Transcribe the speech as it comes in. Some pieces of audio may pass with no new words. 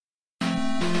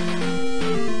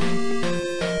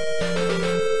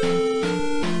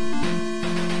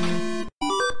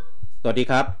วัสดี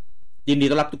ครับยินดี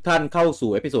ต้อนรับทุกท่านเข้า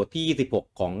สู่เอพิโซดที่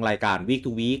26ของรายการ Week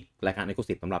to Week รายการ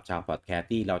Exclusive สำหรับชาวพอดแคสต์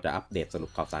ที่เราจะอัปเดตสรุ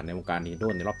ปข่าวสารในวงการ Nintendo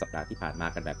ในรอบสัปดาห์ที่ผ่านมา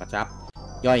กันแบบกระชับ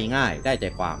ย่อยง่ายได้ใจ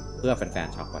ความเพื่อแฟน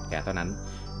ๆชาวพอดแคสต์เท่านั้น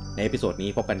ในเอพิโซดนี้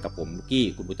พบกันกับผมลูกี้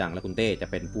คุณบูจังและคุณเต้จะ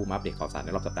เป็นผู้มาอัปเดตข่าวสารใน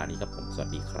รอบสัปดาห์นี้ครับผมสวัส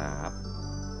ดีครับ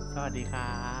สวัสดีค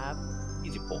รับ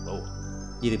26แล้ว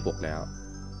26แล้ว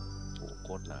โอ้โค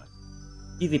ตรนาน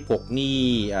26นี่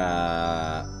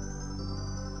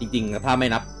จริงๆถ้าไม่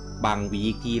นับบางวี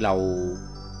คที่เรา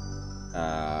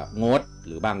งดห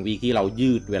รือบางวีคที่เรา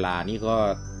ยืดเวลานี่ก็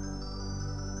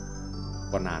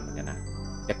นานเหมือนกันนะ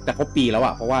แต่ครบปีแล้วอ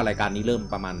ะเพราะว่ารายการนี้เริ่ม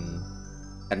ประมาณ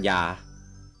กันยา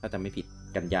ถ้าจำไม่ผิด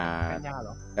กันยาเหร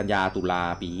อกันยาตุลา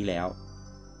ปีที่แล้ว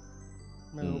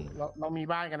เรามี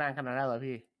บ้านกันนานขนาดนั้นเหรอ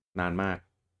พี่นานมาก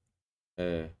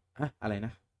อะไรน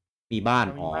ะมีบ้าน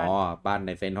บ้านใ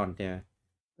นเฟนทอนใช่ไหม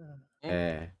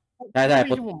ใช่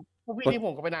พวกพี่นี่ผ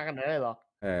มก็ไปนานกันได้เลยเหรอ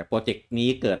โปรเจกต์นี้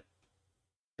เ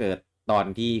กิดตอน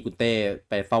ที่คุณเต้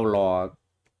ไปเฝ้ารอ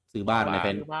ซื้อบ้านใน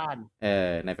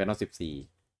ในเฟนทอน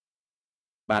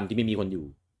14บ้านที่ไม่มีคนอยู่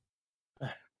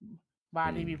บ้า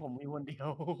นที่มีผมมีคนเดียว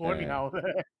โคตรเหงาเล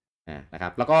ยนะครั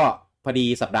บแล้วก็พอดี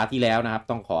สัปดาห์ที่แล้วนะครับ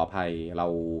ต้องขออภัยเรา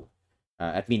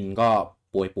แอดมินก็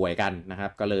ป่วยกันนะครั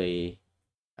บก็เลย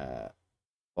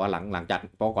เพราะหลังจาก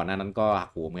เพราะก่อนหน้านั้นก็หัก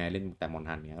โหมไงเล่นแต่มอน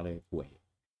ทันเนี่ยก็เลยป่วย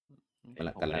กันแ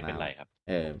ล้วนะเป็นไรครับ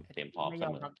เต็มพร้อมเส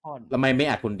มอแล้วไม่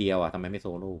อัดคนเดียวอ่ะทำไมไม่โซ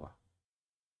โล่อ่ะ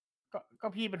ก็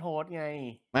พี่เป็นโฮสต์ไง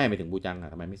ไม่ถึงบูจังอ่ะ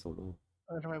ทำไมไม่โซโล่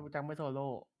ทำไมบูจังไม่โซโล่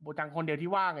บูจังคนเดียวที่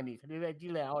ว่างกันนี่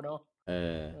ที่แล้วเนาะ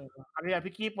อันนี้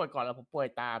พี่กี้ป่วยก่อนแล้วผมป่วย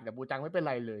ตามแต่บูจังไม่เป็น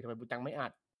ไรเลยทำไมบูจังไม่อั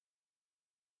ด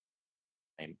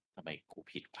ทำไมกู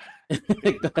ผิดวะ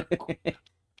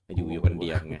อยู่คนเดี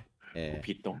ยวไงกู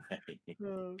ผิดตรงไหน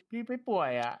พี่ไม่ป่ว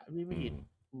ยอ่ะพี่ไม่ผิด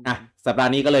สัปดา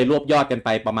ห์นี้ก็เลยรวบยอดกันไป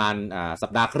ประมาณสั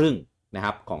ปดาห์ครึ่งนะค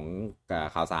รับของ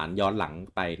ข่าวสารย้อนหลัง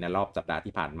ไปในรอบสัปดาห์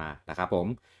ที่ผ่านมานะครับผม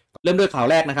เริ่มด้วยข่าว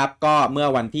แรกนะครับก็เมื่อ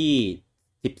วัน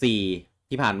ที่14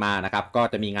ที่ผ่านมานะครับก็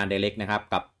จะมีงาน Direct นะครับ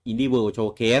กับ Indie World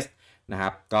Showcase นะครั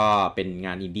บก็เป็นง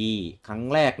านอินดี้ครั้ง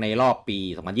แรกในรอบปี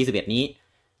2021นี้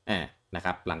นะค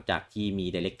รับหลังจากที่มี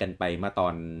Direct กันไปเมื่อตอ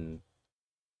น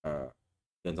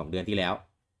เดือน2 เดือนที่แล้ว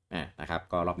นะครับ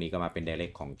ก็รอบนี้ก็มาเป็น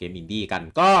Direct ของเกมอินดี้กัน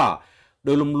ก็โด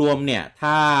ยรวมๆเนี่ย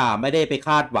ถ้าไม่ได้ไปค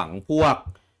าดหวังพวก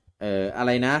อะไ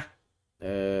รนะ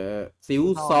ซิล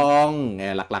ซอง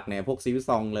หลักๆเนี่ยพวกซิลซ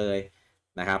องเลย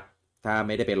นะครับถ้าไ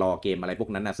ม่ได้ไปรอเกมอะไรพวก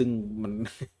นั้นนะซึ่ง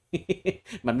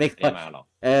มันไม่ค่อยมาหรอก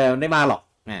ไม่มาหรอก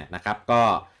นะครับก็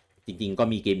จริงๆก็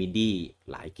มีเกมอินดี้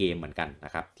หลายเกมเหมือนกันน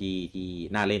ะครับที่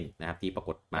น่าเล่นนะครับที่ปราก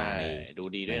ฏมาในดู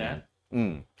ดีด้วยนะ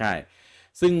ใช่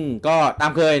ซึ่งก็ตา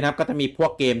มเคยนะครับก็จะมีพว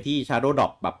กเกมที่ Shadow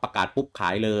Drop แบบประกาศปุ๊บขา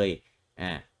ยเลย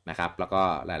นะครับแล้วก็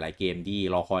หลายๆเกมที่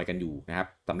รอคอยกันอยู่นะครับ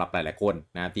สำหรับหลายๆคน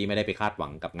นะที่ไม่ได้ไปคาดหวั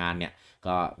งกับงานเนี่ย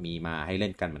ก็มีมาให้เล่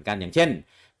นกันเหมือนกันอย่างเช่น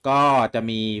ก็จะ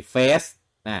มี Face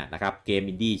นะครับเกม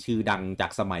อินดี้ชื่อดังจา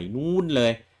กสมัยนู้นเล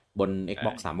ยบน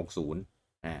Xbox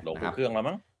 360ลงทุกเครื่องแล้ว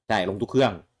มั้งใช่ลงทุกเครื่อ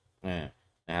ง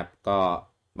นะครับก็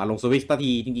มาลง Switch สัก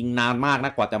ทีจริงๆนานมากน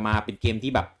ะกว่าจะมาเป็นเกม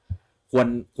ที่แบบ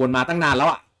ควรมาตั้งนานแล้ว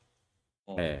อ่ะ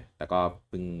แต่ก็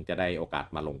เพิ่งจะได้โอกาส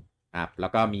มาลงครับแล้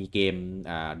วก็มีเกม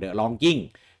The Longing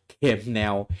เกมแน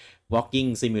ว Walking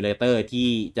Simulator ที่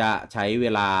จะใช้เว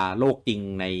ลาโลกจริง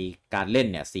ในการเล่น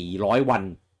เนี่ย400 วัน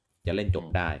จะเล่นจบ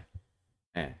ได้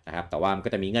นะครับแต่ว่ามันก็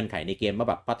จะมีเงื่อนไขในเกมว่า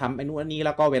แบบพอทำไอ้นู่นอันนี้แ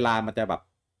ล้วก็เวลามันจะแบบ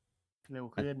เร็ว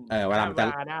ขึ้นเวลามันจะ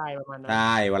ได้ประมาณนั้นใ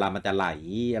ช่เวลามันจะไหล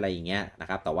อะไรอย่างเงี้ยนะ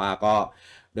ครับแต่ว่าก็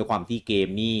ด้วยความที่เกม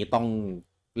นี่ต้อง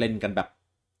เล่นกันแบบ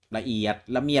ละเอียด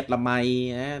ละเมียดละไม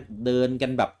นะเดินกั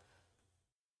นแบบ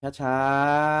ช้า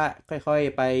ๆค่อย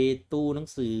ๆไปตู้หนัง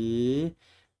สือ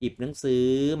หยิบหนังสือ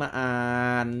มาอ่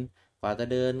านกว่าจะ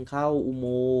เดินเข้าอุโม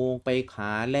งค์ไปห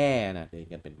าแร่นะเดิน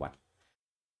กันเป็นวัน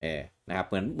นะครับ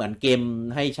เหมือนเกม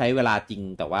ให้ใช้เวลาจริง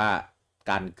แต่ว่า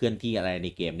การเคลื่อนที่อะไรใน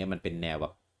เกมเนี่ยมันเป็นแนวแบ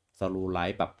บสโลว์ไล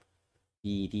ฟ์แบบ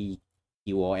ที่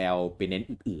QOL เป็นเน้น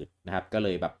อืดๆนะครับก็เล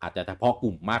ยแบบอาจจะเฉพาะก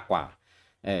ลุ่มมากกว่า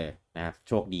นะครับ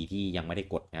โชคดีที่ยังไม่ได้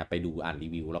กดนะไปดูอ่านรี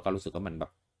วิวแล้วก็รู้สึกว่ามันแบ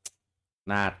บ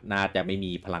น่าจะไม่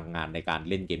มีพลังงานในการ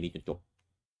เล่นเกมนี้จนจบ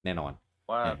แน่นอน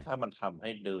ว่าถ้ามันทำให้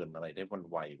เดินอะไรได้มัน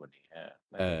ไวกว่านี้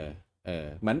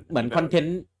เหมือนคอนเทน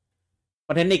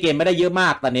ต์ในเกมไม่ได้เยอะมา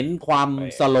กแต่เน้นความ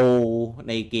สโลว์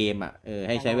ในเกมอ่ะใ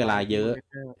ห้ใช้เวลาเยอะ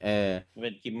เป็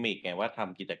นกิมมิกไงว่าท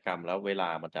ำกิจกรรมแล้วเวลา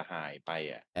มันจะหายไป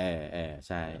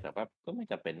ใช่แต่ว่าก็ไม่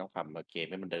จำเป็นต้องทำเกม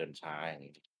ให้มันเดินช้าอย่าง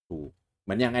นี้ถูกเห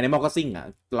มือนอย่าง Animal Crossing อ่ะ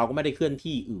เราก็ไม่ได้เคลื่อน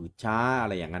ที่อืดช้าอะ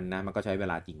ไรอย่างนั้นนะมันก็ใช้เว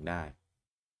ลาจริงได้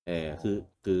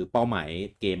คือเป้าหมาย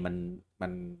เกมมั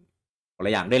นอะไร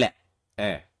อย่างด้วยแหละ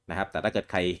นะครับแต่ถ้าเกิด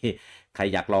ใคร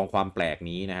อยากลองความแปลก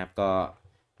นี้นะครับก็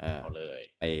เอาเลย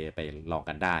ไปลอง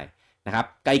กันได้ นะครับ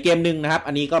ไก่เกมหนึ่งนะครับ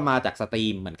อันนี้ก็มาจากสตรี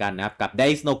มเหมือนกันนะครับกับ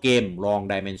Dice No Game Long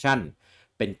Dimension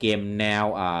เป็นเกมแนว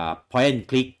point and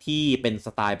click ที่เป็นส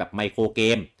ไตล์แบบไมโครเก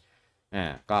ม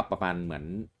ก็ประมาณเหมือน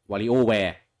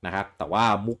WarioWare นะครับแต่ว่า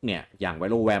มุกเนี่ยอย่าง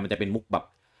WarioWare มันจะเป็นมุกแบบ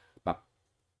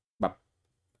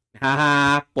ฮา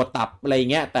ปวดตับอะไร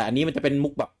เงี้ยแต่อันนี้มันจะเป็นมุ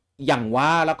กแบบอย่างว่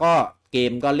าแล้วก็เก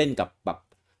มก็เล่นกับแบบ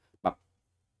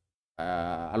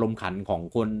อารมณ์ขันของ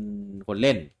คนเ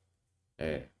ล่น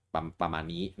ประมาณ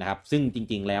นี้นะครับซึ่งจ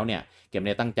ริงๆแล้วเนี่ยเกม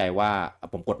นี้ตั้งใจว่า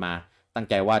ผมกดมาตั้ง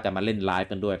ใจว่าจะมาเล่นไลฟ์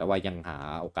กันด้วยแต่ว่ายังหา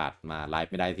โอกาสมาไล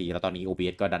ฟ์ไม่ได้ทีแล้วตอนนี้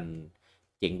OBS ก็ดัน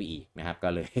เจ๊งไปอีกนะครับก็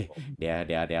เลย เ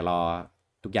ดี๋ยวรอ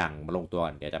ทุกอย่างมาลงตัว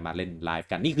เดี๋ยวจะมาเล่นไลฟ์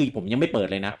กันนี่คือผมยังไม่เปิด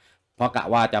เลยนะเพราะกะ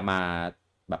ว่าจะมา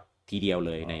แบบทีเดียวเ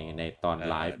ลยในตอน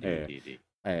ไลฟ์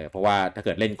เพราะว่าถ้าเ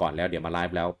กิดเล่นก่อนแล้วเดี๋ยวมาไล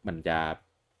ฟ์แล้วมันจะ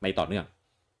ไม่ต่อเนื่อง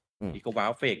นี่ก็ว้า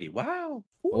วเฟกดิว้าว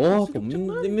โอ้ผม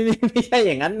ไม่ใช่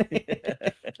อย่างนั้น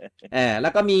แล้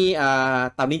วก็มี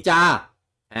เต่านินจา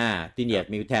Teenage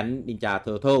Mutant Ninja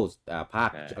Turtles ภา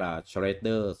ค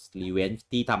Shredder's Revenge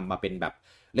ที่ทำมาเป็นแบบ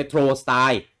เรโทรสไต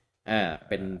ล์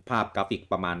เป็นภาพกราฟิก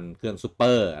ประมาณเครื่องซูเป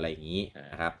อร์อะไรอย่างนี้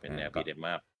นะครับเป็นแนวบีทเอ็ม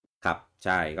อัพครับใ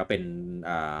ช่ก็เป็น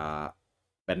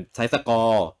ไซส์สกอ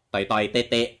ร์ต่อยๆ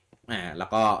เตะๆแล้ว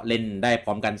ก็เล่นได้พ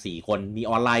ร้อมกัน4คนมี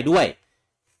ออนไลน์ด้วย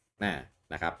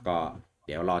นะครับก็เ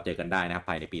ดี๋ยวรอเจอกันได้นะครับ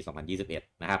ภายในปี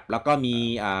2021นะครับแล้วก็มี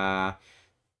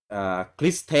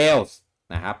Cris Tales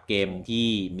นะครับเกมที่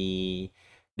มี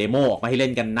เดโมออกมาให้เล่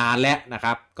นกันนานแล้วนะค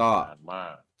รับก็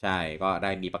ใช่ก็ไ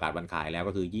ด้มีประกาศวันขายแล้ว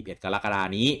ก็คือ21กรกฎาคม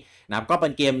นี้นะครับก็เป็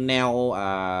นเกมแนว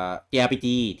JRPG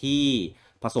ที่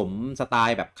ผสมสไต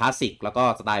ล์แบบคลาสสิกแล้วก็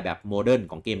สไตล์แบบโมเดิร์น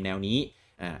ของเกมแนวนี้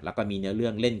แล้วก็มีเนื้อเรื่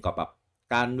องเล่นกับแบบ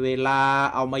การเวลา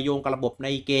เอามาโยงกับระบบใน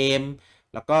เกม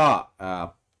แล้วก็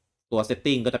ตัวเซต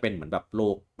ติ้งก็จะเป็นเหมือนแบบโล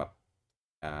กแบบ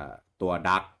ตัว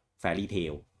Dark Fairy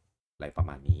Tale อะไรประม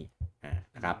าณนี้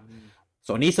นะครับ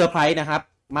ส่วนนี้เซอร์ไพรส์นะครับ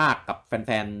มากกับแ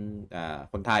ฟน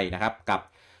ๆคนไทยนะครับกับ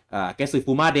เกสึ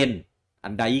ฟูมาเดน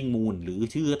Undying Moon หรือ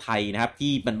ชื่อไทยนะครับ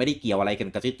ที่มันไม่ได้เกี่ยวอะไรกัน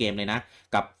กับชื่อเกมเลยนะ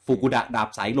กับฟุกุดะดาบ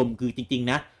สายลมคือจริง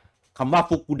ๆนะคำว่า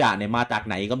ฟุกุดะเนี่ยมาจาก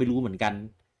ไหนก็ไม่รู้เหมือนกัน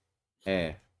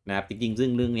นะครับจริงๆซึ่ง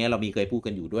เรื่องนี้เรามีเคยพูดกั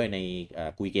นอยู่ด้วยใน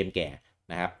คุยเกมแก่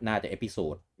นะครับน่าจะเอพิโซ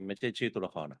ดไม่ใช่ชื่อตัวล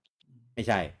ะครไม่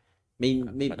ใช่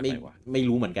ไม่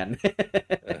รู้เหมือนกัน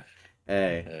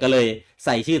ก็เลยใ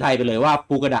ส่ชื่อไทยไปเลยว่า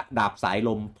ฟุกุดะดาบสายล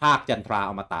มภาคจันทรา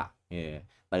อมตะ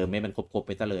เติมให้มันครบไ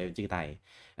ปซะเลยเป็นชื่อไทย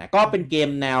ก็เป็นเกม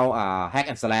แนวhack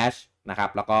and slash นะครับ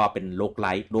แล้วก็เป็นโลกไล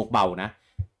ท์โลกเบานะ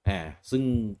ซึ่ง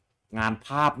งานภ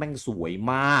าพแม่งสวย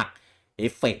มากเอ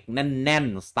ฟเฟกต์แน่น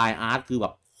ๆสไตล์อาร์ตคือแบ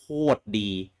บโคตรดี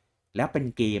แล้วเป็น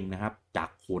เกมนะครับจาก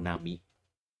โคนามิ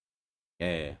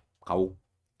เขา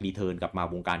รีเทิร์นกลับมา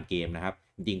วงการเกมนะครับ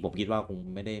จริงๆผมคิดว่าคง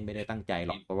ไม่ได้ตั้งใจห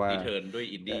รอกเพราะว่ารีเทิร์นด้วย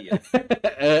อินดี้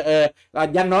ก็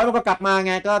อย่างน้อยมันก็กลับมา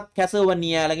ไงก็แคสเซิลวาเ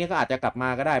นียอะไรเงี้ยก็อาจจะกลับมา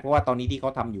ก็ได้เพราะว่าตอนนี้ที่เขา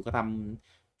ทำอยู่ก็ท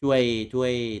ำช่ว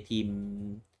ยทีม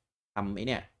ทำไอ้เ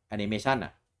นี่ยแอนิเมชัน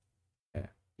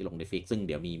ที่ลง Netflix ซึ่งเ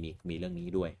ดี๋ยวมีเรื่องนี้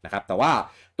ด้วยนะครับแต่ว่า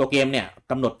ตัวเกมเนี่ย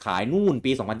กำหนดขายนู่น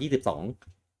ปี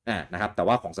2022นะครับแต่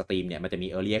ว่าของ Steam เนี่ยมันจะมี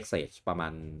Early Access ประมา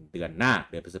ณเดือนหน้า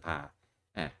เดือนพฤษภา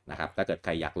นะครับถ้าเกิดใค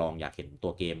รอยากเห็นตั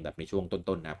วเกมแบบในช่วง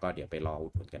ต้นๆนะครับก็เดี๋ยวไปรออุ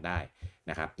ดหนุนกันได้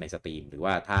นะครับใน Steam หรือ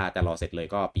ว่าถ้าจะรอเสร็จเลย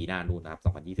ก็ปีหน้านู่นนะครับ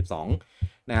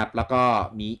2022นะครับแล้วก็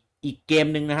มีอีกเกม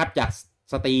นึงนะครับจาก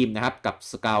Steam นะครับกับ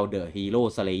Scout the Hero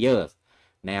Slayers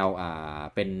แนว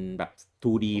เป็นแบบ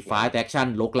 2D Fast Action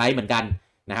Roguelike เหมือนกัน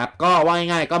นะครับก็ว่า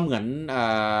ง่ายๆก็เหมือน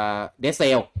Dead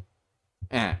Cell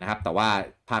นะครับแต่ว่า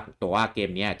ตัวเก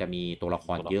มนี้จะมีตัวละค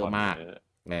รเยอะมาก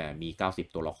มี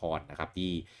90ตัวละครนะครับ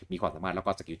ที่มีความสามารถแล้ว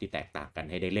ก็สกิลที่แตกต่างกัน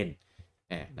ให้ได้เล่น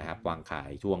นะครับวางขาย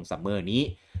ช่วงซัมเมอร์นี้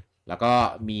แล้วก็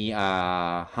มี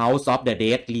House of the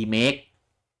Dead Remake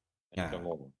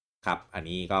ครับอัน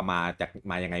นี้ก็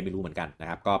มายังไงไม่รู้เหมือนกันนะ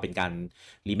ครับก็เป็นการ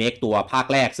รีเมคตัวภาค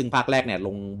แรกซึ่งภาคแรกเนี่ยล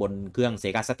งบนเครื่อง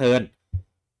Sega Saturn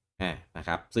นะค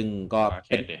รับซึ่งก็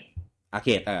เป็นอาร์เ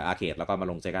คดแล้วก็มา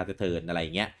ลง Sega Saturn อะไรอ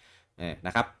ย่างเงี้ยน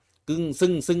ะครับ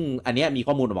ซึ่งอันเนี้ยมี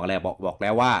ข้อมูลบอกแล้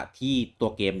วว่าที่ตัว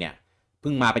เกมเนี่ยเ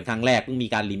พิ่งมาเป็นครั้งแรกเพิ่งมี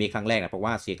การรีเมคครั้งแรกนะเพราะ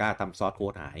ว่า Sega ทำซอสโค้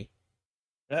ดหาย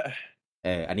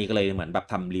อันนี้ก็เลยเหมือนแบบ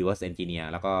ทำ reverse engineer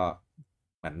แล้วก็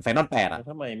เหมือน Final 8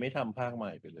ทำไมไม่ทำภาคให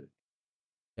ม่ไปเลย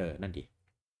นั่นดิ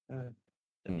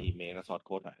จะรีเมคแล้วซอสโ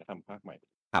ค้ดหายแล้วทำภาคใหม่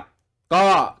ครับก็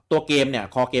ตัวเกมเนี่ย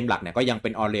คอเกมหลักเนี่ยก็ยังเป็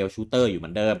น all rail shooter อยู่เหมื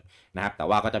อนเดิมนะครับแต่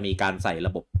ว่าก็จะมีการใส่ร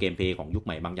ะบบเกมเพลย์ของยุคให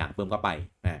ม่บางอย่างเพิ่มเข้าไป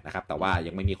นะครับแต่ว่า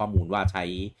ยังไม่มีข้อมูลว่าใช้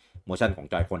โมชั่นของ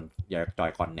จอ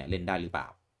ยคอนเนี่ยเล่นได้หรือเปล่า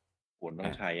ควรต้อ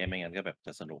งใช้ไม่งั้นก็แบบจ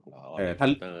ะสนุกหรอ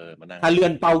ถ้าเลื่อ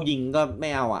นเป้ายิงก็ไม่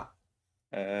เอา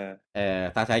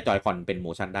ถ้าใช้จอยคอนเป็นโม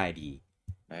ชั่นได้ดี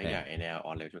อย่างไอแนว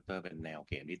all rail shooter เป็นแนว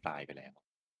เกมที่ตายไปแล้ว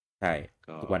ใช่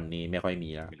ทุกวันนี้ไม่ค่อยมี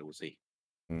แล้วไม่รู้สิ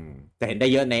แต่เห็นได้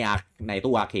เยอะใน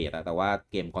ตู้อาร์เคดแต่ว่า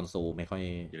เกมคอนโซลไม่ค่อย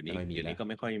เดี๋ยวนี้ก็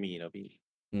ไม่ค่อยมีแล้วพี่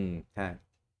ใช่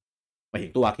ไปถึ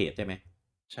งตู้อาร์เคดใช่ไหม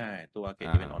ใช่ตู้อาร์เคด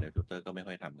ที่เป็นออเรนจูเตอร์ก็ไม่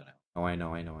ค่อยทำกันแล้วน้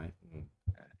อย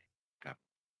ครับ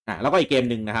แล้วก็อีกเกม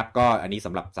หนึ่งนะครับก็อันนี้ส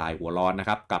ำหรับสายหัวร้อนนะ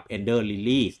ครับกับ Ender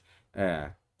Lilies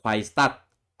Quest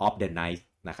of the Night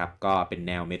นะครับก็เป็นแ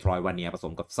นว Metroidvania ผส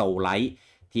มกับ Soul-like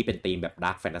ที่เป็นธีมแบบ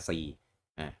Dark Fantasy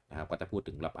นะครับก็จะพูด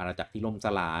ถึงแบบอาณาจักรที่ล่มส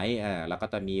ลายแล้วก็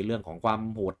จะมีเรื่องของความ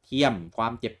โหดเหี้ยมควา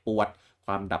มเจ็บปวดค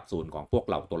วามดับสูญของพวก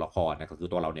เหล่าตัวละครนะก็คือ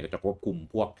ตัวเราเนี่ยก็จะควบคุม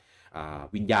พวก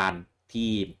วิญญาณ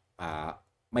ที่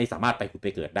ไม่สามารถไปผุดไป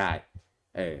เกิดได้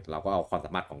เราก็เอาความส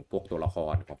ามารถของพวกตัวละค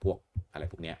รของพวกอะไร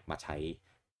พวกนี้มาใช้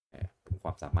เป็นคว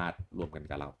ามสามารถรวมกัน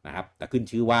กับเรานะครับแต่ขึ้น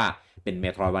ชื่อว่าเป็นเม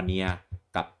โทรวาเนีย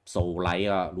กับโซลไลท์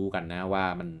ก็รู้กันนะว่า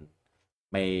มัน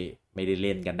ไม่ได้เ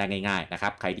ล่นกันได้ง่ายๆนะครั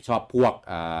บใครที่ชอบพวก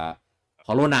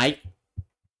Hollow Knight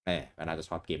ก็น่าจะ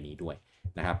ชอบเกมนี้ด้วย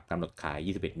นะครับกำหนดขาย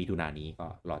21มิถุนายนนี้ก็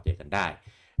รอเจอกันได้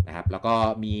นะครับแล้วก็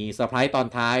มีเซอร์ไพรส์ตอน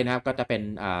ท้ายนะครับก็จะเป็น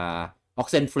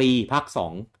Oxenfree ภาค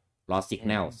2 Lost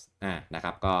Signals นะค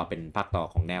รับก็เป็นภาคต่อ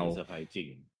ของแนวเซอร์ไพรส์จริง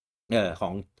ขอ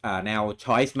งแนว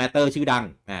Choice Matter ชื่อดัง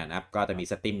นะครับก็จะมี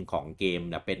สตรีมของเกม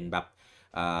เป็นแบบ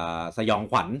สยอง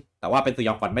ขวัญแต่ว่าเป็นสย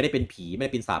องขวัญไม่ได้เป็นผีไม่ไ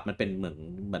ด้เป็นศาสตร์มันเป็นเห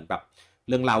มือนแบบ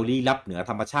เรื่องราวลี้ลับเหนือ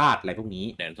ธรรมชาติอะไรพวกนี้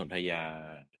แดนสนธยา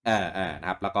นะ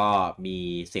ครับแล้วก็มี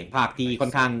เสียงภาคที่ค่อ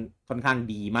นข้าง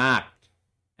ดีมาก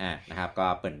นะครับก็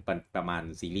เป็นประมาณ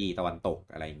ซีรีส์ตะวันตก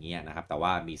อะไรอย่างเงี้ยนะครับแต่ว่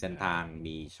ามีเส้นทาง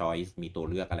มีช้อยส์มีตัว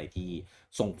เลือกอะไรที่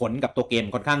ส่งผลกับตัวเกม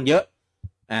ค่อนข้างเยอะ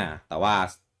แต่ว่า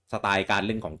สไตล์การเ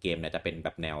ล่นของเกมเนี่ยจะเป็นแบ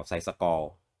บแนวไซส์สกอ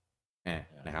ร์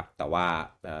นะครับแต่ว่า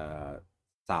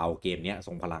ซาวเกมเนี้ยท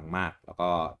รงพลังมากแล้วก็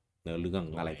เนื้อเรื่อง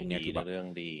อะไรพวกนี้คือแบบเรื่อง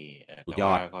ดีสุดย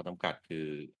อดข้อจำกัดคือ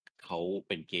เขาเ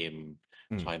ป็นเกม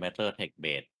Choice Matter Tech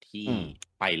Base ที่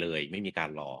ไปเลยไม่มีการ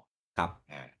รอครับ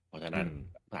เพราะฉะนั้น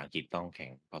ภาษาอังกฤษต้องแข็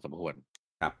งพอสมควร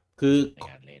ครับ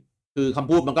คือคำ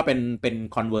พูดมันก็เป็น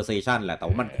conversation แหละแต่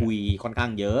ว่ามันคุยค่อนข้า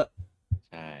งเยอะ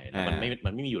ใช่แล้วมันไ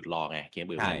ม่มีหยุดรอไงเกม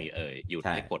อื่นมันมีหยุด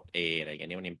ให้กด A อะไรอย่างเงี้ย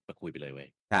นี่มาคุยไปเลยเว้ย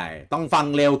ใช่ต้องฟัง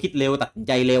เร็วคิดเร็วตัดสินใ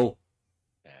จเร็ว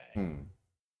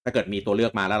ถ้าเกิดมีตัวเลือ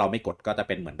กมาแล้วเราไม่กดก็จะเ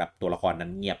ป็นเหมือนแบบตัวละครนั้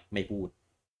นเงียบไม่พูด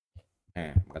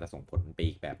มันก็จะส่งผลไป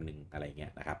อีกแบบหนึ่งอะไรเงี้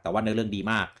ยนะครับแต่ว่าเนื้อเรื่องดี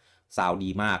มากซาวดี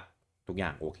มากทุกอย่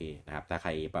างโอเคนะครับถ้าใค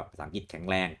รแบบภาษาอังกฤษแข็ง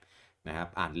แรงนะครับ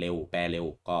อ่านเร็วแปลเร็ว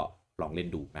ก็ลองเล่น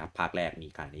ดูนะครับภาคแรกมี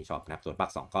การที่ชอบนะครับส่วนภาค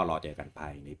2ก็รอเจอกันภา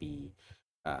ยในปี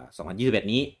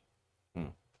2021นี้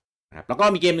นะครับแล้วก็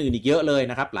มีเกมอื่นอีกเยอะเลย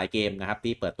นะครับหลายเกมนะครับ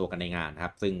ที่เปิดตัวกันในงานนะค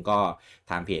รับซึ่งก็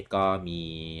ทางเพจก็มี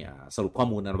สรุปข้อ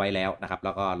มูลกันไว้แล้วนะครับแ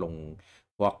ล้วก็ลง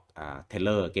พวกเทเล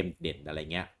อร์เกมเด่นอะไร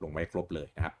เงี้ยลงไว้ครบเลย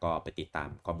นะครับก็ไปติดตาม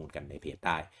ข้อมูลกันในเพจไ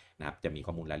ด้นะครับจะมี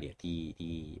ข้อมูลรายละเอียด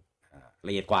ที่ล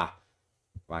ะเอียดกว่า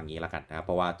ว่างี้แล้วกันนะครับเ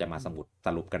พราะว่าจะมาส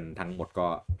รุปกันทั้งหมดก็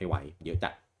ไม่ไหวเยอะจั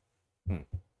ด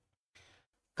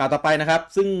ข่าวต่อไปนะครับ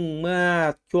ซึ่งเมื่อ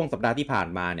ช่วงสัปดาห์ที่ผ่าน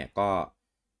มาเนี่ยก็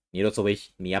Nintendo Switch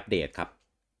มีอัปเดตครับ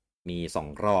มี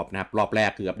2รอบนะครับรอบแร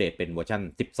กคืออัปเดตเป็นเวอร์ชัน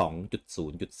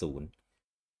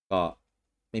 12.0.0 ก็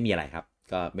ไม่มีอะไรครับ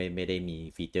ก็ไม่ได้มี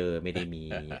ฟีเจอร์ไม่ได้มี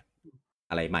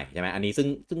อะไรใหม่ใช่ไหมอันนี้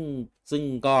ซึ่ง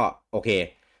ก็โอเค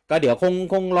ก็เดี๋ยว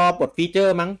คงรอปลดฟีเจอ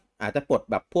ร์มั้งอาจจะปลด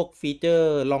แบบพวกฟีเจอ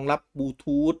ร์รองรับบลู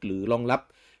ทูธหรือรองรับ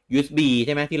USB ใ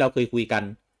ช่ไหมที่เราเคยคุยกัน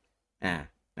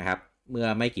นะครับเมื่อ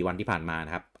ไม่กี่วันที่ผ่านมาน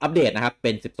ะครับอัปเดตนะครับเ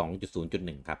ป็น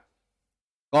 12.0.1 ครับ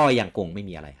ก็ยังคงไม่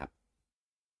มีอะไรครับ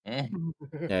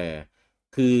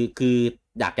คือ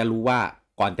อยากจะรู้ว่า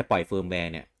ก่อนจะปล่อยเฟิร์มแว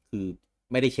ร์เนี่ยคือ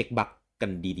ไม่ได้เช็คบั๊กกั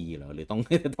นดีๆเหรอหรือต้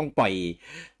องปล่อย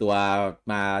ตัว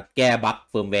มาแก้บั๊ก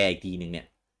เฟิร์มแวร์อีกทีนึงเนี่ย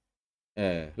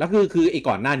แล้วคือไอ้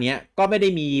ก่อนหน้านี้ก็ไม่ได้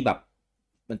มีแบบ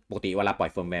ปกติเวลาปล่อ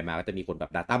ยเฟิร์มแวร์มาก็จะมีคนแบ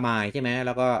บ data mine ใช่ไหมแ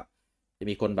ล้วก็จะ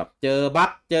มีคนแบบเจอบั๊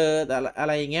กเจออะไ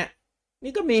รอย่างเงี้ย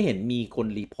นี่ก็ไม่เห็นมีคน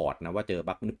รีพอร์ตนะว่าเจอ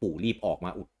บั๊กนี่ปู่รีบออกม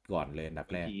าอุดก่อนเลยนัด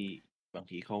แรกบาง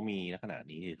ทีเขามีลักษณะ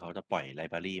นี้คือเขาจะปล่อยไล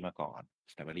บรารีมาก่อน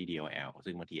ไลบรารี DLL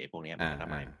ซึ่งบางทีไอ้พวกนี้มันท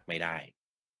ำไม่ได้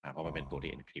เพราะมันเป็นตัว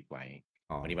ที่ encrypt ไว้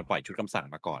บางทีมันปล่อยชุดคำสั่ง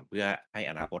มาก่อนเพื่อให้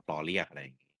อนาคตรอเรียกอะไรอ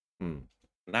ย่างนี้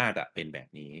น่าจะเป็นแบบ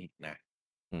นี้นะ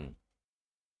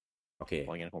โอเคเพ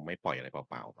ราะงั้นผมไม่ปล่อยอะไรเป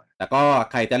ล่าๆมาแต่ก็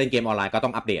ใครจะเล่นเกมออนไลน์ก็ต้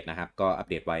องอัปเดตนะครับก็อัป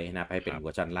เดตไว้นะให้เป็นเวอ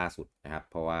ร์ชันล่าสุดนะครับ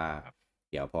เพราะว่า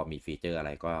เดี๋ยวพอมีฟีเจอร์อะไร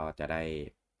ก็จะได้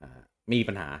ไม่มี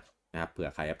ปัญหานะครับเผื่อ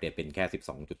ใครอัปเดตเป็นแค่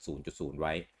 12.0.0 ไ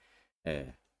ว้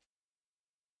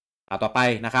เอาต่อไป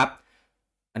นะครับ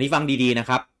อันนี้ฟังดีๆนะ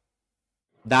ครับ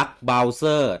Doug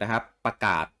Bowser นะครับประก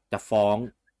าศจะฟ้อง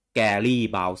Gary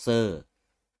Bowser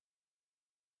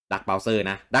Doug Bowser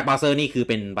นะ Doug Bowser นี่คือ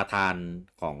เป็นประธาน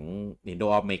ของ Nintendo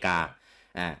of America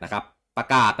นะครับประ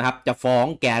กาศนะครับจะฟ้อง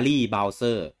Gary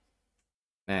Bowser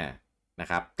นะ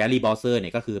ครับ Gary Bowser เนี่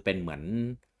ยก็คือเป็นเหมือน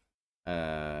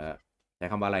ใช้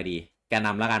คำว่าอะไรดีแกนน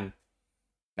ำแล้วกัน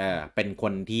เป็นค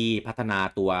นที่พัฒนา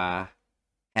ตัว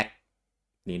แฮก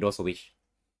Nintendo Switch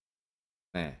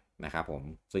นะครับผม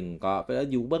ซึ่งก็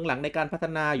อยู่เบื้องหลังในการพัฒ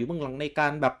นาอยู่เบื้องหลังในกา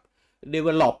รแบบ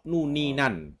develop นู่นนี่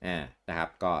นั่นนะครับ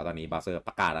ก็ตอนนี้บาวเซอร์ป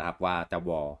ระกาศแล้วครับว่าจะว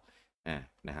อ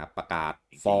นะครับประกาศ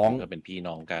ฟ้องก็เป็นพี่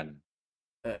น้องกัน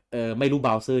ไม่รู้บ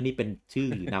าวเซอร์นี่เป็นชื่อ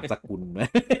หรือนามสกุลไหม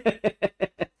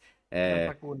นา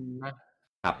มสกุลนะ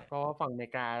ครับเพราะฝั่งอเม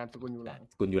ริกานามสกุลอยู่หลัง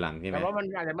สกุลอยู่หลังใช่ไหมแต่ว่ามัน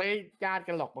อาจจะไม่ญาติ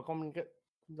กันหรอกเพราะมันก็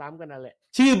ล้ำกันนั่นแหละ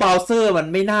ชื่อบาวเซอร์มัน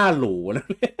ไม่น่าหรูนะ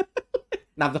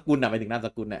นามสกุลหมายถึงนามส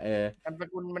กุลนามส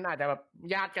กุลมันอาจจะแบบ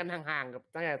ญาติกันห่างๆกับ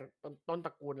ตั้งแต่ต้นตร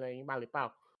ะกูลอะไรอย่างนี้บ้างหรือเปล่า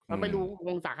มันไม่รู้ว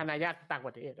งศาคณาญาติต่างป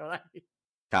ระเทศอะไร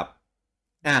ครับ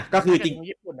ก็คือจริง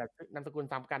ญี่ปุ่นนามสกุล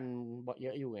ซ้ำกันบ่เย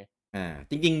อะอยู่ไง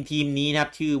จริงๆทีมนี้นะครั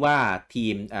บชื่อว่าที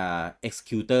ม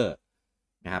Executor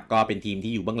นะครับก็เป็นทีม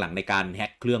ที่อยู่เบื้องหลังในการแฮ็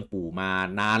กเครื่องปู่มา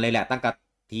นานเลยแหละตั้งแต่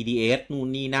TDS นู่น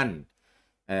นี่นั่น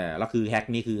แล้วคือแฮ็ก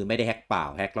นี่คือไม่ได้แฮ็กเปล่า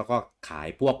แฮ็กแล้วก็ขาย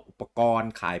พวกอุปกร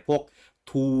ณ์ขายพวก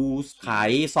tools ขา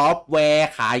ยซอฟต์แวร์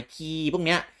ขายคีย์พวกเ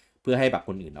นี้ยเพื่อให้แบบค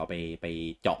นอื่นเอาไป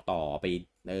เจาะต่อไป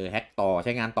แฮ็กต่อใ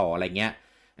ช้งานต่ออะไรเงี้ย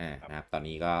นะครับตอน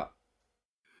นี้ก็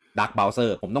ดักเบราว์เซอ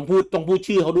ร์ผมต้องพูด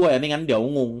ชื่อเขาด้วยไม่งั้นเดี๋ยว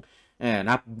งงน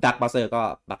ะครับดักเบราว์เซอร์ก็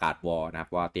ประกาศวอร์นะครับ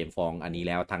ว่าเตรียมฟ้องอันนี้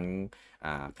แล้วทั้ง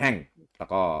แพ่งแล้ว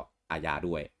ก็อาญา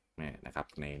ด้วยนะครับ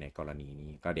ในกรณีนี้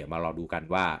ก็เดี๋ยวมารอดูกัน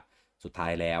ว่าสุดท้า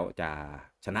ยแล้วจะ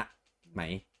ชนะไหม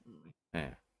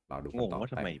รอดูกันต่อไปว่า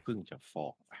ทำไมเพิ่งจะฟ้อ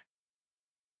ง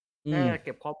เ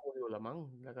ก็บข้อมูลอยู่หรอมั้ง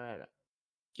แล้วก็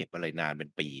เก็บอะไรนานเป็น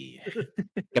ปี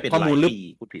เก็บข้อมูลห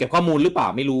รือเปล่า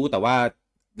ไม่รู้แต่ว่า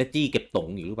เดจี้เก็บตง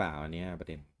อยู่หรือเปล่าอันนี้ประ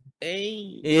เด็น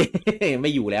ไ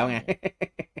ม่อยู่แล้วไง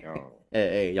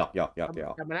หยอก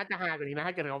แต่มันน่าจะหากว่านี้นะ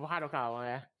ถ้าเกิดเขาพลาดข่าว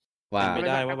ไงว่าไม่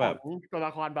ได้ว่าแบบตัวล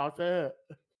ะครเบราว์เซอร์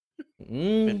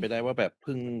เป็นไปได้ว่าแบบเ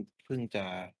พิ่งจะ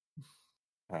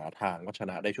หาทางก็ช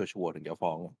นะได้ชัวร์ๆถึงจะ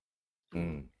ฟ้อง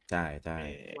ใช่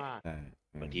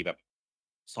บางทีแบบ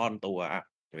ซ่อนตัว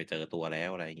จะไปเจอตัวแล้ว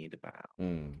อะไรอย่างนี้หรือเปล่า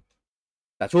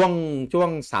แต่ช่วง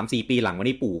 3-4 ปีหลังวัน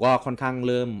นี้ปู่ก็ค่อนข้าง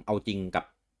เริ่มเอาจริงกับ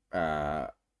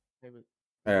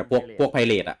พวกไพ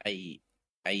เรต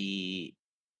ไอ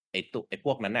พ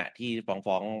วกนั้นน่ะที่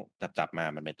ฟ้องจับมา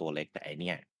มันเป็นตัวเล็กแต่ไอเ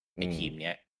นี่ยไอทีมเ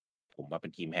นี้ยผมว่าเป็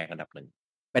นทีมแฮกอันดับหนึ่ง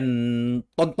เป็น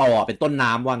ต้นต่อเป็นต้น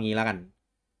น้ำว่างี้แล้วกัน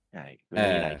ใช่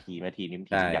มีหลายทีมทีมนี้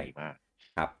ทีมใหญ่มาก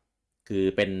ครับคือ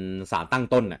เป็นสารตั้ง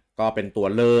ต้นน่ะก็เป็นตัว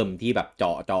เริ่มที่แบบเจ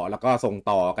าะแล้วก็ส่ง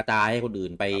ต่อกระจายให้คนอื่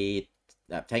นไป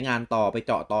แบบใช้งานต่อไปเ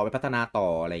จาะต่อไปพัฒนาต่อ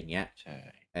อะไรอย่างเงี้ยใช่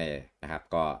นะครับ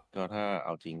ก็ถ้าเอ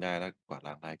าจริงได้แล้วกวาด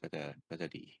ล้างได้ก็จะ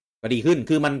ดีขึ้น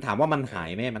คือมันถามว่ามันหาย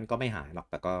ไหมมันก็ไม่หายหรอก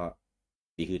แต่ก็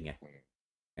ดีขึ้นไง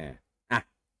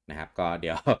นะครับก็เ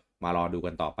ดี๋ยวมารอดู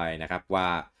กันต่อไปนะครับว่า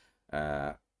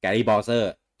แกรี่บอลเซอ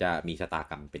ร์จะมีชะตา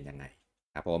กรรมเป็นยังไง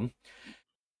ครับผม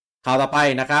ข่าวต่อไป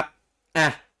นะครับ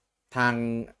ทาง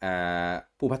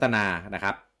ผู้พัฒนานะค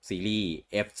รับซีรีส์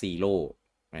F-Zero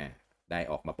ได้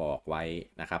ออกมาบอกไว้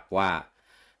นะครับว่า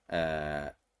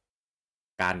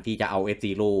การที่จะเอา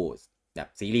F-Zero แบบ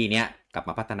ซีรีส์เนี้ยกลับ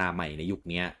มาพัฒนาใหม่ในยุค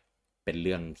นี้เป็นเ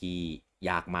รื่องที่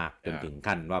ยากมากจนถึง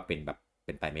ขั้นว่าเป็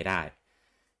นไปไม่ได้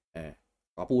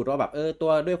ก็พูดว่าแบบตั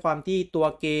วด้วยความที่ตัว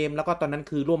เกมแล้วก็ตอนนั้น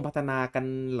คือร่วมพัฒนากัน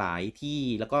หลายที่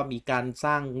แล้วก็มีการส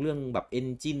ร้างเรื่องแบบเอน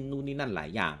จินนู่นนี่นั่นหลาย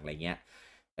อย่างอะไรเงี้ย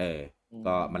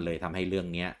ก็มันเลยทำให้เรื่อง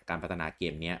เนี้ยการพัฒนาเก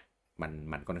มเนี้ย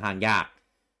มันค่อนข้างยาก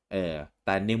แ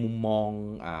ต่ในมุมมอง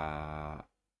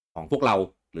ของพวกเรา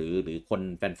หรือคน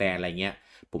แฟนๆอะไรเงี้ย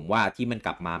ผมว่าที่มันก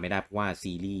ลับมาไม่ได้เพราะว่า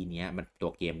ซีรีส์เนี้ยมันตั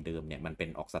วเกมเดิมเนี่ยมันเป็น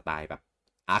ออกสไตล์แบบ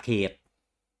อาร์เคด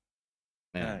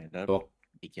ใช่แล้ว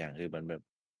อีกอย่างคือมันแบบ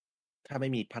ถ้าไม่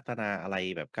มีพัฒนาอะไร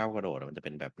แบบก้าวกระโดดมันจะเ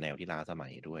ป็นแบบแนวที่ล้าสมั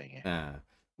ยด้วยไง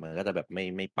มันก็จะแบบ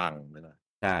ไม่ปังเลยนะ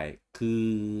ใช่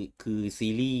คือซี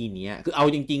รีส์เนี้ยคือเอา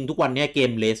จริงๆทุกวันนี้เก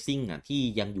มเลสซิ่งที่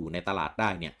ยังอยู่ในตลาดได้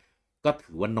เนี่ยก็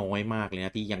ถือว่าน้อยมากเลยน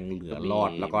ะที่ยังเหลือรอ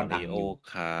ดแล้วก็ดังอยู่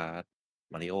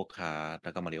มาริโอคาร์แล้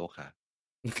วก็มาริโอคาร์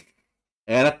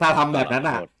แล้วถ้าทำแบบนั้น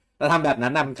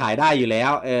มันขายได้อยู่แล้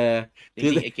วจริ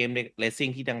งๆไอเกมเลสซิ่ง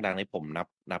ที่ดังๆในผม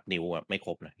นับนิ้วไม่ค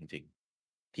รบนะจริง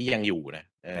ๆที่ยังอยู่นะ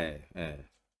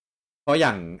เพราะอย่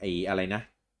างไออะไรนะ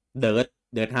เดิ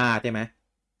ร์ท5ใช่ไหม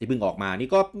ที่เพิ่งออกมานี่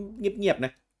ก็เงียบๆน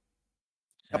ะ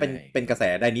ก็เป็นกระแส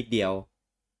ได้นิดเดียว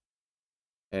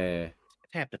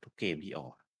แทบจะทุกเกมที่ออ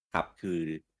กครับคือ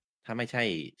ถ้าไม่ใช่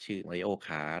ชื่อ Mario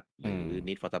Kart หรือ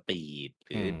Need for Speed ห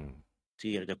รือ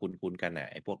ที่เราจะคุ้นๆกัน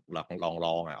ไอ้พวกลอ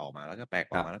งออกมาแล้วก็แปลก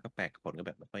ออกมาแล้วก็แปลกคนก็แ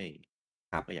บบไม่ค่อย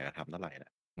ก็อยากจะทำเท่าไหร่ล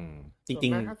ะจริ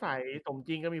งๆถ้าใส่สมจ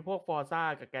ริงก็มีพวก Forza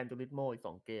กับ Gran Turismo อีก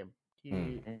2เกมที่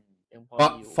ยังพอ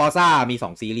อยู่ Forza มี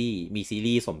2ซีรีส์มีซี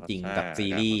รีส์สมจริงกับซี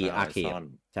รีส์อาร์เคด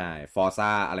ใช่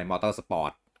Forza อะไร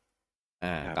Motorsport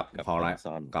กับ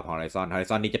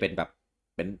Horizonนี่จะเป็นแบบ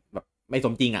ไม่ส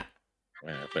มจริงอ่ะ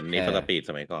เป็นNeed for Speed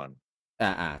สมัยก่อน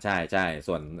ใช่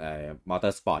ส่วน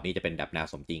Motorsport นี่จะเป็นแบบแนว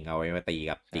สมจริงเอาไว้มาตี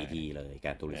กับ GT เลยก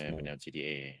ารทูริสโมเป็นแนว GTA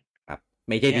ครับ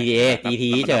ไม่ใช่ GTA GT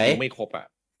เฉยไม่ครบอ่ะ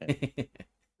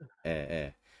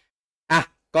อ่ะ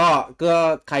ก็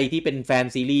ใครที่เป็นแฟน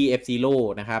ซีรีส์ F-Zero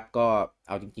นะครับก็เ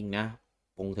อาจริงๆนะ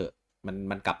คงเถอะ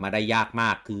มันกลับมาได้ยากม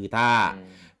ากคือถ้า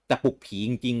จะปลุกผี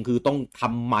จริงๆคือต้องท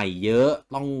ำใหม่เยอะ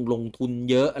ต้องลงทุน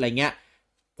เยอะอะไรเงี้ย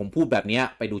ผมพูดแบบนี้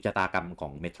ไปดูชะตากรรมขอ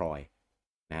ง Metroid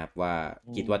นะครับว่า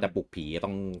คิดว่าจะปลุกผีต้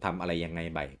องทำอะไรยังไง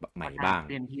ใหม่บ้าง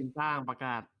เปลี่ยนทีมสร้างประก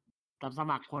าศรับส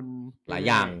มัครคนหลาย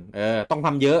อย่างต้องท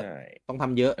ำเยอะ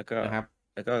นะครับ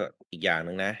แล้วก็อีกอย่างห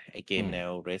นึ่งนะไอเกมแนว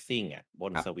racing อ่ะบ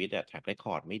นสวิตช์อ่ะ track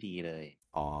record ไม่ดีเลย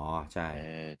ใช่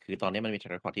คือตอนนี้มันมี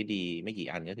track record ที่ดีไม่กี่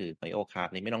อันก็คือ Mario Kart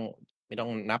นี่ไม่ต้อ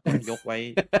งนับ ยกไว้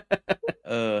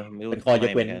ไม่รู้เป็นข้อยก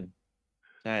เว้น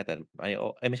ใช่แต่ Mario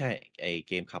ไม่ใช่ไอเ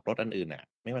กมขับรถอันอื่นอ่ะ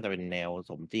ไม่ว่าจะเป็นแนว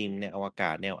สมจริงแนวอวก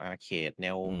าศแนวอาร์เคดแน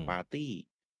วปาร์ตี้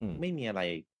ไม่มีอะไร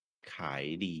ขาย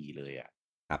ดีเลยอ่ะ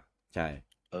ครับใช่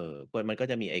มันก็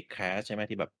จะมีไอ้ Crash ใช่ไหม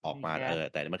ที่แบบออกมา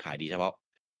แต่มันขายดีเฉพาะ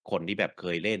คนที่แบบเค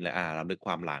ยเล่นและรำลึกค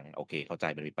วามหลังโอเคเข้าใจ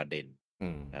มันมีประเด็น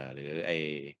หรือไอ้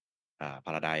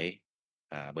Paradise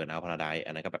Burnout Paradise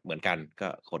อันนั้นก็แบบเหมือนกันก็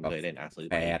คนเคยเล่นซื้อไ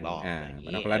ปอีกรอบ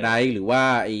Burnout Paradise หรือว่า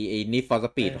ไอ้ Need for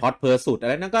Speed Hot Pursuit อะ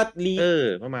ไรนั่นก็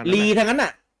ประมาณรีทั้งนั้นน่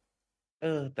ะ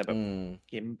แต่แบบ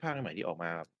เกมภาคใหม่ที่ออกมา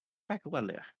แป๊กทุกวันเ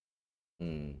ลย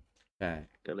ใช่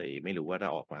ก็เลยไม่รู้ว่าถ้า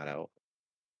ออกมาแล้ว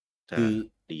จะ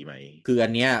ดีไหมคืออั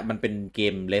นเนี้ยมันเป็นเก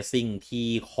มเลสซิ่งที่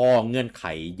ข้อเงื่อนไข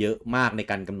เยอะมากใน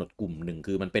การกำหนดกลุ่มหนึ่ง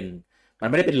คือมัน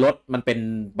ไม่ได้เป็นรถมันเป็น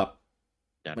แบบ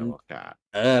ยานอวกาศ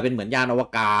เป็นเหมือนยานอว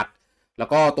กาศแล้ว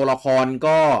ก็ตัวละคร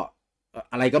ก็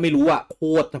อะไรก็ไม่รู้อ่ะโค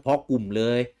ตรเฉพาะกลุ่มเล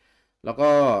ยแล้วก็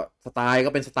สไตล์ก็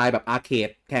เป็นสไตล์แบบอาร์เคด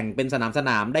แข่งเป็นสน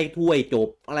ามได้ถ้วยจบ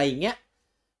อะไรอย่างเงี้ย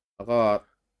แล้วก็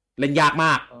เล่นยากม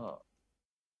าก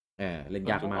เล่น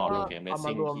ยากมากเอาม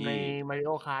ารวมใน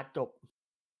Mario Kart จบ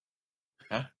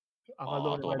เอามาร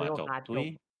วมใน Mario Kart จบ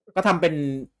ก็ทำเป็น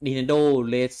Nintendo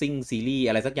Racing Series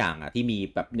อะไรสักอย่างอ่ะที่มี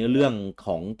แบบเนื้อเรื่องข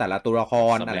องแต่ละตัวละค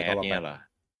รอะไรก็ว่าไป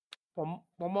ผม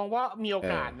มองว่ามีโอ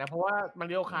กาสนะเพราะว่า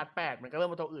Mario Kart 8มันก็เริ่ม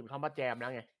มาตัวอื่นเข้ามาแจมแล้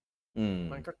วไง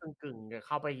มันก็กึ่งๆเ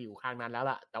ข้าไปอยู่ข้างนั้นแล้ว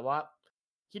ล่ะแต่ว่า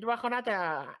คิดว่าเขาน่าจะ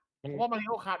เพราะว่า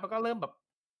Mario Kart มันก็เริ่มแบบ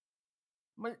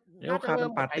น่าจะเริ่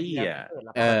มปาร์ตี้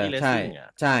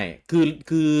ใช่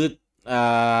คือ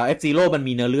F-Zero มัน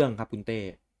มีเนื้อเรื่องครับคุณเต้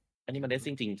อันนี้มันเรซ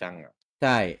ซิ่งจริงจังใ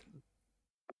ช่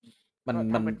มัน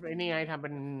เป็นนี่ไงทำเป็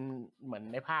นเหมือน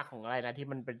ในภาคของอะไรนะที่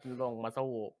มันเป็นลงมาสู้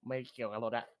ไม่เกี่ยวกับร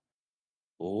ถอะ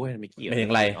โอ้ยไม่เกี่ยวอย่า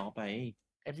งไรไป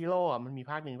F-Zero อ่ะมันมี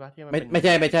ภาคหนึ่งป่ะที่มันไม่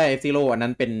ใช่ F-Zero อันนั้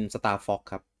นเป็น Star Fox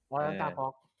ครับStar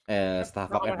Fox Star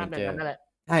Fox Adventure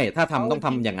ใช่ถ้าต้องท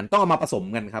ำอย่างนั้นต้องเอามาผสม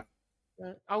กันครับ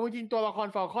เอาจริงตัวละคร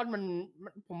ฟอลคอนมัน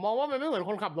ผมมองว่ามันไม่เหมือน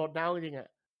คนขับรถนะจริงอ่ะ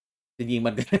จริง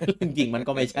มัน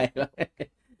ก็ไม่ใช่แล้ว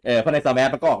เพราะในสมัย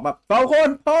มันก็ออกมาฟอลคอ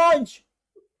นพันช์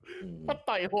ก็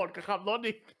ต่อยโหดกับขับรถ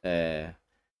ดิ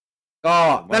ก็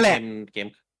นั่นแหละเก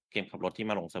มขับรถที่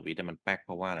มาลงสวิตช์มันแป๊กเ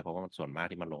พราะว่าอะไรเพราะว่ามันส่วนมาก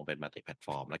ที่มันลงเป็นมัลติแพลตฟ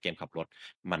อร์มแล้วเกมขับรถ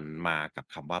มันมากับ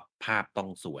คำว่าภาพต้อง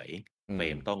สวยเฟร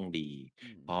มต้องดี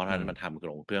เพราะถ้ามันทำ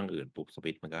ลงเครื่องอื่นปุ๊บส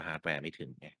วิตช์มันก็ฮาร์ดแวร์ไม่ถึ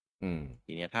งไง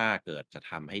ทีนี้ถ้าเกิดจะ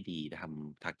ทำให้ดีท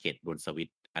ำทาร์เก็ตบนสวิต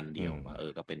ช์อันเดียว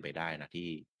ก็เป็นไปได้นะที่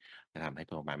จะทำให้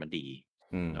ตัวออกมามันดี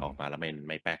ออกมาแล้ว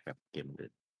ไม่แป๊กแบบเกมอื่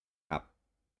นครับ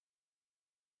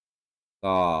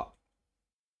ก็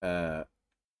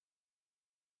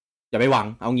อย่าไปหวัง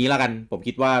เอางี้แล้วกันผม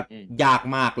คิดว่ายาก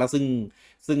มากแล้ว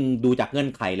ซึ่งดูจากเงื่อน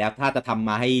ไขแล้วถ้าจะทำม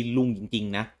าให้ลุ่งจริง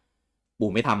ๆนะ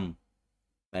ปู่ไม่ท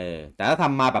ำแต่ถ้าท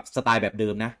ำมาแบบสไตล์แบบเดิ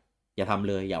มนะอย่าทำ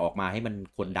เลยอย่าออกมาให้มัน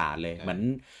คนด่าเลยเห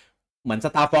มือน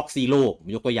Star Fox Zero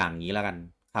ยกตัวอย่างนี้แล้วกัน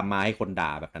ทำมาให้คนด่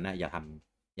าแบบนั้นนะอย่าห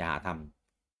าท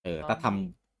ำถ้าทำ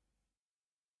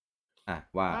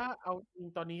ว่าถ้าเอา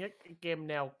ตอนนี้เกม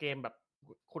แนวเกมแบบ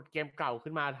ขุดเกมเก่า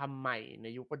ขึ้นมาทำใหม่ใน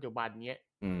ยุคปัจจุบันเนี้ย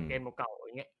เกมเก่าอ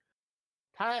ย่างเงี้ย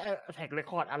ถ้าแท็กเรค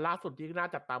คอร์ดอันล่าสุดที่น่า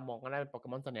จับตามองก็ได้เป็นโปเก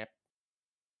มอนสแนป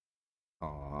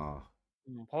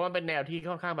เพราะมันเป็นแนวที่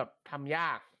ค่อนข้างแบบทำย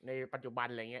ากในปัจจุบัน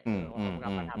อะไรเงี้ยกลั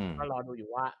บมาทำก็รอดูอยู่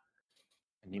ว่า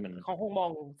อันนี้มันเขาคงมอง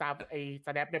ไอ้ส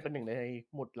แนปเนี่ยเป็นหนึ่งใน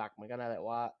หมุดหลักเหมือนกันนะแหละ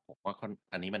ว่าผมว่า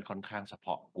อันนี้มันค่อนข้างเฉพ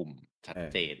าะกลุ่มชัด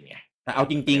เจนไงแต่เอา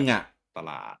จริงๆต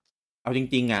ลาดเอาจ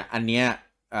ริงๆอันเนี้ย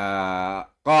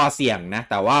ก็เสี่ยงนะ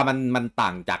แต่ว่ามันต่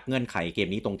างจากเงื่อนไขเกม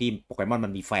นี้ตรงที่โปเกมอนมั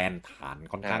นมีแฟนฐาน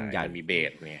ค่อนข้างใหญ่มีเบ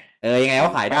สไงยังไงก็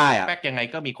ขายได้อะแป๊กยังไง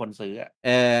ก็มีคนซื้อ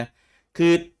คื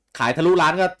อขายทะลุล้า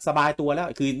นก็สบายตัวแล้ว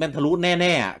คือมันทะลุแ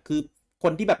น่ๆคือค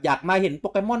นที่แบบอยากมาเห็นโป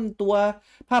เกมอนตัว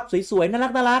ภาพสวยๆน่ารั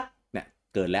กเนี่ย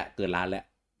เกิดล้านแล้ว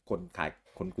คนขาย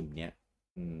คนกลุ่มเนี้ย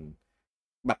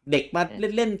แบบเด็กมา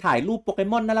เล่นถ่ายรูปโปเก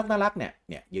มอนน่ารักเนี่ย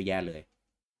เยอะแยะเลย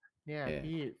เนี่ย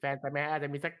พี่แฟนแม้อาจจะ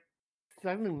มีสัก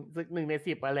1ใน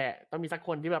 10แหละต้องมีสักค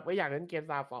นที่แบบอยากเล่นเกม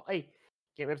ซาฟ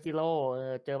เกมF-Zero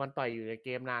เจอมันต่อยอยู่ในเก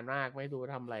มนานมากไม่รู้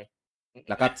ทำอะไร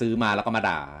แล้วก็ซื้อมาแล้วก็มา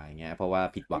ด่าอย่างเงี้ยเพราะว่า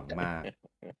ผิดหวังมาก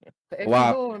แต่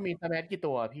F-Zero มันมีสแมทกี่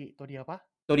ตัวพี่ตัวเดียวปะ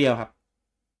ตัวเดียวครับ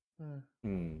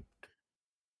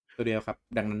ตัวเดียวครับ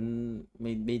ดังนั้น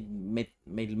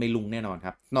ไม่ลุงแน่นอนค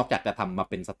รับนอกจากจะทำมา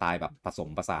เป็นสไตล์แบบผสม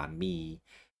ผสานมี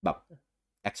แบบ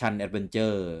แอคชั่นแอดเวนเจอ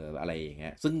ร์อะไรอย่างเงี้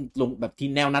ยซึ่งลงแบบที่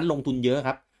แนวนั้นลงทุนเยอะค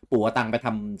รับปู่เอาตังไปท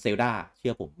ำเซลดาเชื่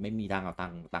อผมไม่มีทางเอา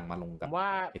ตังมาลงกับว่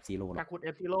า F-Zero หรอกขุด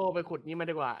F-Zero ไปขุดนี่มา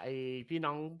ดีกว่าไอพี่น้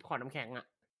องขอน้ำแข็งอ่ะ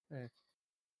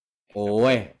โอ้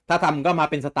ยถ้าทำก็มา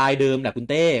เป็นสไตล์เดิมแหละคุณ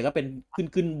เต้ก็เป็น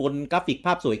ขึ้นบนกราฟิกภ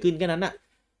าพสวยขึ้นแค่นั้นน่ะ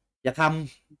อย่าท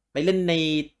ำไปเล่นใน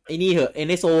ไอ้นี่เหอะ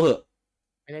ในโซเหอะ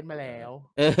ไปเล่นมาแล้ว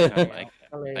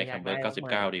ไอ้คัมเบอร์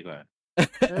99ดีกว่า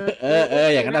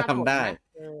อย่างนั้นทำได้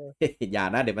อย่า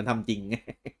นะเดี๋ยวมันทำจริง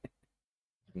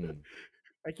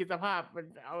ไปคิดสภาพมัน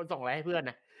เอาส่งอะไรให้เพื่อน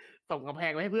นะส่งกำแพ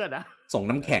งไว้ให้เพื่อนนะส่ง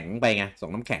น้ำแข็งไปไงส่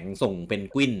งน้ำแข็งส่งเป็น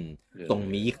กวินส่ง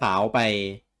หมีขาวไป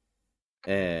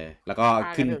แล้วก็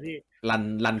ขึ้น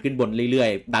ลันขึ้นบนเรื่อย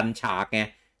ๆดันฉากไง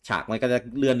ฉากมันก็จะ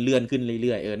เลื่อนขึ้นเ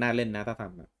รื่อยๆน่าเล่นนะถ้าท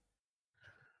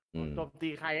ำโจมตี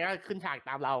ใครก็ขึ้นฉากต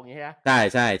ามเราอย่างเงี้ย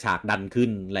ใช่ฉากดันขึ้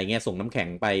นอะไรเงี้ยส่งน้ำแข็ง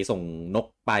ไปส่งนก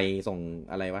ไปส่ง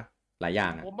อะไรวะหลายอย่า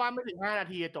งผมว่าไม่ถึง5 นา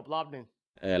ทีจบรอบนึง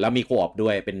แล้วมีโคออปด้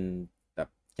วยเป็นแบบ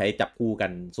ใช้จับคู่กั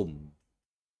นสุ่ม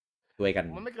ด้วยกัน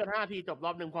มันไม่เกิน5 นาทีจบร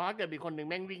อบนึงเพราะถ้าเกิดมีคนหนึ่ง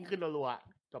แม่งวิ่งขึ้นรัว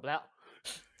ๆจบแล้ว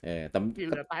แต่ที่เ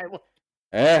หลือตายหมด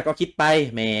ก็คิดไป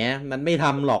แหมมันไม่ท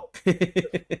ำหรอก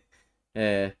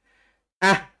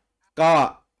ก็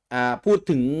พูด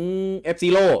ถึง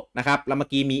F-Zero นะครับแล้วเมื่อ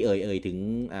กี้มีเอ่ยถึง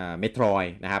Metroid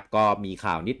นะครับก็มี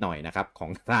ข่าวนิดหน่อยนะครับของ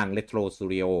ทาง Retro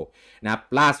Studio นะครับ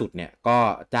ล่าสุดเนี่ยก็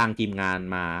จ้างทีมงาน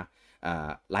มา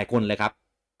หลายคนเลยครับ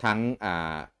ทั้ง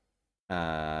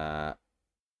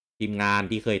ทีมงาน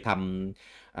ที่เคยท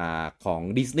ำของ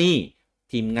Disney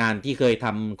ทีมงานที่เคยท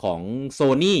ำของ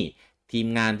Sony ทีม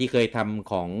งานที่เคยท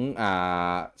ำของ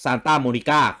Santa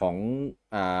Monica ของ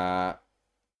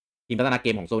ทีมพัฒนาเก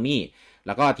มของ Sony แ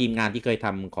ล้วก็ทีมงานที่เคยท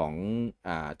ำของ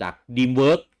จาก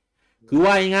Dreamworks คือ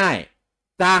ว่าง่าย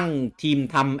ๆจ้างทีม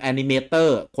ทำแอนิเมเตอ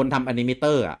ร์คนทำแอนิเมเต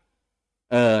อร์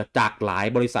จากหลาย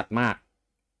บริษัทมาก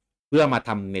เพื่อมาท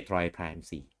ำ Metroid Prime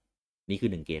 4นี่คื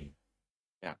อ1เกม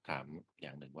อยากถามอย่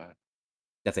างหนึ่งว่า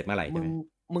จะเสร็จเมื่อไหร่ใช่ไหม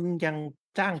มึงยัง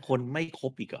จ้างคนไม่คร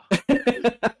บอีกเหรอ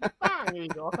จ้างอี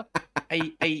กเหรอ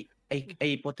ไอ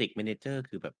โปรเจกต์แมเนเจอร์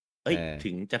คือแบบถึ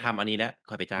งจะทำอันนี้แล้ว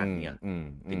ค่อยไปจ้างเนี่ย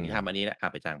ถึงจะทำอันนี้แล้ว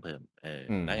ไปจ้างเพิ่ม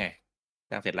แล้วไง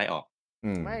จ้างเสร็จไล่ออก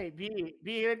ไม่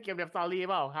พี่เล่นเกมแบบสตอรี่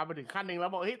เปล่าครับมาถึงขั้นหนึ่งแล้ว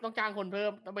บอกเฮ้ยต้องจ้างคนเพิ่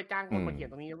มต้องไปจ้างคนมาเขียน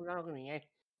ตรงนี้ต้องจ้างคนอย่างไง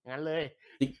งั้นเลย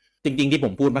จริงที่ผ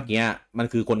มพูดเมื่อกี้มัน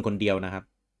คือคนเดียวนะครับ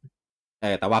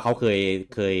แต่ว่าเขา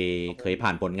เคยผ่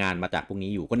านผลงานมาจากพวก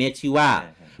นี้อยู่คนนี้ชื่อว่า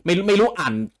ไม่รู้อ่า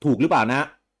นถูกหรือเปล่านะ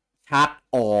ชาร์ต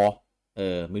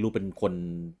ไม่รู้เป็นคน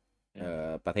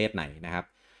ประเทศไหนนะครับ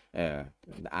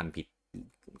อ่านผิด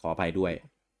ขออภัยด้วย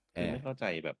ไม่เข้าใจ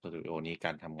แบบสตูดิโอนี้ก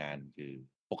ารทำงานคือ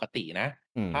ปกตินะ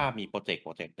ถ้ามีโปรเจก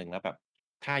ต์นึงแล้วแบบ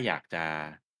ถ้าอยากจะ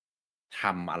ท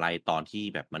ำอะไรตอนที่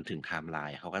แบบมันถึงไทม์ไล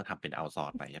น์เขาก็ทำเป็นเอาซอร์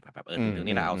สไปใช่แบบถึง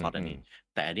นี่แหละเอาซอร์สอันนี้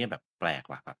แต่อันนี้แบบแปลก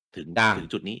ว่ะแบบถึง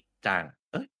จุดนี้จ้าง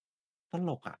ต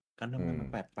ลกอ่ะการทำงานมัน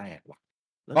แปลกว่ะ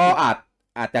ก็อ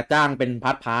าจจะจ้างเป็นพ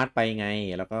าร์ทไปไง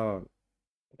แล้วก็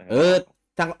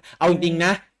เอาจริงๆน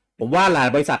ะผมว่าหลาย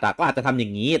บริษัทก็อาจจะทำอย่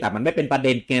างนี้แต่มันไม่เป็นประเ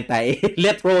ด็นไงแต่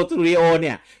Retro Studio เ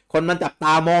นี่ยคนมันจับต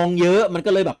ามองเยอะมัน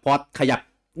ก็เลยแบบพอขยับ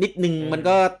นิดนึงมัน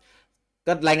ก็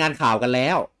รายงานข่าวกันแล้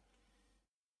ว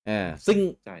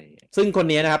ซึ่งคน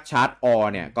นี้นะครับชาร์ต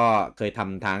เนี่ยก็เคยท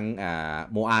ำทั้ง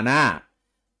โมอาน่า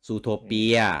ซูโทเปี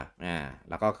ย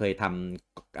แล้วก็เคยท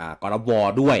ำGod of War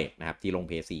ด้วยนะครับที่ลง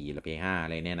PS4 และ PS5 อะ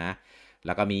ไรเนี่ยนะแ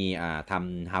ล้วก็มีท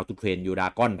ำ How to Train Your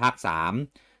Dragon ภาค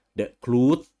3 The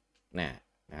Cruise น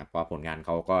ะครับก็ผลงานเข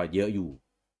าก็เยอะอยู่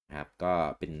นะครับก็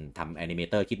เป็นทำแอนิเม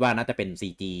เตอร์คิดว่าน่าจะเป็น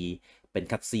CG เป็น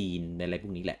คัตซีนในอะไรพว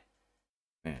กนี้แหละ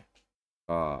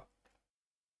ก็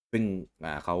ซึ่ง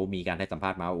เขามีการให้สัมภา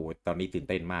ษณ์มาตอนนี้ตื่น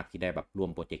เต้นมากที่ได้แบบร่ว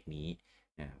มโปรเจกต์นี้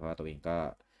เพราะว่าตัวเองก็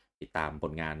ติดตามผ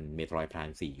ลงาน Metroid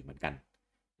Prime 4อยู่เหมือนกัน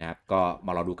นะครับก็ม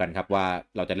าเราดูกันครับว่า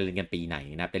เราจะเล่นกันปีไหน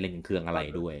นะครับจะเล่นเครื่องอะไร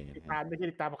ด้วยติดตามไม่ใช่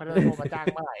ติดตามเขาจะโทรมาจ้าง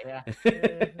เมื่อไหร่นะ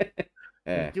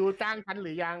ยูจ้างทันห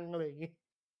รือยังอะไรอย่างงี้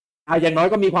อย่างน้อย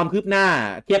ก็มีความคืบหน้า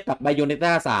เทียบกับ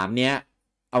Bayonetta 3เนี้ย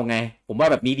เอาไงผมว่า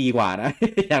แบบนี้ดีกว่านะ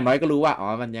อย่างน้อยก็รู้ว่า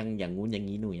มันยังอย่างงู้นอย่าง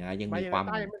นี้หนุ่ยนะยังมีความไ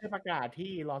ม่ใช่ประกาศ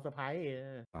ที่รอเซอร์ไพรส์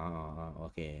โอ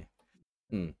เค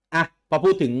พอพู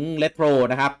ดถึง Retro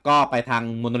นะครับก็ไปทาง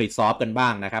Monolith Soft กันบ้า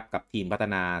งนะครับกับทีมพัฒ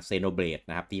นา Xenoblade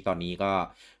นะครับที่ตอนนี้ก็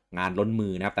งานล้นมื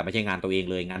อนะครับแต่ไม่ใช่งานตัวเอง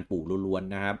เลยงานปู่ล้วน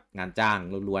ๆนะครับงานจ้าง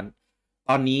ล้วนๆ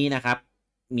ตอนนี้นะครับ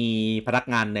มีพนัก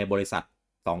งานในบริษัท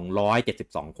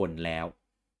272คนแล้ว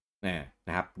น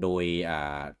ะครับโดย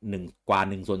กว่า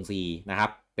1/4นะครั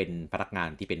บเป็นพนักงาน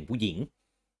ที่เป็นผู้หญิง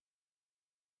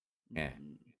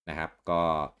นะครับก็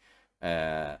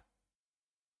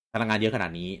พนักงานเยอะขนา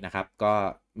ดนี้นะครับก็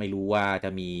ไม่รู้ว่าจะ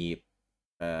มี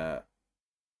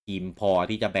ทีมพอ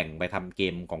ที่จะแบ่งไปทำเก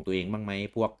มของตัวเองบ้างไหม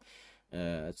พวก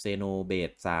เซโนเบ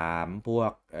ด3พว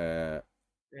ก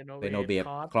เซโนเบด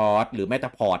คลอสหรือแม้แต่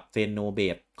พอร์ตเซโนเบ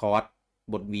ดคอร์ส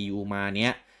บน Wii U มาเนี้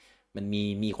ยมัน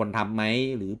มีคนทำไหม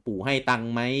หรือปู่ให้ตัง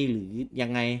ค์ไหมหรือยั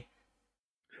งไง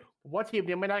ผมว่าทีม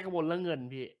ยังไม่ได้กังวลเรื่องเงิน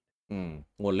พี่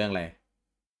กังวลเรื่องอะไร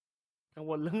กัง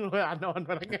วลเรื่องเวลานอนพ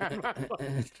นักงานมากกว่า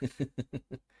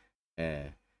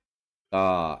ก็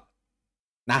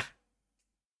นะ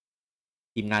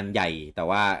ทีมงานใหญ่แต่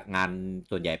ว่างาน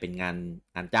ส่วนใหญ่เป็นงา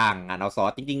นจ้างงานเอาซอร์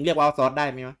สจริงๆเรียกว่าเอาซอร์สได้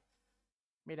ไหมวะ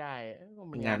ไม่ได้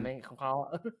เป็นงานของเขา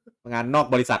งานนอก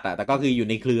บริษัทแต่ก็คืออยู่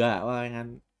ในเครือว่างาน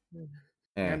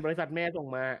บริษัทแม่ส่ง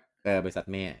มาบริษัท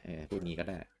แม่พูดงี้ก็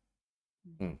ได้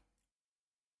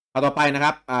เอาต่อไปนะค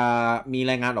รับมี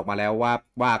รายงานออกมาแล้ว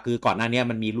ว่าคือก่อนหน้านี้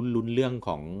มันมีลุ้นเรื่องข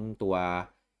องตัว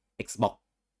Xbox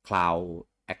Cloud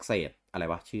Access อะไร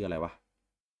วะชื่ออะไรวะ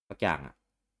สักอย่าง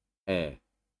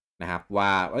นะครับว่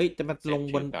าจะมาลง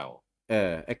บน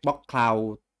Xbox Cloud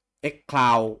X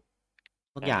Cloud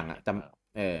ทุกอย่างจ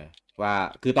ำว่า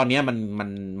คือตอนนี้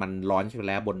มันลอนช์ไป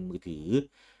แล้วบนมือถือ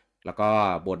แล้วก็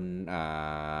บน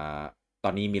ตอ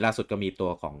นนี้มีล่าสุดก็มีตั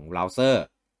วของเบราว์เซอร์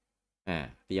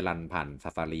ที่จะรันผ่าน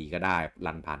Safari ก็ได้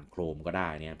รันผ่าน Chrome ก็ได้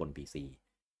เนี่ยบน PC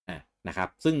นะครับ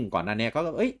ซึ่งก่อนหน้านี้ก็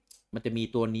มันจะมี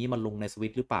ตัวนี้มาลงใน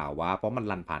Switch หรือเปล่าวะเพราะมัน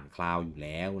รันผ่านคลาวด์อยู่แ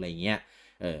ล้วอะไรเงี้ย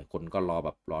คนก็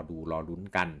รอดูรอลุ้น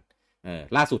กัน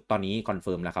ล่าสุดตอนนี้คอนเ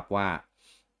ฟิร์มแล้วครับว่า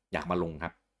อยากมาลงค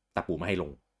รับแต่ปู่ไม่ให้ล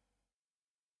ง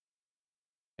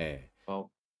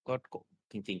ก็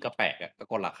จริงๆก็แปลกก็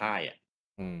คนละค่าย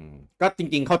ก็จ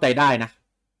ริงๆเข้าใจได้นะ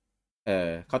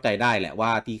เข้าใจได้แหละว่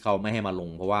าที่เขาไม่ให้มาลง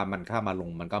เพราะว่ามันถ้ามาลง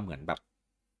มันก็เหมือนแบบ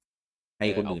ให้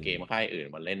คนอื่นเกมค่ายอื่น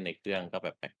มาเล่นในเครื่องก็แบ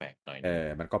บแปลกๆหน่อย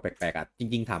มันก็แปลกๆจ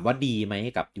ริงๆถามว่าดีไหม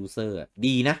กับยูเซอร์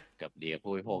ดีนะกับดีกับ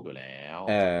ผู้บริโภคอยู่แล้ว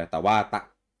แต่ว่า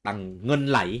ตังเงิน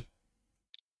ไหล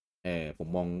ผม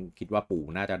มองคิดว่าปู่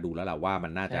น่าจะดูแล้วแหละว่ามั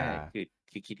นน่าจะคื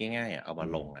อคิดง่ายๆเอามา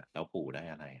ลงแล้วปู่ได้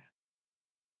อะไร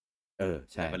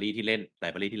ใช่ไลบรารีที่เล่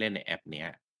นในแอปเนี้ย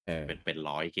เป็น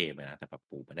100 เกมเลยนะแต่แบบ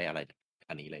ปู่ไม่ได้อะไรจาก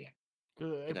อันนี้เลยคื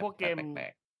อไอ้พวกเกม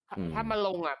ถ้ามันล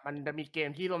งมันจะมีเกม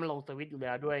ที่มันลงสวิตช์อยู่แ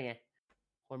ล้วด้วยไง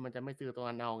คนมันจะไม่ซื้อตัว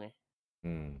นั้นเอาไง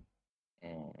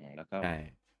แล้วก็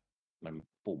มัน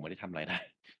ปู่ไม่ได้ทำอะไรได้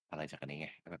อะไรจากอันนี้ไง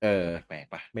แปลก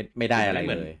ๆป่ะไม่ได้อะไร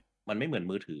เลย มันไม่เหมือน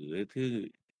มือถือที่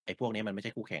ไอ้พวกนี้มันไม่ใ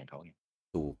ช่คู่แข่งเขาไง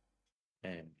ถูก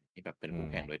นี่แบบเป็นคู่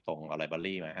แข่งโดยตรงเอาไลบรา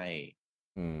รีมาให้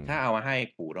ถ้าเอามาให้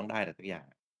ปู่ต้องได้แต่ทุกอย่าง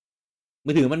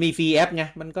มือถือมันมีฟรีแอปไง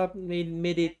มันก็ไ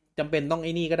ม่ได้จำเป็นต้องไ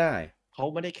อ้นี่ก็ได้เขา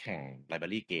ไม่ได้แข่งไลบรา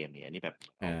รีเกมเนี่ยอันนี้แบบ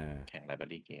แข่งไลบรา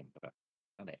รีเกมแบบ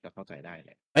นั่นแหละก็เข้าใจได้แห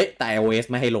ละแต่ iOS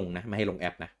ไม่ให้ลงนะไม่ให้ลงแอ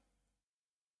ปนะ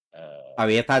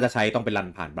iOS ถ้าจะใช้ต้องไปรัน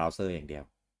ผ่านเบราว์เซอร์อย่างเดียว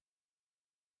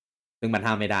ซึ่งมันห้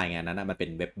ามไม่ได้ไงนั้นมันเป็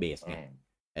นเว็บเบสไง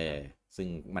ซึ่ง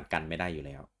มันกันไม่ได้อยู่แ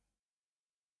ล้ว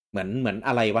เหมือน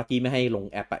อะไรวะที่ไม่ให้ลง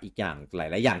แอปอีกอย่างหลา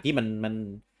ยๆอย่างที่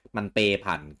มันเปย์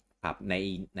ผ่าน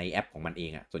ในแอปของมันเอ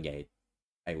งส่วนใหญ่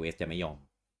iOS จะไม่ยอม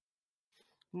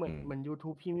เหมือน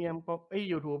YouTube Premium ก็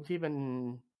YouTube ที่เป็น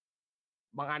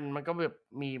บางอันมันก็แบบ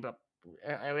มีแบบ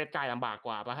iOS จ่ายลำบากก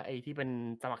ว่าป่ะไอ้ที่เป็น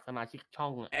สมัครสมาชิกช่อ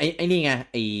งไอ้นี่ไง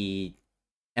ไอ้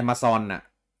Amazon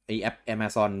ไอ้แอป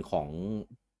Amazon ของ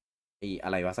ไอ้อะ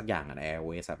ไรวะสักอย่าง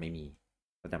iOS ไม่มี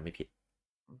ถ้าจำไม่ผิด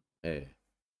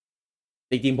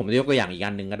จริงๆผมจะยกตัวอย่างอีก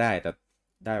อันหนึ่งก็ได้แต่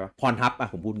ได้ปะพรทับ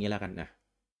ผมพูดงี้แล้วกันนะ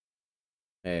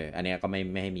อันเนี้ยก็ไ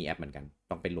ม่ให้มีแอปเหมือนกัน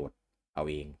ต้องไปโหลดเอา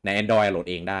เองใน Android โหลด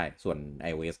เองได้ส่วน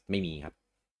iOS ไม่มีครับ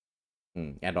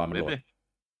Android มันโหลด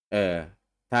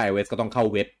ถ้า iOS ก็ต้องเข้า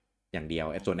เว็บอย่างเดียว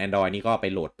ส่วน Android นี่ก็ไป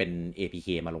โหลดเป็น APK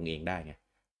มาลงเองได้ไง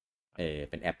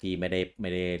เป็นแอปที่ไม่ไ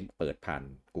ด้เปิดผ่าน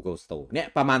Google Store เนี่ย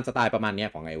ประมาณสไตล์ประมาณเนี้ย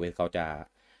ของ iOS เขาจะ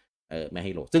ไม่ใ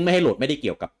ห้โหลดซึ่งไม่ให้โหลดไม่ได้เ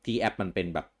กี่ยวกับที่แอปมันเป็น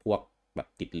แบบพวกแบบ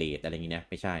ติดเลทอะไรอย่างเงี้ย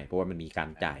ไม่ใช่เพราะว่ามันมีการ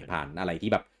จ่ายผ่านอะไรที่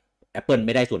แบบ Apple ไ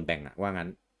ม่ได้ส่วนแบ่งว่างั้น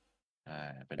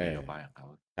เป็นนโยบายของเขา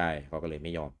ใช่เขาก็เลยไ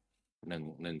ม่ยอม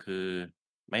หนึ่งคือ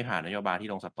ไม่ผ่านนโยบายที่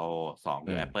ลงสโตร์2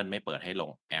คือ Apple ไม่เปิดให้ลง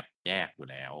แอปแยกอยู่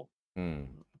แล้ว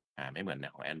ไม่เหมือน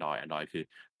ของ Android คือ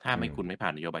ถ้าคุณไม่ผ่า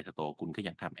นนโยบายสโตร์คุณก็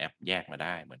ยังทำแอปแยกมาไ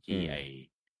ด้เหมือนที่ไอ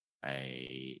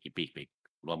Epic ไป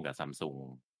ร่วมกับ Samsung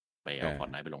ไปเอา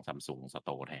Fortnite ไปลง Samsung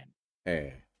Store แทน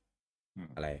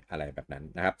อะไรแบบนั้น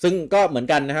นะครับซึ่งก็เหมือน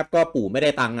กันนะครับก็ปู่ไม่ได้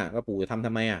ตังค์ก็ปู่จะท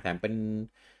ำไมแถมเป็น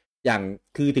อย่าง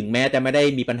คือถึงแม้จะไม่ได้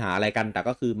มีปัญหาอะไรกันแต่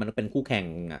ก็คือมันเป็นคู่แข่ง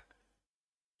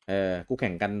คู่แ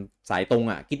ข่งกันสายตรง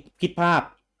คิดภาพ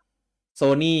โซ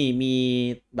นี่มี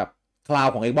แบบคลาว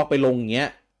ของ Xbox ไปลงอย่างเงี้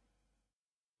ย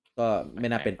ก็ไม่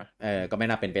น่าเป็นก็ไม่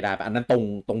น่าเป็นไปได้อันนั้น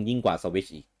ตรงยิ่งกว่า Switch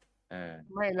อีก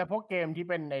ไม่แล้วพวกเกมที่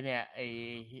เป็นเนี่ย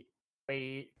ไป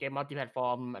เกมมัลติแพลตฟอ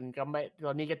ร์มมันก็ไม่ต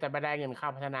อนนี้ก็จะไม่ได้เงินค่า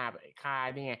พัฒนาค่า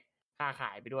นี่ไงค่าข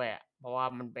ายไปด้วยเพราะว่า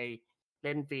มันไปเ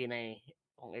ล่นฟรีใน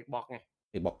ของ Xbox ไง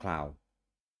Xbox Cloud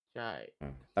ใช่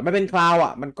แต่ไม่เป็นคลาว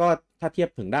มันก็ถ้าเทียบ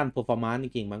ถึงด้าน performance จ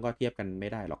ริงๆมันก็เทียบกันไม่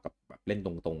ได้หรอกกับแบบเล่นต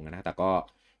รงๆนะแต่ก็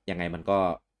ยังไงมันก็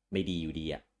ไม่ดีอยู่ดี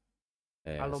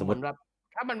สมมติแบบ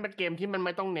ถ้ามันเป็นเกมที่มันไ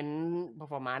ม่ต้องเน้น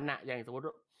performance อย่างสมมติ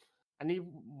อัน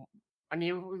นี้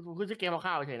คือจะเกมค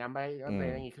ร่าวๆเฉยนะไปอะไร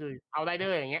อย่างงี้คือเอาไรเดอ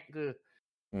ร์อย่างเงี้ยคือ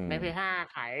ใน PS5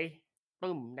 ขาย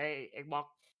ปึ้มใน Xbox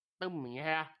ตึ้มอย่างเงี้ยใ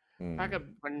ช่ไหมถ้าเกิด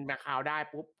มันราคาได้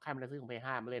ปุ๊บใครมันจะซื้อของ PS5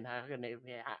 มาเล่นถ้าเกิดใน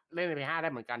PS5 เล่นใน PS5 ได้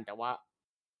เหมือนกันแต่ว่า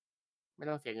ไม่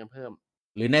ต้องเสียเงินเพิ่ม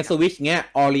หรือใน Switch เงี้ย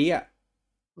ออลี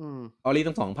ออลี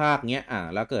ทั้ง2ภาคเงี้ย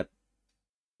แล้วเกิด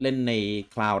เล่นใน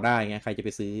คลาวด์ได้เงี้ยใครจะไป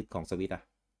ซื้อของ Switch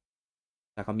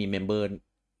ถ้าเขามีเมมเบอร์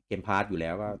เกมพาสอยู่แล้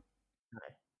วก็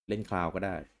เล่นคลาวด์ก็ไ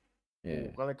ด้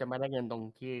ก็เลยจะไม่ได้เงินตรง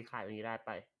ที่ขายตรงนี้ได้ไป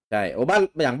ใช่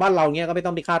อย่างบ้านเราเงี้ยก็ไม่ต้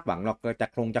องไปคาดหวังหรอกจะ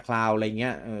คลาวอะไรเงี้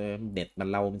ยเน็ต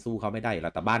เราสู้เขาไม่ได้แล้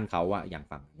วแต่บ้านเขาอย่าง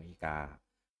ฝั่งอเมริกา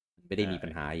ไม่ได้มีปั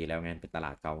ญหาอยู่แล้วไงเป็นตล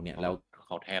าดเขาเนี่ยแล้วเข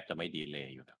าแทบจะไม่ดีเลย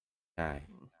อยู่แล้วใช่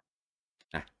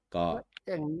ก็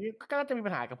อย่างนี้ก็จะมี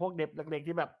ปัญหากับพวกเด็บเล็กๆ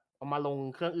ที่แบบเอามาลง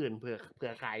เครื่องอื่นเผื่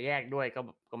อขายแยกด้วย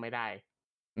ก็ไม่ได้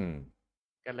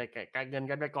กันเลยการเงิน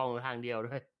กันไปกองทางเดียว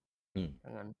ด้วย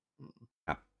งั้นค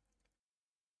รับ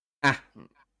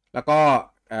แล้วก็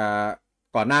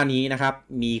ก่อนหน้านี้นะครับ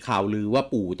มีข่าวลือว่า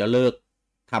ปู่จะเลิก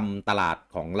ทำตลาด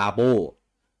ของลาโบ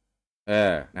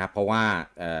นะครับเพราะว่า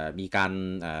มีการ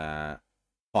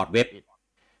พอร์ตเว็บ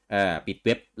ปิดเ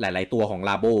ว็บหลายๆตัวของ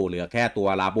Labo เหลือแค่ตัว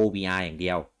Labo VR อย่างเดี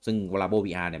ยวซึ่ง Labo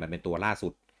VR เนี่ยมันเป็นตัวล่าสุ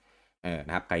ดน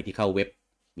ะครับใครที่เข้าเว็บ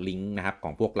ลิงก์นะครับข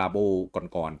องพวก Labo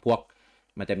ก่อนๆพวก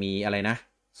มันจะมีอะไรนะ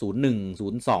01 02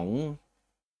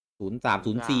 03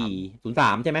 04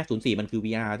 03ใช่ไหม04มันคือ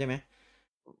VR ใช่ไหม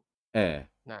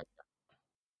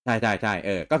ใช่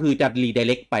ก็คือจะ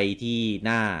redirect ไปที่ห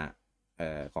น้า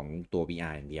ของตัว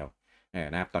VR อย่างเดียว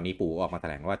นะครับตอนนี้ปู่ออกมาแถ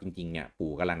ลงว่าจริงๆเนี่ย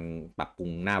ปู่กำลังปรับปรุง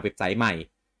หน้าเว็บไซต์ใหม่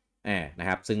นะค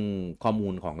รับซึ่งข้อมู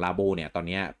ลของ Labo เนี่ยตอน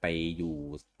นี้ไปอยู่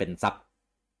เป็น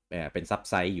ซับ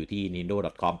ไซต์อยู่ที่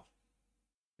nintendo.com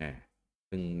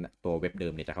ซึ่งตัวเว็บเดิ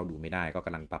มเนี่ยจะเข้าดูไม่ได้ก็ก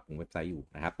ำลังปรับปรุงเว็บไซต์อยู่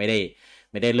นะครับไม่ไ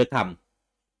ด้เลิกท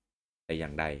ำแต่อย่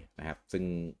างใดนะครับซึ่ง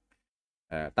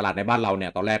ตลาดในบ้านเราเนี่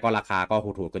ยตอนแรกก็ราคาก็โ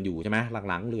หดๆกันอยู่ใช่ไหม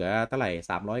หลังๆเหลือเท่าไหร่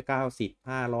390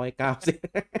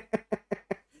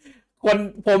 590คน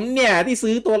ผมเนี่ยที่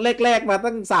ซื้อตัวแรกๆมา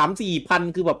ตั้ง 3-4 พัน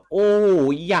คือแบบโอ้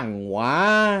อย่างวะ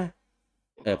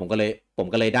ผมก็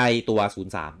เลยได้ตัว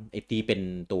03ไอ้ที่เป็น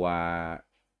ตัว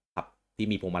ขับที่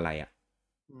มีพวงมาลัย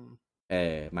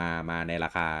มาในรา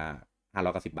คา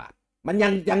590 บาทมัน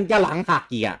ยังจะหลังหัก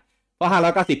อีกเพราะ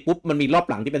590ปุ๊บมันมีรอบ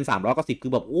หลังที่เป็น390คื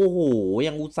อแบบโอ้โห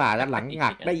ยังอุตส่าห์จะหลังหั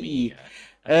กได้อีก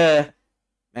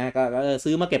ก็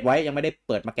ซื้อมาเก็บไว้ยังไม่ได้เ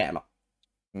ปิดมาแกะหรอก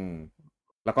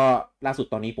แล้วก็ล่าสุด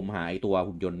ตอนนี้ผมหาไอตัว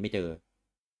หุ่นยนต์ไม่เจอ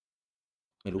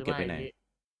ไม่รู้เก็บไปไหน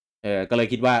ก็เลย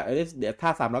คิดว่าเดี๋ยวถ้า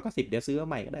390เดี๋ยวซื้อมา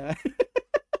ใหม่ก็ได้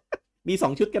มี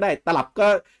2ชุดก็ได้ตลับก็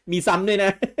มีซ้ำด้วยน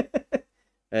ะ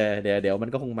เดี๋ยวมัน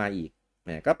ก็คงมาอีก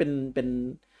ก็เป็น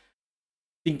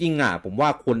จริงๆผมว่า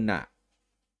คน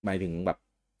หมายถึงแบบ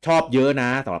ชอบเยอะนะ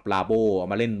สำหรับลาโบเอา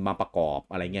มาเล่นมาประกอบ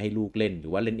อะไรเงี้ยให้ลูกเล่นหรื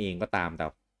อว่าเล่นเองก็ตามแต่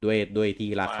ด้วยที่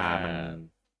ราคามัน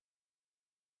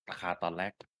ราคาตอนแร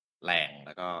กแรงแ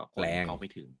ล้วก็คนเข้าไม่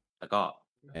ถึงแล้วก็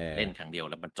เล่นครั้งเดียว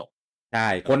แล้วมันจบใช่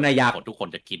คนอยากทุกคน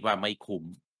จะคิดว่าไม่คุ้ม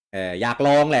อยากล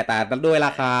องแหละแต่ด้วยร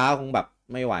าคาคงแบบ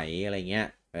ไม่ไหวอะไรเงี้ย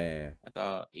แล้วก็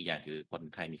อีกอย่างคือคน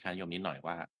ไทยมีค่านิยมนิดหน่อย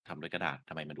ว่าทำด้วยกระดาษ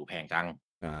ทำไมมันดูแพงจัง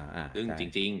ซึ่งจ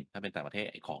ริงๆถ้าเป็นต่างประเทศ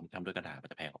ไอ้ของทำด้วยกระดาษมัน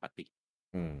จะแพงกว่าพลาสติก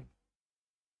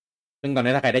ซึ่งตอน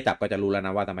นี้ถ้าใครได้จับก็จะรู้แล้วน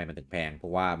ะว่าทำไมมันถึงแพงเพรา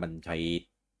ะว่ามันใช้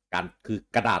คือ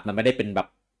กระดาษมันไม่ได้เป็นแบบ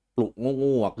ปลุกโ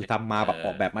ง่ๆคือทำมาแบบอ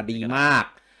อกแบบมาดีมาก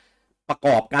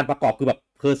การประกอบคือแบบ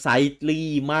เพอร์ไซส์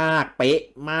มากเป๊ะ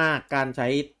มากการใช้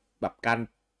แบบการ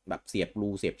แบบเสียบรู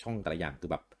เสียบช่องแต่ละอย่างคือ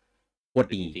แบบโคตร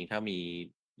ดีจริงๆถ้ามี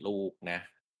ลูกนะ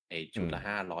ไอชุดละ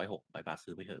500-600 บาท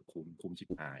ซื้อไปเถอะคุ้มชิบ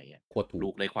หายโคตรถูกลู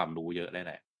กได้ความรู้เยอะเลยแ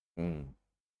หละ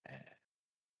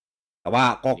แต่ว่า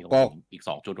ก็อีก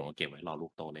2 ชุดผมเก็บไว้รอลู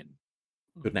กโตเล่น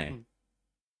ชุดไหน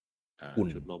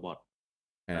ชุดโรบอท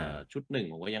ชุด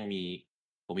1ผมก็ยังมี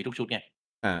ผมมีทุกชุดไง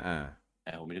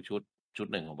ผมมีทุกชุด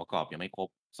1ผมประกอบยังไม่ครบ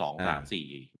2 3 4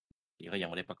นี่ก็ยัง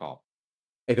ไม่ได้ประกอบ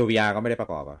ตัว VR ก็ไม่ได้ประ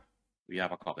กอบอ่ะ VR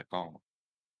ประกอบแต่กล้อง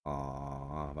อ๋อ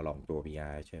มาลองตัว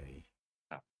VR เฉย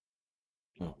ครับ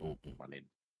มาเล่น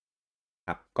ค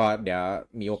รับก็เดี๋ยว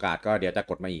มีโอกาสก็เดี๋ยวจะ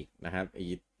กดมาอีกนะครับไ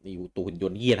อ้ตัวหุ่นย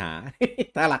นต์เฮียหา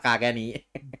ถ้าราคาแค่นี้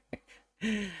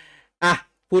อ่ะ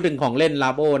พูดถึงของเล่น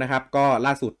Labo นะครับก็ล่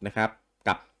าสุดนะครับ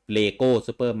กับ Lego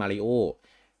Super Mario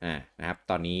นะครับ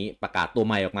ตอนนี้ประกาศตัวใ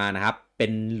หม่ออกมานะครับเป็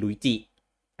นลุยจิ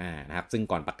นะครับซึ่ง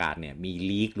ก่อนประกาศเนี่ยมี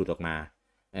ลีกหลุดออกมา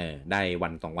ได้วั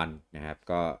น2วันนะครับ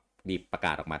ก็รีบประก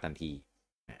าศออกมาทันที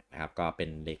นะครับก็เป็น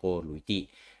Lego ลุยจิ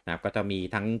นะครับก็จะมี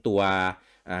ทั้งตัว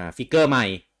ฟิกเกอร์ใหม่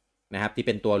นะครับที่เ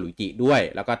ป็นตัวลุยจิด้วย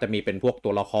แล้วก็จะมีเป็นพวกตั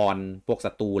วละครพวก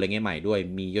ศัตรูอะไรเงี้ยใหม่ด้วย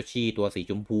มีโยชิตัวสี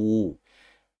ชมพู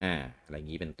อะไรอย่า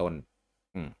งนี้เป็นต้น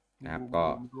นะครับก็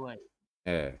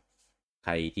ใค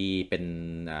รที่เป็น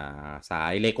สา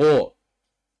ยเลโก้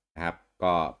นะครับ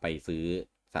ก็ไปซื้อ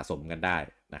สะสมกันได้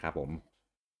นะครับผม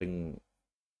ซึ่ง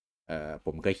ผ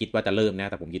มเคยคิดว่าจะเริ่มนะ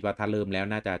แต่ผมคิดว่าถ้าเริ่มแล้ว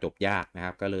น่าจะจบยากนะค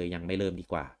รับก็เลยยังไม่เริ่มดี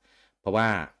กว่าเพราะว่า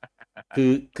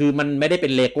คือมันไม่ได้เป็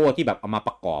นเลโก้ที่แบบเอามาป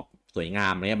ระกอบสวยงา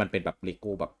มอะไรเงี้ยมันเป็นแบบเลโ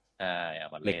ก้แบบเอา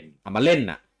มาเล่น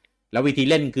น่ะแล้ววิธี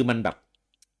เล่นคือมันแบบ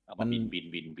มันบิน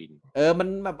มัน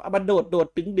แบบมันโดด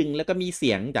ดึงแล้วก็มีเ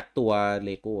สียงจากตัวเ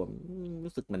ลโก้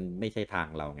รู้สึกมันไม่ใช่ทาง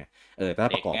เราไงถ้า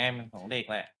ประกอบของเด็ก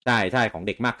แหละใช่ของเ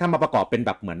ด็กมากถ้ามาประกอบเป็นแ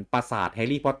บบเหมือนปราสาทแฮ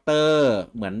ร์รี่พอตเตอร์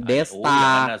เหมือนเดสตา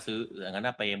ร์ซื้ออย่างนั้น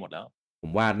ไปหมดแล้วผ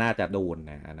มว่าน่าจะโดน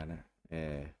นะอันนั้นนะ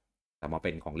แต่มาเ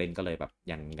ป็นของเล่นก็เลยแบบ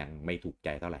ยังไม่ถูกใจ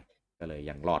เท่าไหร่ก็เลย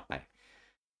ยังรอดไป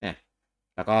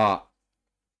แล้วก็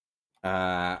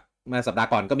เมื่อสัปดาห์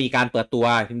ก่อนก็มีการเปิดตัว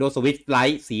Nintendo Switch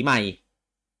Lite สีใหม่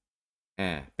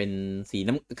เป็นสี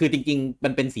น้ำคือจริงๆมั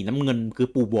นเป็นสีน้ำเงินคือ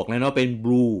ปู่บวกแล้วเนาะเป็นบ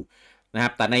ลูนะครั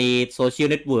บแต่ในโซเชียล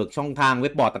เน็ตเวิร์กช่องทางเว็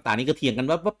บบอร์ดต่างๆนี่ก็เถียงกัน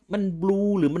ว่ามันบลู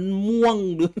หรือมันม่วง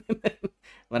หรือ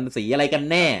มันสีอะไรกัน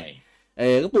แน่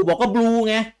ก็ปู่บอกก็บลู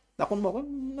ไงแต่คนบอกว่า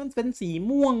มันเป็นสี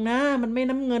ม่วงนะมันไม่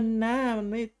น้ำเงินนะมัน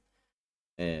ไม่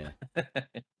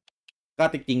ก็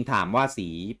จริงๆถามว่าสี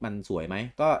มันสวยไหม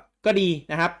ก็ดี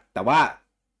นะครับแต่ว่า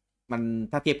มัน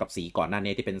ถ้าเทียบกับสีก่อนหน้า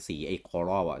นี้ที่เป็นสีไอ้คอ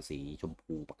รัลสีชม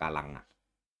พูปะการัง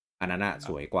อันนั้นส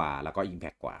วยกว่าแล้วก็อิมแพ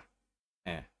คกว่า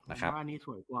นะครับอันนี้ส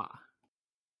วยกว่า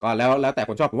ก็แล้วแต่ค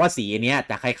นชอบผมว่าสีเนี้ย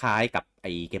จะคล้ายๆกับไ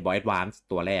อ้ Game Boy Advance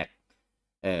ตัวแรก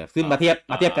ซึ่งมาเที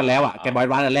ยบกันแล้วGame Boy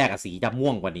Advance อันแรกสีจะม่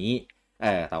วงกว่านี้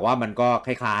แต่ว่ามันก็ค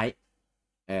ล้าย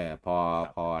ๆ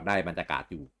พอได้บรรยากาศ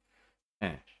อยู่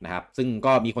นะครับซึ่ง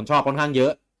ก็มีคนชอบค่อนข้างเยอ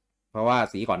ะเพราะว่า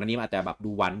สีก่อนหน้านี้อาจจะแบบดู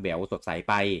หวานแหววสดใส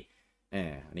ไป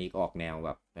อันนี้ก็ออกแนวแบ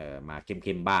บมาเ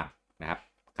ข้มๆบ้างนะครับ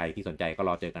ใครที่สนใจก็ร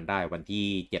อเจอกันได้วันที่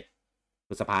7 พ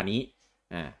ฤษภาคมนี้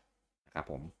นะครับ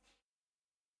ผม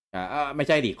ไม่ใ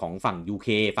ช่ดิของฝั่ง UK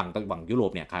ฝั่งยุโร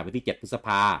ปเนี่ยขายวันที่7 พฤษภ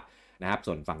าคมนะครับ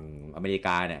ส่วนฝั่งอเมริก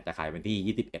าเนี่ยจะขายวัน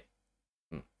ที่21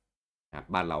นะครับ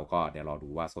บ้านเราก็เดี๋ยวรอดู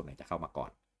ว่าโซนไหนจะเข้ามาก่อ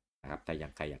นนะครับถ้ายั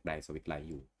งใครอยากได้สวิตช์ไลท์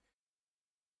อยู่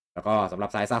แล้วก็สำหรับ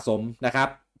สายสะสมนะครับ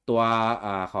ตัว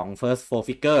ของ First Four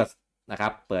Figures นะครั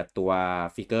บเปิดตัว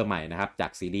ฟิกเกอร์ใหม่นะครับจา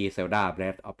กซีรีส์ Zelda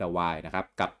Breath of the Wild นะครับ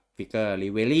กับฟิกเกอร์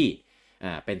Rivali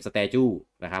เป็นสเตจู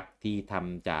นะครับที่ท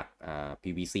ำจาก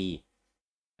PVC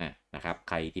นะครับ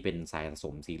ใครที่เป็นสายสะส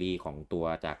มซีรีส์ของตัว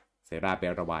จาก Zelda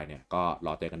Breath of the Wild เนี่ยก็ร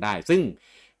อเจอกันได้ซึ่ง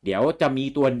เดี๋ยวจะมี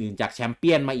ตัวอื่นจากแชมเ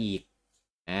ปี้ยนมาอีก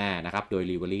นะครับโดย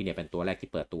Rivali เนี่ยเป็นตัวแรกที่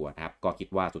เปิดตัวนะครับก็คิด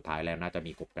ว่าสุดท้ายแล้วน่าจะ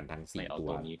มีครบกันทั้ง4ตัว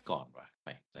นี้ก่อนว่ะไป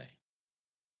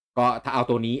ก็ถ้าเอา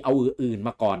ตัวนี้เอาอื่นม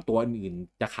าก่อนตัวอื่น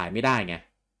จะขายไม่ได้ไง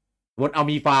วนเอา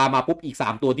มีฟามาปุ๊บอีก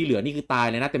3ตัวที่เหลือนี่คือตาย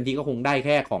เลยนะเต็มที่ก็คงได้แ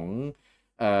ค่ของ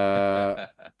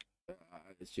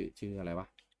ชื่ออะไรวะ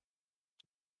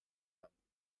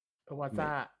วาซ่า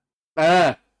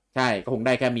ใช่ก็คงไ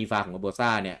ด้แค่มีฟาของโบซ่า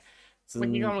เนี่ยเมื่อ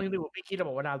กี้กำลังดูพี่คิด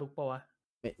บอกว่าดาลุกปะวะ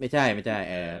ไม่ใช่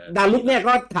ดาลุกเนี่ย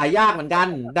ก็ขายยากเหมือนกัน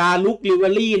ดาลุกลิเวอ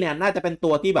รี่เนี่ยน่าจะเป็นตั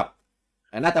วที่แบบ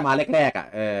น่าจะมาแรก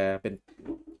ๆเป็น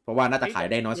เพราะว่าน่าจะขาย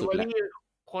ได้น้อยสุดแหละ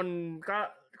คนก็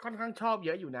ค่อนข้างชอบเย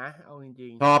อะอยู่นะเอาจริ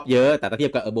งๆชอบเยอะแต่ถ้าเทีย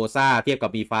บกับโบซ่าเทียบกั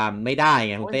บมีฟาไม่ได้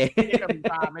ไงคุณเต้เทียบกับมี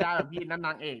ฟาไม่ได้พี่นั่นน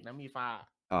างเอกนะมีฟา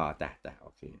จ้ะโอ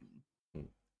เค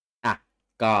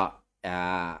ก็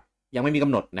ยังไม่มีกำ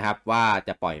หนดนะครับว่าจ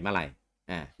ะปล่อยเมื่อไหร่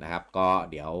นะครับก็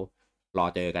เดี๋ยวรอ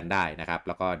เจอกันได้นะครับแ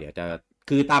ล้วก็เดี๋ยวจะ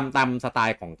คือตามสไต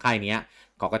ล์ของค่ายนี้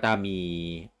เขาก็จะมี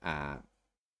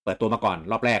เปิดตัวมาก่อน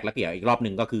รอบแรกแล้วเดี๋ยวอีกรอบห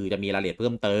นึ่งก็คือจะมีรายละเอียดเ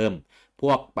พิ่มเติมพ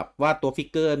วกแบบว่าตัวฟิก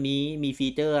เกอร์มีฟี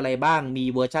เจอร์อะไรบ้างมี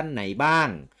เวอร์ชั่นไหนบ้าง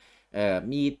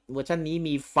มีเวอร์ชันนี้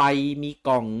มีไฟมีก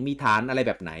ล่องมีฐานอะไรแ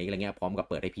บบไหนอะไรเงี้ยพร้อมกับ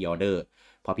เปิดให้พรีออเดอร์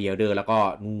พอพรีออเดอร์แล้วก็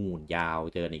นู่นยาว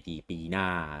เจอในปีหน้า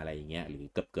อะไรอย่างเงี้ยหรือ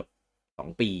เกือบ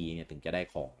2 ปีเนี่ยถึงจะได้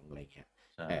ของอะไรเงี้ย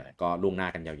ก็ล่วงหน้า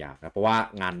กันยาวๆนะเพราะว่า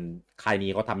งานค่ายนี้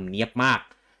เขาทำเนียบมาก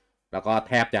แล้วก็แ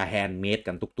ทบจะแฮนด์เมด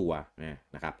กันทุกตัว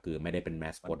นะครับคือไม่ได้เป็นแม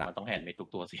สโปรดักต์ต้องแฮนด์เมดทุก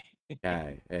ตัวสิใช่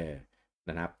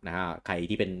นะครับนะฮะใคร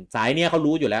ที่เป็นสายเนี้ยเขา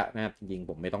รู้อยู่แล้วนะครับจริงๆ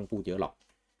ผมไม่ต้องพูดเยอะหรอก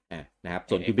นะครับ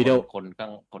ส่วนคุณบิโดคน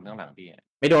ข้างหลังพี่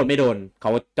ไม่โดนเข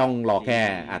าจ้องรอแค่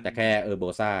อาจจะแค่โบ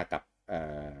ซ่า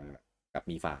กับ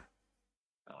มีฟา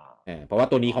เพราะว่า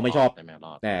ตัวนี้เขาไม่ชอบ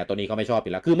ตัวนี้เขาไม่ชอบอ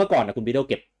ยู่แล้วคือเมื่อก่อนนะคุณบิโด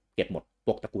เก็บหมดพ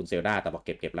วกตระกูลเซลดาแต่พอเ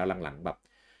ก็บแล้วหลังๆแบบ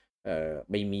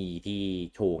ไม่มีที่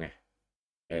โชว์ไง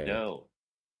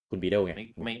คุณบิโดไง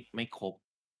ไม่ครบ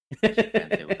แฟน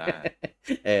เซลดา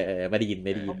ไม่ได้ยิน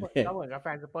ก็เหมือนกับแฟ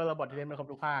นซูเปอร์โรบอทที่เล่นไม่ครบ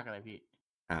ทุกภาคอะไรพี่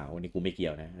วันนี้กูไม่เกี่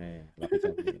ยวนะเราไปช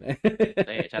อบ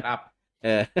ชัดอัพ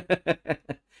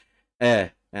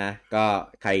นะก็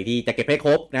ใครที่จะเก็บให้ค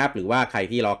รบนะครับหรือว่าใคร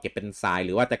ที่รอเก็บเป็นทรายห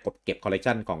รือว่าจะเก็บคอลเลก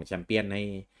ชันของแชมเปี้ยน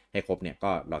ให้ครบเนี่ยก็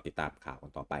รอติดตามข่าวกั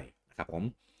นต่อไปนะครับผม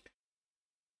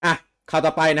ข่าวต่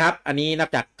อไปนะครับอันนี้นอก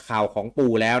จากข่าวของ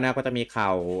ปู่แล้วนะก็จะมีข่า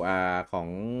วของ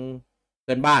เ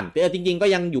พื่อนบ้านจริงๆก็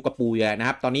ยังอยู่กับปู่อยู่นะค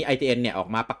รับตอนนี้ IGN เนี่ยออก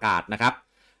มาประกาศนะครับ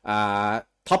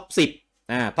ท็อป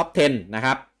10ท็อป10นะค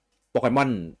รับโปเกมอ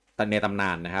นในตำน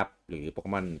านนะครับหรือโปเก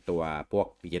มอนตัวพวก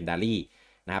Legendary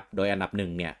นะครับโดยอันดับ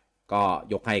1เนี่ยก็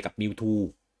ยกให้กับ Mewtwo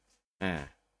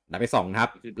อันดับที่2นะครั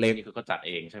บนี่คือก็จัดเ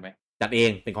องใช่ไหมจัดเอง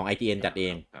เป็นของ IGN จัดเอ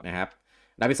งนะครับ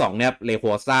อันดับที่2เนี่ยเลโค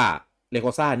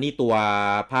ซ่านี่ตัว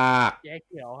ภาคแย่เ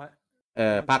ขียวฮะ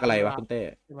ภาคอะไรวะคุณเต้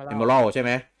เอเมอรัลใช่ไห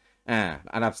ม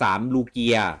อันดับ3ลูเกี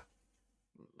ย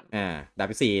อันดับ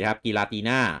ที่4ครับกีราตี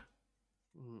น่า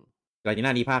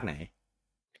นี่ภาคไหน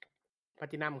พลา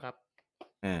ตินัมครับ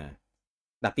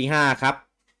อันดับที่5ครับ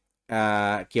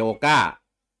เคียวก้า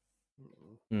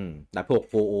อันดับที่6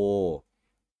โฟโอ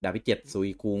อันดับที่7ซุย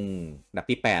คุงอันดับ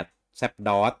ที่8แซปด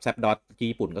อทที่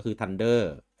ญี่ปุ่นก็คือทันเดอ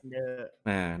ร์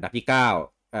อันดับที่9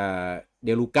เด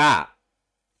ลูก้า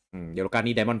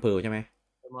นี่ไดมอนด์เพิร์ลใช่ไหม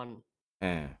ไดมอนด์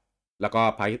แล้วก็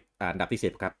อันดับที่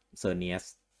10ครับเซอร์เนียส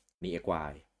นี่เอกวา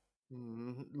ย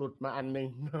หลุดมาอันนึง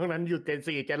นอกนั้นอยู่เจน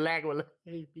4เจนแรกหมดเลย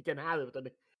พี่เจน5หรือตัว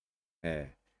นึง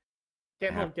เจ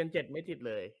น6เจน7ไม่ติด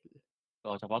เลยก็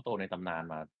เฉพาะตัวในตำนาน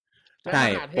มาใช่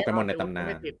โปเกมอนในตำนา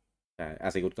นใช่อา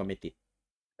ซิอุสก็ไม่ติด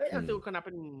อาซิอุสเขานับเ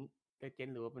ป็นเลเจน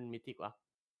ด์หรือว่าเป็นมิติกวะ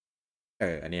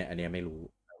อันนี้ไม่รู้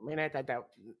ไม่แน่ใจแต่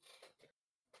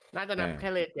น่าจะนับแค่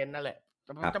เลเจนด์นั่นแหละแ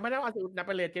ต่ผมจะไม่ได้ว่าอาซิอุสนับเ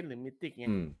ป็นเลเจนด์หรือมิติกไง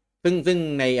ซึ่ง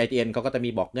ใน IGN เขาก็จะมี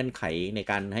บอกเงื่อนไขใน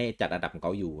การให้จัดอันดับของเข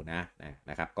าอยู่น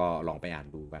ะครับก็ลองไปอ่าน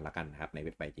ดูกันละกันนะครับในเ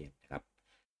ว็บ IGN นะครับ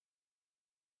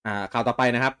ข่าวต่อไป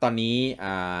นะครับตอนนี้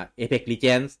Apex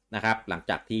Legends นะครับหลัง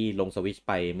จากที่ลงสวิชไ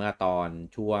ปเมื่อตอน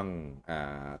ช่วง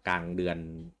กลางเดือน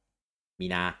มี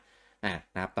นา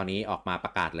นะครับตอนนี้ออกมาปร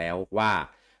ะกาศแล้วว่า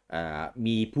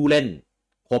มีผู้เล่น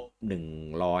ครบ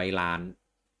100 ล้าน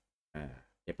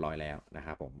เรียบร้อยแล้วนะค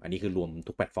รับผมอันนี้คือรวม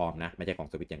ทุกแพลตฟอร์มนะไม่ใช่ของ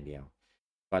Switch อย่างเดียว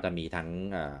ก็จะมีทั้ง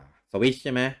Switch ใ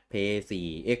ช่ไหม PS4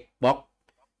 Xbox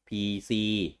PC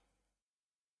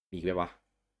มีอีกไหมวะ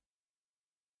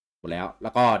หมดแล้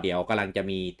วก็เดี๋ยวกำลังจะ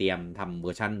มีเตรียมทำเว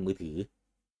อร์ชั่นมือถือ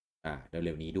เ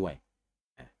ร็วๆนี้ด้วย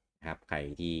นะครับใคร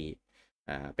ที่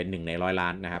เป็น1 ใน 100 ล้า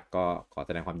นนะครับก็ขอแส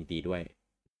ดงความยินดีด้วย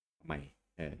ใหม่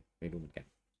ไม่รู้เหมือนกัน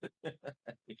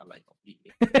อะไรของพี่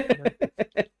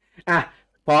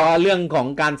พอเรื่องของ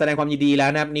การแสดงความยินดีแล้ว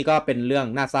นะครับนี่ก็เป็นเรื่อง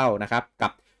น่าเศร้านะครับกั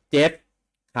บเจฟ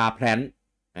คาร์แพลน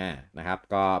นะครับ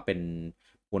ก็เป็น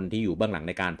คนที่อยู่เบื้องหลังใ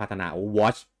นการพัฒนา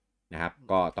Overwatch นะครับ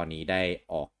ก็ตอนนี้ได้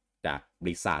ออกจาก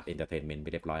Blizzard Entertainment ไป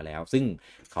เรียบร้อยแล้วซึ่ง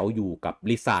เขาอยู่กับ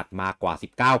Blizzard มากว่า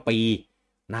19 ปี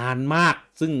นานมาก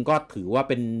ซึ่งก็ถือว่า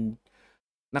เป็น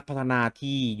นักพัฒนา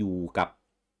ที่อยู่กับ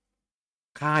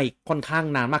ค่ายค่อนข้าง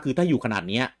นานมากคือถ้าอยู่ขนาด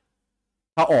นี้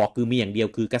ถ้าออกคือมีอย่างเดียว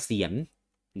คือเกษียณ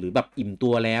หรือแบบอิ่มตั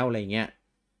วแล้วอะไรเงี้ย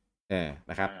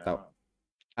นะครับแต่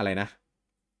อะไรนะ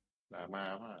มา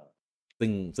ว่า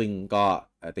ซึ่งก็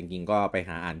จริงๆก็ไปห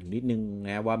าอ่านอยู่นิดนึงน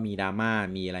ะว่ามีดราม่า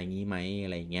มีอะไรงี้ไหมอะ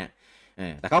ไรเงี้ย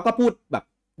แต่เขาก็พูดแบบ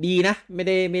ดีนะไม่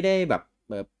ได้แบบ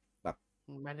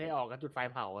ไม่ได้ออกกับจุดไฟ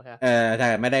เผาใช่ใช่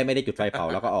ไม่ได้จุดไฟเผา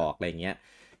แล้วก็ออกอะไรเงี้ย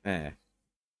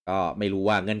ก็ไม่รู้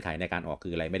ว่าเงื่อนไขในการออกคื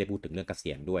ออะไรไม่ได้พูดถึงเรื่องเก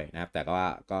ษียณด้วยนะครับแต่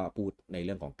ก็พูดในเ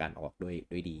รื่องของการออกด้ว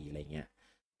ยดีอะไรเงี้ย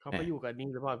เขาไปอยู่กับนี่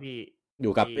หรือเปล่าพี่อ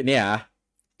ยู่กับเนี่ย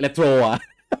เรโทร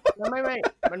ไม่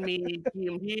มันมีที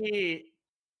มที่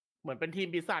เหมือนเป็นทีม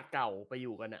ปีศาจเก่าไปอ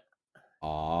ยู่กัน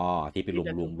ที่ไปรวม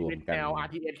กันแนว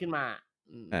RTS ขึ้นมา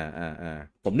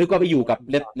ผมนึกว่าไปอยู่กับ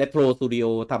เรโทรสตูดิโอ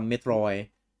ทำเมโทรย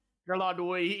ก็รอดู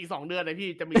อีก2 เดือนเลยพี่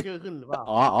จะมีชื่อขึ้นหรือเปล่า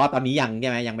ตอนนี้ยังใช่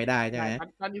ไหมยังไม่ได้ใช่ไหม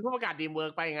ตอนนี้ผู้ประกาศดีมเวิร์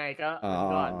กไปไงก็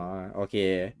โอเค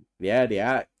เ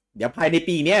ดี๋ยวภายใน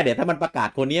ปีนี้เดี๋ยวถ้ามันประกาศ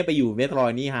คนนี้ไปอยู่เมโทร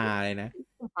ยนี่ฮาเลยนะ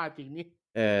จริงนี่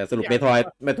สรุปเมโท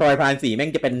รยพาย4แม่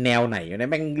งจะเป็นแนวไหนนะ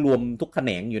แม่งรวมทุกแข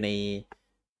นงอยู่ใ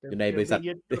นบริษัท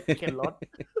เข็นรถ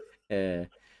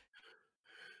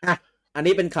อัน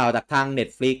นี้เป็นข่าวจากทาง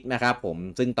Netflix นะครับผม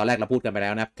ซึ่งตอนแรกเราพูดกันไปแล้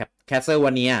วนะ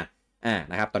Castlevania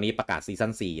นะครับตอนนี้ประกาศซีซั่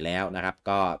น4แล้วนะครับ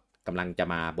ก็กำลังจะ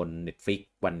มาบน Netflix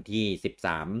วันที่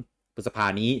13พฤษภาค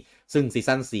มนี้ซึ่งซี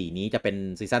ซั่น4นี้จะเป็น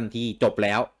ซีซั่นที่จบแ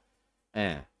ล้ว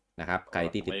นะครับใคร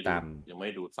ที่ติดตามยังไม่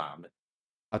ดู3เลย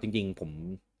เอาจริงๆผม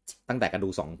ตั้งแต่กันดู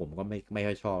2ผมก็ไม่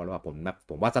ค่อยชอบแล้วว่าผ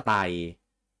มว่าสไตล์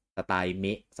สไต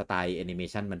ล์แอนิเม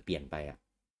ชันมันเปลี่ยนไปอ่ะ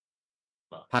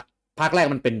ภาคแรก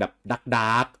มันเป็นแบบด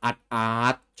าร์กอา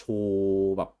ร์ตโช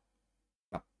ว์แบบ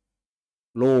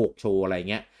โลกโชว์อะไร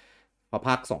เงี้ยพอภ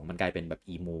าค2มันกลายเป็นแบบ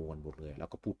อีโมกันหมดเลยแล้ว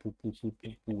ก็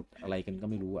พูดอะไรกันก็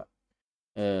ไม่รู้อ่ะ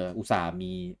อุตส่าห์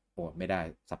มีโอ้ไม่ได้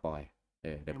สปอย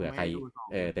แต่เผื่อใคร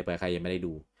แต่เผื่อใครยังไม่ได้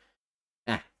ดู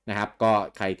นะครับก็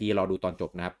ใครที่รอดูตอนจ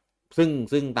บนะครับ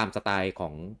ซึ่งตามสไตล์ข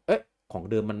อง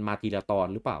เดิมมันมาทีละตอน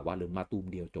หรือเปล่าวะหรือมาตูม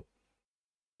เดียวจบ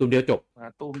มาตูมเดียวจบครั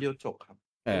บตูมเดียว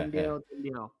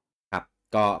ครับ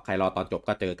ก็ใครรอตอนจบ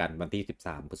ก็เจอกันวันที่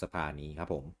13พฤษภาคมนี้ครับ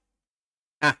ผม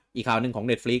อีกข่าวหนึ่งของ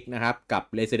Netflix นะครับกับ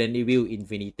Resident Evil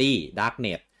Infinity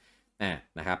Darkness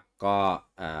นะครับก็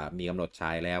มีกำหนดฉ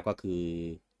ายแล้วก็คือ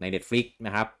ใน Netflix น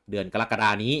ะครับเดือนกรกฎา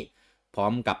นี้พร้อ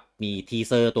มกับมีที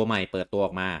เซอร์ตัวใหม่เปิดตัวอ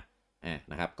อกมา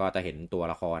นะครับก็จะเห็นตัว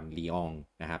ละครลีออง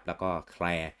นะครับแล้วก็แคล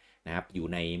ร์นะครับอยู่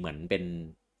ในเหมือนเป็น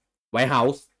ไวท์เฮา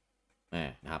ส์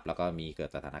นะครับแล้วก็มีเกิด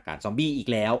สถานการณ์ซอมบี้อีก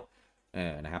แล้ว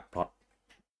นะครับพล็อต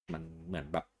มันเหมือน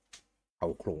แบบเอา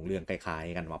โครงเรื่องคล้าย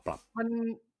ๆกันมาปรับมัน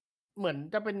เหมือน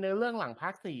จะเป็นเนื้อเรื่องหลังภา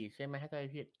ค4ใช่ไหมถ้าจำไม่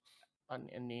ผิดตอน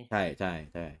อันนี้ใช่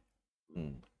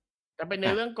จะเป็นเนื้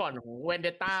อเรื่องก่อนของ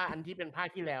Vendetta อันที่เป็นภาค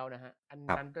ที่แล้วนะฮะอัน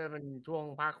นั้นจะเป็นช่วง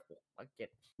ภาค6ภาค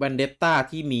7 Vendetta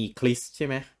ที่มีคริสใช่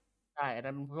ไหมใช่อัน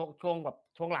นั้นช่วงแบบ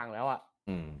ช่วงหลังแล้วอ่ะ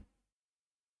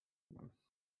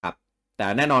ครับแต่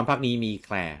แน่นอนภาคนี้มีแค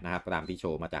ลร์นะครับตามที่โช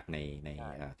ว์มาจากใน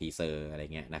ทีเซอร์อะไร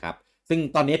เงี้ยนะครับซึ่ง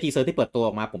ตอนนี้ทีเซอร์ที่เปิดตัวอ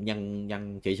อกมาผมยัง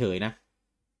เฉยๆนะ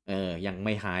ยังไ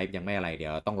ม่ไฮป์ยังไม่อะไรเดี๋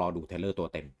ยวต้องรอดูเทรลเลอร์ตัว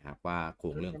เต็มครับว่าโคร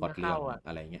งเรื่องพล็อตเรื่องอ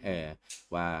ะไรเงี้ย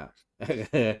ว่า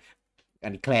อั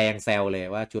นนี้แคลงแซวเลย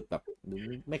ว่าชุดแบบ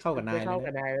ไม่เข้ากับนายเลย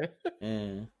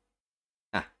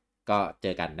ก็เจ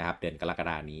อกันนะครับเดือนกรก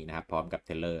ฎาคมนี้นะครับพร้อมกับเท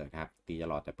รลเลอร์นะครับที่จะ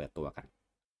รอจะเปิดตัวกัน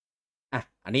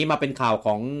อันนี้มาเป็นข่าวข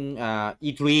อง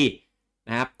E3 น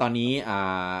ะครับตอนนี้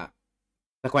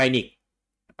Square Enix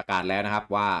ประกาศแล้วนะครับ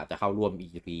ว่าจะเข้าร่วม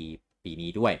E3 ปีนี้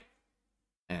ด้วย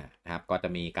นะครับก็จะ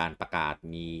มีการประกาศ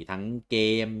มีทั้งเก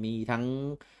มมีทั้ง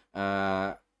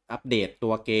อัปเดตตั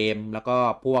วเกมแล้วก็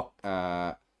พวก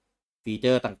ฟีเจ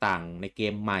อร์ต่างๆในเก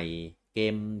มใหม่เก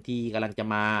มที่กำลังจะ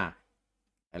มา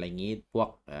อะไรอย่างนี้พวก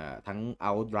ทั้ง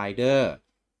Outrider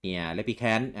เนี่ย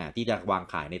Replicant ที่จะวาง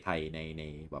ขายในไทยใน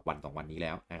แบบวัน2วันนี้แ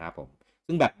ล้วนะครับผม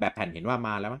ซึ่งแบบแผ่นเห็นว่าม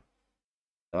าแล้วมั้ย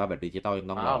แต่ว่าแบบดิจิตอลยัง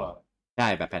ต้องรอใช่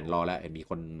แบบแผ่นรอแล้วมี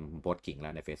คนโพสต์ขิงแล้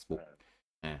วใน Facebook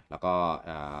แล้วก็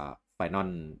Final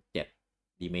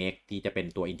 7 Remake ที่จะเป็น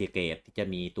ตัว Integrate ที่จะ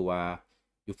มีตัว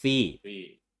ยูฟี่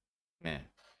น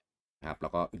ะครับแล้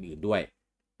วก็อื่นๆด้วย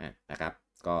นะครับ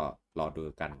ก็รอดู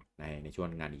กันในช่วง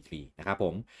งาน E3 นะครับผ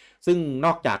มซึ่งน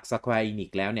อกจาก Square Enix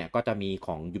แล้วเนี่ยก็จะมีข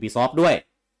อง Ubisoft ด้วย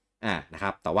นะค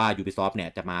รับแต่ว่า Ubisoft เนี่ย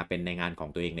จะมาเป็นในงานของ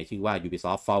ตัวเองในชื่อว่า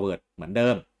Ubisoft Forward เหมือนเดิ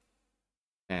ม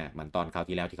เหมือนตอนคราว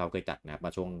ที่แล้วที่เขาเคยจัดนะครับม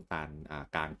าช่วง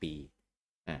กลางปี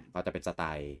ก็จะเป็นสไต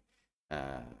ล์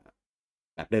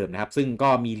แบบเดิมนะครับซึ่งก็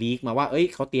มีลีกมาว่า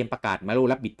เขาเตรียมประกาศมาโล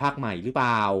รับบิดภาคใหม่หรือเป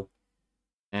ล่า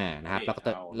นะครับแ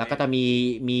ล้วก็จะ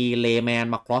มีเลแมน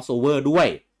มา crossover ด้วย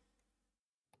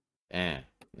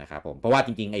นะครับผมเพราะว่าจ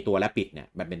ริงๆไอตัวแรปปิดเนี่ย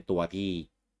มันเป็นตัวที่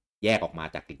แยกออกมา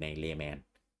จากในเลแมน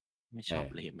ไม่ชอบ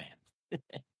เลแมน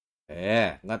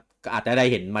ก็อาจจะได้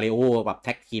เห็นมาริโอแบบแ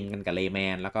ท็กทีมกันกับเลแม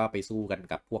นแล้วก็ไปสู้กัน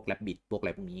กับพวกแรปบิดพวกอะไร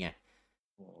พวกนี้ไง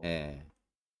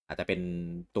อาจจะเป็น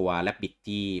ตัวแรปบิด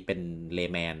ที่เป็นเล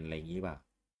แมนอะไรอย่างนี้ป่ะ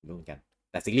รู้เหมือนกัน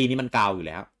แต่ซีรีส์นี้มันกาวอยู่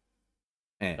แล้ว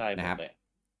นะครับ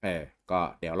ก็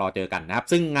เดี๋ยวรอเจอกันนะครับ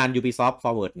ซึ่งงาน Ubisoft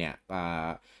Forward เนี่ย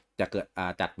จะเกิด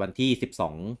จัดวันที่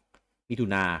12มิถุ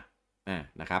นายน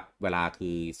นะครับเวลาคื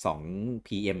อ2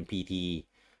 PM PT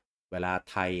เวลา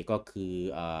ไทยก็คือ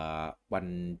วัน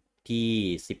ที่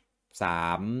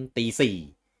13 ตี 4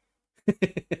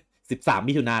 13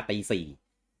มิถุนายนตี 4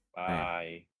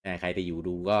ใครจะอยู่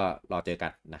ดูก็รอเจอกั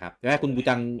นนะครับแต่คุณบู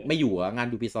จังไม่อยู่งาน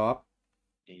Ubisoft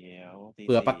เ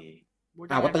ผื่อ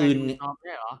ก็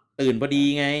ตื่นพอดี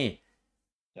ไง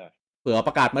เผื่อป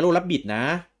ระกาศมาโลรับบิดนะ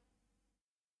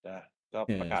ก็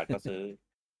ประกาศก็ซื้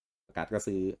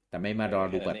อแต่ไม่มารอ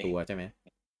ดูเปิดตัวใช่ไหม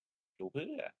ดูเพื่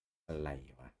ออะไร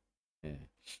วะ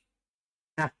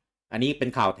อันนี้เป็น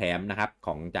ข่าวแถมนะครับข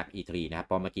องจาก E3 นะครับเ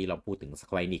พราะเมื่อกี้เราพูดถึง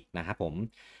Square Enix นะครับผม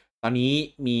ตอนนี้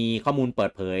มีข้อมูลเปิ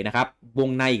ดเผยนะครับวง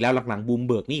ในอีกแล้วหลังๆบูม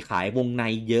เบิร์กนี่ขายวงใน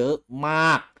เยอะม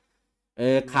าก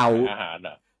ข่าวอาหาร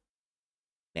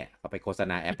เนี่ยเขาไปโฆษ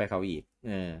ณาแอปให้เขาอีก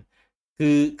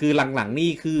คือหลังๆนี่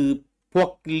คือ พวก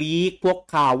ลีกพวก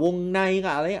ข่าววงใน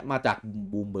อะไรมาจาก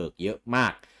บูมเบิร์กเยอะมา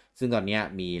กซึ่งตอนนี้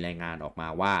มีรายงานออกมา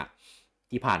ว่า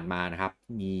ที่ผ่านมานะครับ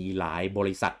มีหลายบ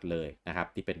ริษัทเลยนะครับ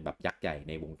ที่เป็นแบบยักษ์ใหญ่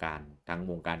ในวงการทั้ง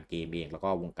วงการเกมเองแล้วก็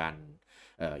วงการ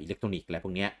อิเล็กทรอนิกส์อะไรพ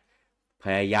วกนี้พ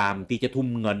ยายามที่จะทุ่ม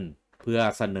เงินเพื่อ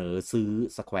เสนอซื้อ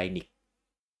Square Enix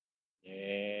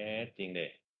จริงเด็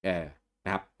น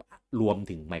ะครับรวม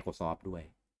ถึง Microsoft ด้วย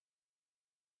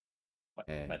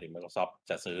หมายถึง Microsoft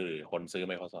จะซื้อหรือคนซื้อ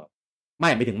Microsoft ไ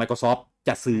ม่ถึง Microsoft จ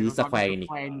ะซื้อ Square Enix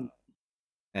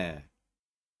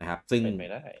นะครับ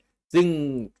ซึ่ง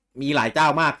มีหลายเจ้า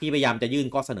มากที่พยายามจะยื่น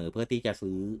ข้อเสนอเพื่อที่จะ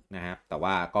ซื้อนะครับแต่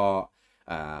ว่าก็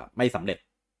ไม่สำเร็จ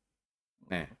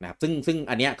นะครับซึ่ง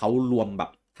อันเนี้ยเขารวมแบ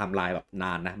บไทม์ไลน์แบบน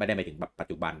านนะไม่ได้หมายถึงแบบปัจ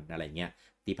จุบันอะไรเงี้ย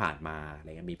ที่ผ่านมาอะไร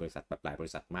เงี้ยมีบริษัทแบบหลายบ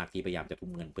ริษัทมากที่พยายามจะทุ่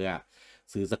มเงินเพื่อ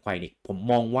ซื้อ Square Enix ผม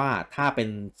มองว่าถ้าเป็น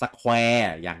Square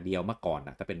อย่างเดียวเมื่อก่อนน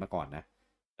ะถ้าเป็นเมื่อก่อนนะ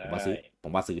ผม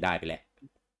ว่าซื้อได้ไปแหละ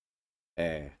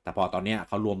แต่พอตอนเนี้ยเ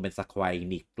ขารวมเป็น Square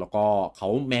Enix แล้วก็เขา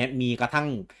แม้มีกระทั่ง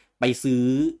ไปซื้อ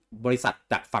บริษัท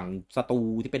จากฝั่งสตู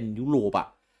ที่เป็นยุโรปอะ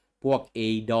พวก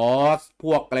ADOS พ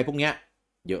วกอะไรพวกเนี้ย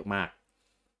เยอะมาก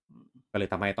ก็เลย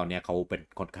ทำให้ตอนนี้เขาเป็น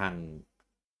ค่อนข้าง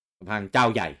เจ้า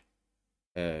ใหญ่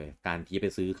การที่จะไป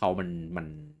ซื้อเขา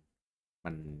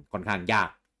มันค่อนข้างยาก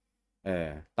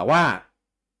แต่ว่า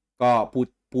ก็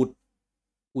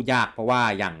พูดยากเพราะว่า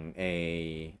อย่าง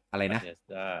อะไรนะ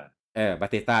บา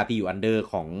เตต้าที่อยู่อันเดอร์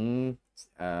ของ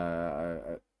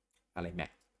อะไรแม็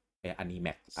กอันนี้แ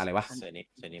ม็กอะไรวะเ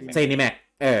ซนิแม็ก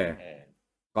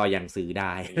ก็ยังซื้อไ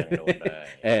ด้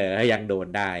ยังโดน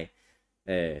ได้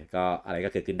ก็อะไรก็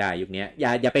เกิดขึ้นได้ยุคนี้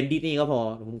อย่าเป็นดิสนีย์ก็พอ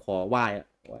ผมขอไหว้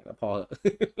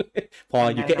พอ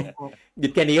หยุด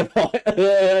แค่นี้ก็พอ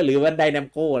หรือวันไดนัม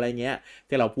โกอะไรเงี้ย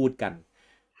ที่เราพูดกัน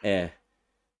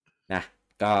นะ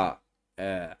ก็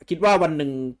คิดว่าวันหนึ่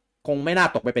งคงไม่น่า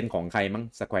ตกไปเป็นของใครมั้ง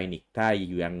Square Enix ถ้า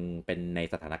ยังเป็นใน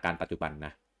สถานการณ์ปัจจุบันน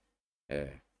ะ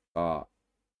ก็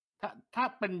ถ้า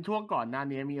เป็นช่วงก่อนหน้า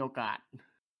นี้มีโอกาส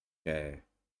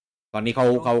ตอนนี้เขา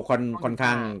ค่อนข้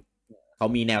างเขา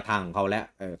มีแนวทางของเขาแล้ว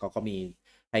เขามี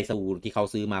ไทซูที่เขา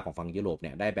ซื้อมาของฝั่งยุโรปเ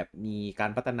นี่ยได้แบบมีกา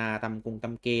รพัฒนาท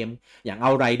ำเกมอย่าง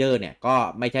Outriderเนี่ยก็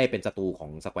ไม่ใช่เป็นศัตรูขอ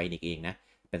ง Square Enix เองนะ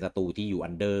เป็นศัตรูที่อยู่อั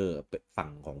นเดอร์ฝั่ง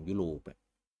ของยุโรป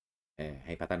ใ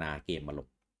ห้พัฒนาเกมมาลง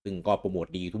ซึ่งก็โปรโมท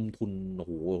ดีทุ่มทุนโอ้โ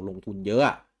หลงทุนเยอ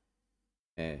ะ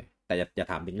แต่จะ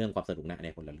ถามถึงเรื่องความสนุกนะใน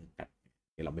คนละเรื่องกัน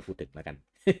เดี๋ยวเราไม่พูดถึงแล้วกัน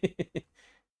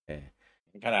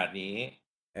ขนาดนี้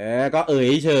ก็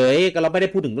เฉยก็เราไม่ได้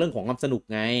พูดถึงเรื่องของความสนุก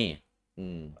ไง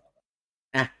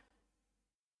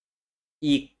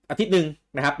อีกอาทิตย์หนึ่ง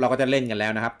นะครับเราก็จะเล่นกันแล้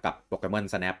วนะครับกับ Pokemon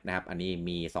Snap นะครับอันนี้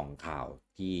มี2ข่าว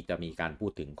ที่จะมีการพู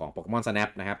ดถึงของ Pokemon Snap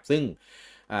นะครับซึ่ง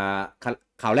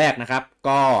ข่าวแรกนะครับ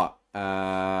ก็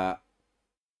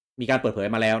มีการเปิดเผย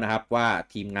มาแล้วนะครับว่า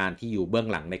ทีมงานที่อยู่เบื้อง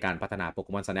หลังในการพัฒนา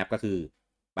Pokemon Snap ก็คือ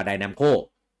Bandai Namco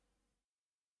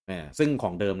ซึ่งข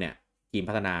องเดิมเนี่ยทีม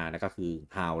พัฒนานะก็คือ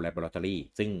HAL Laboratory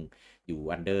ซึ่งอยู่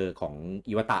อันเดอร์ของ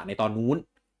อิวาตะในตอนนู้น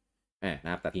น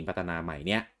ะครับแต่ทีมพัฒนาใหม่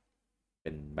เนี้ยเป็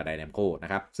นBandai Namcoน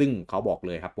ะครับซึ่งเขาบอกเ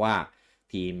ลยครับว่า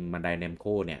ทีมBandai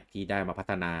Namcoเนี่ยที่ได้มาพั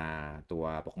ฒนาตัว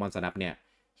Pokemon Snap เนี่ย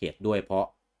เหตุด้วยเพราะ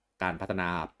การพัฒนา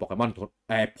Pokemon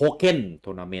Pokken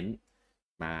Tournament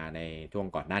มาในช่วง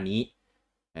ก่อนหน้านี้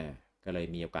ก็เลย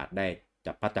มีโอกาสได้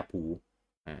จับพัดจับผู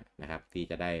นะครับที่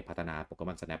จะได้พัฒนา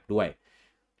Pokemon Snap ด้วย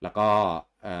แล้วก็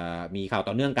มีข่าว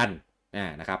ต่อเนื่องกัน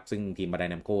นะครับซึ่งทีมBandai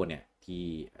Namcoเนี่ยที่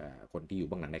คนที่อยู่เ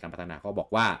บื้องหลังในการพัฒนาเขาบอก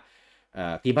ว่า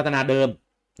ทีมพัฒนาเดิม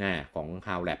ของ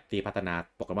HAL Lab ที่พัฒนา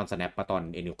Pokemon Snap มาตอน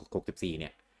N64 เนี่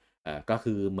ยก็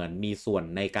คือเหมือนมีส่วน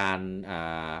ในการ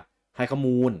ให้ข้อ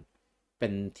มูลเป็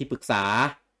นที่ปรึกษา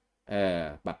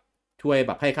แบบช่วยแ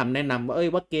บบให้คำแนะนำ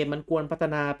ว่าเกมมันควรพัฒ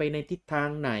นาไปในทิศทาง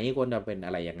ไหนควรจะเป็นอ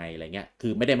ะไรยังไงอะไรเงี้ยคื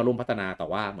อไม่ได้มาร่วมพัฒนาแต่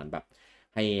ว่าเหมือนแบบ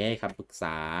ให้คำปรึกษ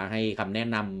าให้คำแนะ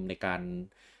นำในการ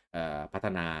พัฒ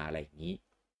นาอะไรอย่างนี้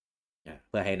เ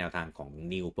พื่อให้แนวทางของ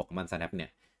New Pokemon Snap เนี่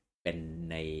ยเป็น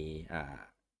ใน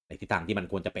ทิศทางที่มัน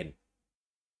ควรจะเป็น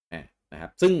นะครั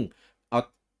บซึ่งเอา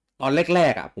ตอนแร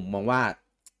กๆผมมองว่า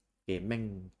เกมแม่ง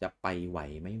จะไปไหว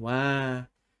ไหมว่า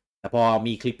แต่พอ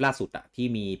มีคลิปล่าสุดที่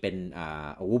มีเป็น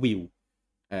overview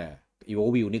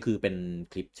overview นี่คือเป็น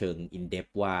คลิปเชิง in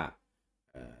depth ว่า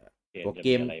เก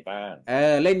มอะไรบ้าง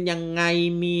เล่นยังไง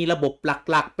มีระบบ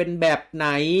หลักๆเป็นแบบไหน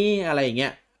อะไรอย่างเงี้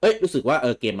ยรู้สึกว่า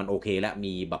เกมมันโอเคแล้ว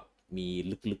มีแบบมี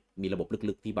ลึกๆมีระบบ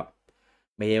ลึกๆที่แบบ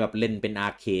ไม่ใช่แบบเล่นเป็นอา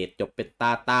ร์เคดจบเป็น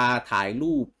ตาถ่าย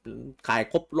รูปขาย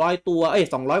ครบ100ตัว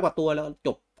200กว่าตัวแล้วจ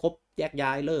บครบแยกย้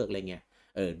ายเลิกอะไรเงี้ย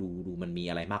ดูมันมี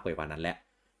อะไรมากกว่านั้นแหละ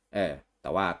แต่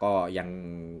ว่าก็ยัง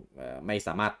ไม่ส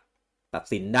ามารถตัด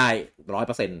สินได้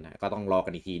 100% ก็ต้องรอกั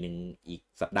นอีกทีนึงอีก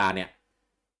สัปดาห์เนี่ย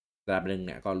สัปดาห์นึงเ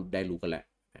นี่ยก็ได้รู้กันแหละ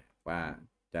ว่า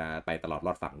จะไปตลอดร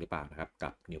อดฝั่งหรือเปล่านะครับกั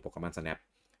บ New Pokemon Snap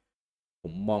ผ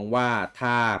มมองว่าถ้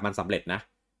ามันสำเร็จนะ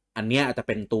อันเนี้ยจะเ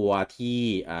ป็นตัวที่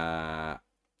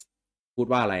พูด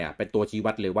ว่าอะไรเป็นตัวชี้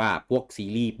วัดเลยว่าพวกซี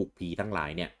รีส์ปลุกผีทั้งหลาย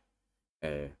เนี่ย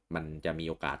มันจะมี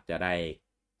โอกาสจะได้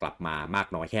กลับมามาก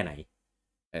น้อยแค่ไหน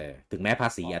ถึงแม้ภา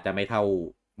ษีอาจจะไม่เท่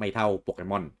าโปเก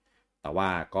มอนแต่ว่า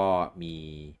ก็มี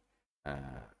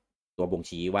ตัวบ่ง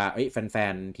ชี้ว่าแฟ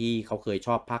นๆที่เขาเคยช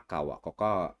อบภาคเก่า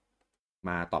ก็ม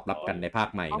าตอบรับกันในภาค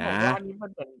ใหม่นะอันนี้มั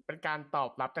นเป็นการตอ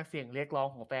บรับจากเสียงเรียกร้อง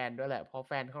ของแฟนด้วยแหละเพราะแ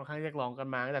ฟนค่อนข้างเรียกร้องกัน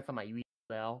มาตั้งแต่สมัยวี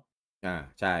แล้ว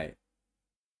ใช่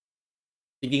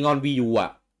จริงๆงอน Wii U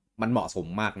มันเหมาะสม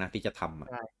มากนะที่จะทำ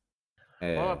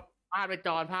เพราะภาพไปจ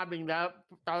อภาพหนึ่งแล้ว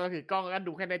ตอนเราถือกล้องก็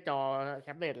ดูแค่ในจอแ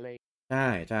ท็บเล็ตเลยใ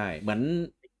ช่เหมือน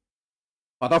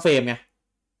ฟอโต้เฟรมไง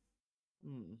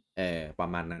ประ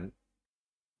มาณนั้น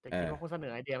แต่คิดว่าคนเสน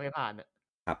อไอเดียไม่ผ่าน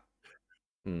ครับ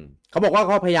เขาบอกว่าเข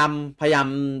าพยายามห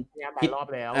ลายรอบ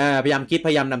แล้วพยายามคิดพ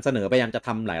ยายามนำเสนอพยายามจะท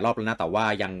ำหลายรอบแล้วนะแต่ว่า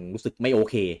ยังรู้สึกไม่โอ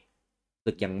เครู้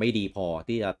สึกยังไม่ดีพอ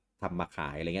ที่จะทำมาขา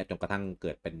ยอะไรเงี้ยจนกระทั่งเ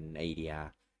กิดเป็นไอเดีย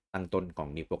ตั้งต้นของ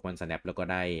New Pokemon Snap แล้วก็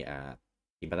ได้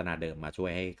ทีมพัฒนาเดิมมาช่วย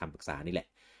ให้คำปรึกษานี่แหละ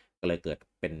ก็เลยเกิด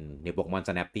เป็น New Pokemon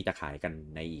Snap ที่จะขายกัน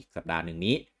ในอีกสัปดาห์หนึ่ง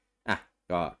นี้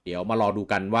ก็เดี๋ยวมารอดู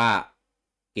กันว่า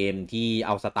เกมที่เ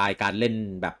อาสไตล์การเล่น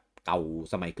แบบเก่า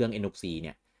สมัยเครื่อง N64 เ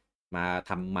นี่ยมา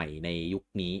ทำใหม่ในยุค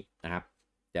นี้นะครับ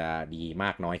จะดีม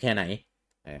ากน้อยแค่ไหน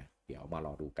เดี๋ยวมาร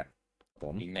อดูกันผ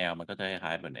มอีกแนวมันก็จะคล้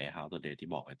ายๆเหมือนใน How to Date ที่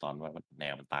บอกไอ้ตอนว่าแน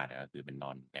วมันตายเนี่ยก็คือเป็น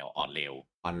แนวออนเรล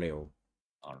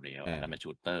นั่นเป็น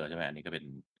ชูตเตอร์ใช่ไหมอันนี้ก็เป็น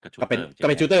ชูตเตอร์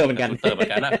เป็นชูตเตอร์เหมือนกัน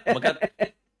นะมันก็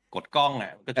กดกล้อง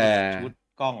มันก็ชูต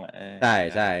กล้องใ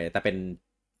ช่แต่เป็น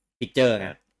พิกเจอร์ไง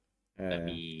แต่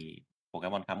มีโปเก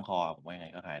มอนค้ำคอผมว่ายังไง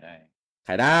ก็ขายไ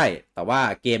ด้แต่ว่า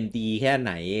เกมดีแค่ไ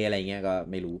หนอะไรเงี้ยก็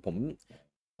ไม่รู้ผม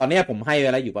ตอนนี้ผมให้ไว้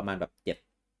แล้วอยู่ประมาณแบบ7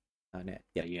เนี่ย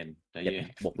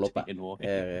7บวกลบ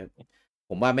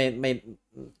ผมว่าไ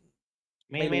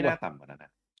ม่น่าต่ำกว่านั้นน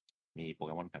ะมีโปเ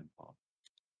กมอนค้ำคอ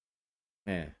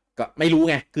ก็ไม่รู้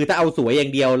ไงคือถ้าเอาสวยอย่า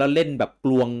งเดียวแล้วเล่นแบบก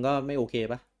ลวงก็ไม่โอเค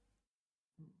ปะ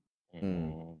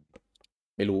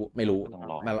ไม่รู้ต้อง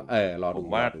รอรอดู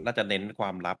ว่าน่าจะเน้นควา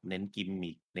มลับเน้นกิม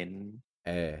มิคเน้น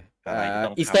อะไรที่ต้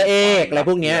องอีสเตอร์เอ็กอะไร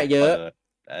พวกเนี้ยเยอะ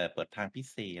เปิดทางพิ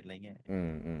เศษอะไรเงี้ย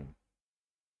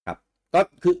ครับก็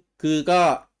คือก็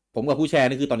ผมกับผู้แชร์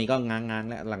นี่คือตอนนี้ก็ง้าง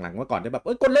แล้วหลังๆเมื่อก่อนได้แบบ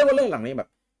กดเล่นหลังนี้แบบ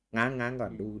ง้างก่อ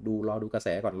นดูรอดูกระแส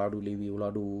ก่อนรอดูรีวิวรอ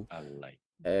ดูอะไร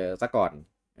ซะก่อน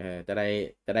จะ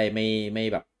ได้ไม่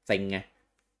แบบเซ็งไง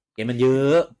เกมมันเยอ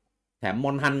ะแถมม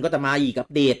อนฮันก็จะมาอีกอัป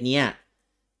เดตเนี่ย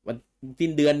วันสิ้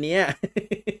นเดือนนี้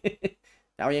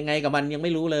จะเอายังไงกับมันยังไ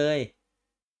ม่รู้เลย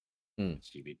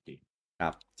ชีวิตดีครั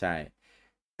บใช่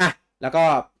แล้วก็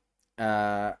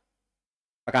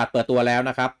ประกาศเปิดตัวแล้ว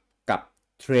นะครับกับ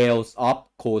Trails of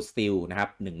Cold Steel นะครับ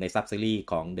หนึ่งในซับซีรีส์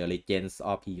ของ The Legends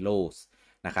of Heroes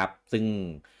นะครับซึ่ง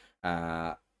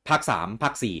ภาค3ภา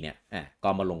ค4เนี่ยก็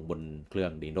มาลงบนเครื่อ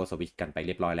ง Nintendo Switch กันไปเ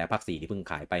รียบร้อยแล้วภาค4ที่เพิ่ง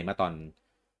ขายไปเมื่อตอน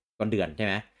ต้นเดือนใช่ไ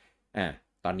หม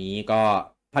ตอนนี้ก็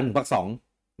ภาค1ภาค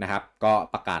2นะครับก็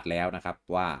ประกาศแล้วนะครับ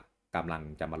ว่ากำลัง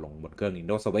จะมาลงบนเครื่อง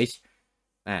Nintendo Switch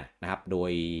นะครับโด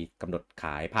ยกำหนดข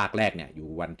ายภาคแรกเนี่ยอยู่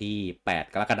วันที่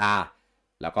8กรกฎาคม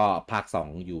แล้วก็ภาค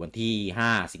2อยู่วันที่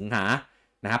5สิงหา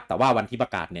นะครับแต่ว่าวันที่ปร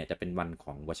ะกาศเนี่ยจะเป็นวันข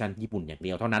องเวอร์ชันญี่ปุ่นอย่างเ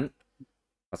ดียวเท่านั้น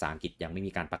ภาษาอังกฤษยังไม่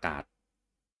มีการประกาศ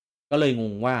ก็เลยง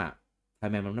งว่าทำ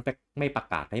ไมมันไม่ประ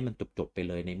กาศให้มันจบไป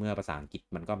เลยในเมื่อภาษาอังกฤษ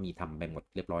มันก็มีทำไปหมด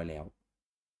เรียบร้อยแล้ว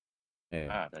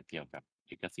จะเกี่ยวกับ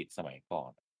ลิขสิทธิ์สมัยก่อ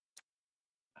น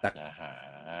จะหา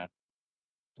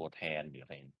ตัวแทนหรืออะ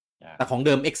ไรแต่ของเ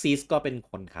ดิม Exis ก็เป็น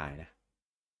คนขายนะ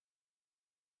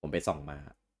ผมไปส่องมา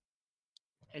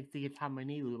Exis ทำไอ้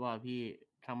นี่อยู่หรือเปล่าพี่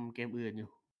ทำเกมอื่นอยู่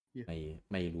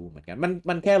ไม่รู้เหมือนกัน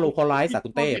มันแค่ localize คุ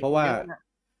ณเต้เพราะ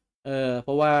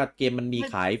ว่าเกมมันมี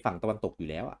ขายฝั่งตะวันตกอยู่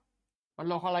แล้วมัน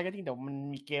localize ก็จริงแต่มัน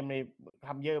มีเกมในท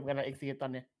ำเยอะเหมือนกันนะ Exis ตอ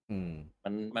นเนี้ย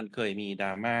มันเคยมีดร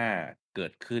าม่าเกิ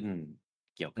ดขึ้น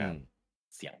เกี่ยวกับ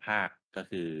เสียงภาคก็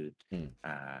คือ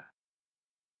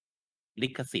ลิ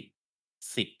ขสิท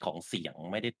ธิ์ของเสียง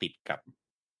ไม่ได้ติดกับ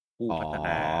ผู้พัฒน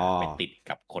าไปติด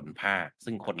กับคนภาค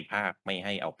ซึ่งคนภาคไม่ใ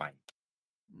ห้เอาไป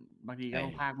บางทีก็ต้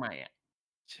องภาคใหม่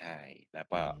ใช่แล้ว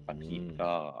ก็บางที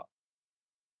ก็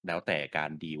แล้วแต่กา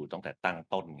รดีลตั้งแต่ตั้ง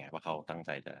ต้นไงว่าเขาตั้งใ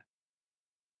จจะ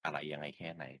อะไรยังไงแค่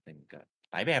ไหนซึ่งก็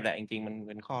หลายแบบแหละจริงๆมันเ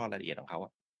ป็นข้อรายละเอียดของเขา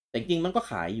แต่จริงๆมันก็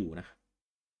ขายอยู่นะ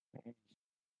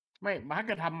ไม่ถ้าเ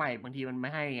กิดทำใหม่บางทีมันไม่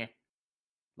ให้ไง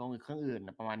ลงอีกเครื่องอื่น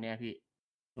ประมาณเนี้ยพี่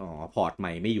พอร์ตให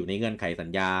ม่ไม่อยู่ในเงื่อนไขสัญ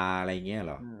ญาอะไรเงี้ยเ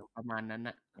หรอประมาณนั้น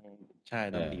น่ะใช่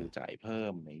ต้องดีลจ่ายเพิ่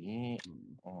มอย่างนี้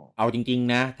เอาจริง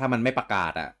ๆนะถ้ามันไม่ประกา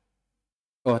ศ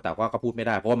แต่ว่าก็พูดไม่ไ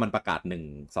ด้เพราะว่ามันประกาศ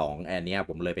1-2อันเนี้ย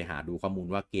ผมเลยไปหาดูข้อมูล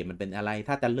ว่าเกมมันเป็นอะไร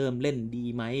ถ้าจะเริ่มเล่นดี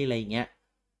ไหมอะไรเงี้ย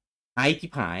ไอ้ที่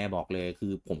หายบอกเลยคื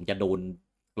อผมจะโดน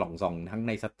กล่องส่องทั้งใ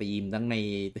นสตรีมทั้งใน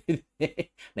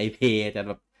ในเพย์จะแ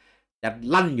บบจะ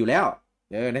ลั่นอยู่แล้ว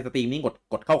ในสตรีมนี่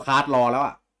กดเข้าคาร์ดรอแล้ว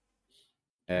อ่ะ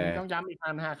ต้องย้ำอีกค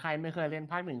รั้งนะฮะใครไม่เคยเล่น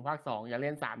ภาค 1 ภาค 2อย่าเ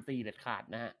ล่น 3-4 เด็ดขาด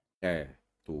นะฮะ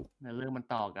ถูกในเรื่องมัน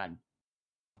ต่อกัน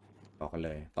เ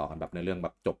ลยต่อกันแบบในเรื่องแบ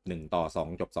บจบ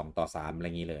1-2จบ2-3อะไรอ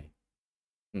ย่างนี้เลย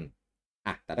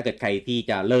แต่ถ้าเกิดใครที่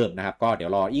จะเริ่มนะครับก็เดี๋ย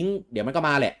วรอเดี๋ยวมันก็ม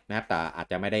าแหละนะครับแต่อาจ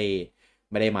จะไม่ไ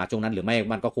ด้มาช่วงนั้นหรือไม่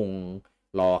มันก็คง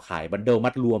รอขายบันเดิล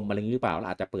มัดรวมอะไรอย่างนี้หรือเปล่าแล้ว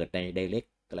อาจจะเปิดใน Direct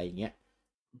อะไรอย่างเงี้ย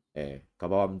ก็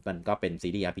เพราะมันก็เป็นซี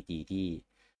รีส์ RPG ที่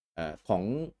ของ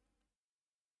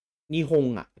นิฮง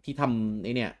ที่ท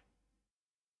ำเนี่ย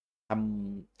ท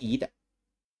ำอีท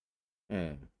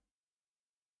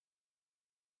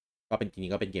ก็เป็นจริ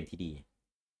งๆก็เป็นเกมที่ดี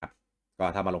ครับก็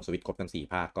ถ้ามาลงสวิตช์ครบทั้ง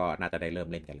4ภาคก็น่าจะได้เริ่ม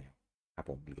เล่นกันแล้วครับ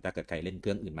ผมหรือถ้าเกิดใครเล่นเค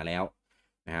รื่องอื่นมาแล้ว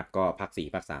นะครับก็ภาค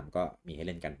4ภาค3ก็มีให้เ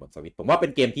ล่นกันบนสวิตช์ผมว่าเป็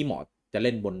นเกมที่เหมาะจะเ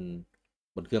ล่นบ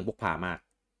นเครื่องพกพามาก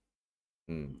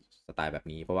สไตล์แบบ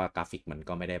นี้เพราะว่ากราฟิกมัน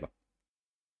ก็ไม่ได้แบบ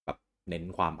เน้น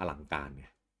ความอลังการไง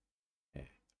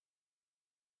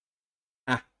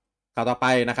ข่าวต่อไป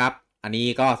นะครับอันนี้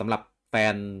ก็สำหรับแฟ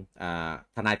น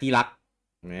ทนายที่รัก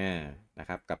นะ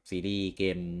ครับกับซีรีส์เก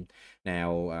มแนว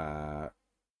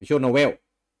Visual Novel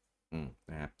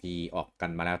นะครับที่ออกกั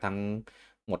นมาแล้วทั้ง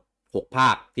หมด6ภา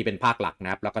คที่เป็นภาคหลักน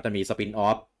ะครับแล้วก็จะมีสปินออ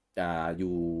ฟอ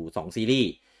ยู่2ซีรี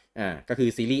ส์ก็คือ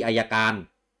ซีรีส์อัยการ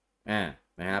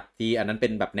นะครับที่อันนั้นเป็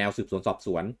นแบบแนวสืบสวนสอบส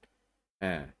วน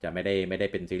จะไม่ได้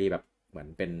เป็นซีรีส์แบบเหมือน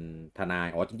เป็นทนาย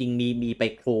จริงๆมีไป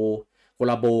โค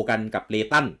ลาโบกันกับเล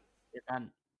ตัน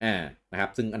นะครั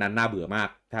บซึ่งอันนั้นน่าเบื่อมาก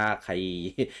ถ้าใคร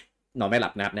นอนไม่หลั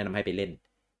บนะครับแนะนำให้ไปเล่น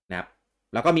นะครับ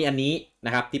แล้วก็มีอันนี้น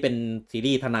ะครับที่เป็นซี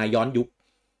รีส์ทนายย้อนยุค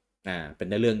เป็น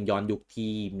ในเรื่องย้อนยุค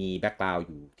ที่มีแบ็กกราวด์อ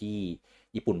ยู่ที่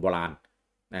ญี่ปุ่นโบราณ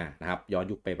นะครับย้อน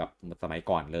ยุคไปแบบสมัย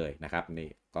ก่อนเลยนะครับนี่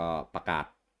ก็ประกาศ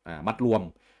มัดรวม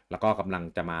แล้วก็กำลัง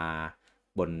จะมา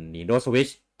บน Nintendo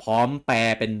Switch พร้อมแปล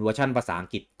เป็นเวอร์ชันภาษาอัง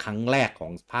กฤษครั้งแรกขอ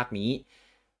งภาคนี้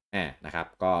นะครับ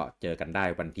ก็เจอกันได้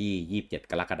วันที่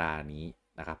27 กรกฎาคมนี้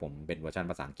นะครับผมเป็นเวอร์ชัน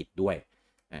ภาษาอังกฤษด้วย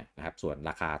นะครับส่วน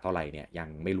ราคาเท่าไหร่เนี่ยยัง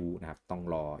ไม่รู้นะครับต้อง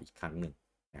รออีกครั้งหนึ่ง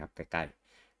นะครับใกล้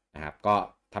ๆนะครับก็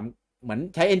ทำเหมือน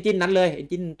ใช้เอนจินนั้นเลยเอน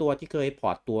จินตัวที่เคยพ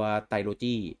อร์ตตัวไตโล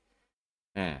จี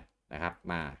นะครับ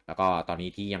มาแล้วก็ตอนนี้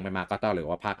ที่ยังไม่มาก็ต้องเหลือ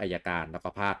ว่าภาคอัยการแล้วก็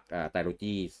ภาคไตโล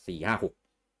จี4-5-6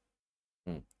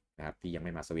นะครับที่ยังไ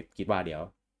ม่มาสวิตคิดว่าเดี๋ยว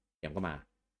ก็มา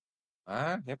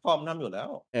เฮปพร้อมนำอยู่แล้ว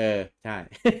ใช่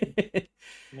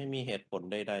ไม่มีเหตุผล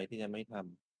ใดๆที่จะไม่ทำ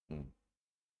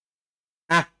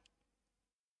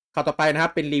ข่าวต่อไปนะครั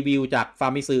บเป็นรีวิวจากฟา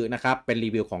ร์มิซึนะครับเป็นรี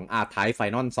วิวของ R-Type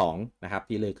Final 2นะครับ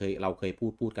ที่เราเคย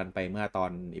พูดกันไปเมื่อตอ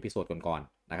นอีพิโซดก่อน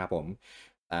ๆนะครับผม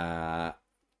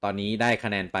ตอนนี้ได้คะ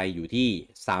แนนไปอยู่ที่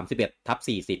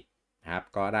 31/40 นะครับ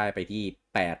ก็ได้ไปที่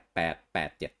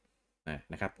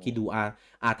 8887นะครับคิดดู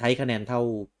R-Type คะแนนเท่า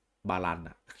บาลัน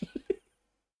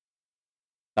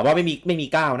แต่ว่าไม่มี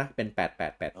9นะเป็น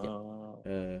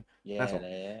8887แย่แ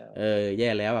ล้วแย่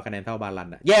แล้วคะแนนเท่าบาลัน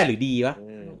แย่หรือดีวะ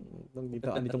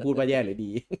อันนี้ต้องพูดว่าแย่หรือ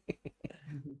ดี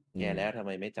แย่แล้วทำไ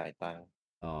มไม่จ่ายตังค์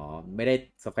ไม่ได้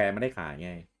สแควร์ไม่ได้ขายไ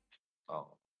ง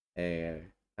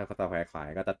ถ้าสแควร์ขาย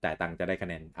ก็จะจ่ายตังค์จะได้คะ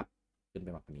แนนอัพขึ้นไป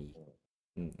มากกว่านี้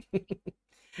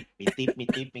มีทิ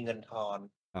ปมีเงินทอน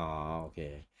โอเค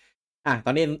ต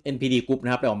อนนี้ NPD Group น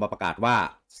ะครับได้ออกมาประกาศว่า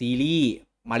ซีรีส์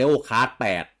Mario Kart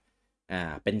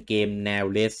 8เป็นเกมแนว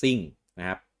เลสซิ่งนะ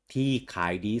ครับที่ขา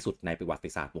ยดีที่สุดในประวั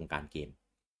ติศาสตร์วงการเกม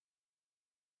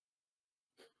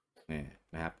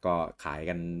นะครับก็ขาย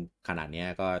กันขนาดนี้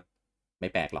ก็ไม่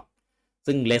แปลกหรอก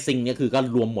ซึ่งเลสซิ่งเนี่ยคือก็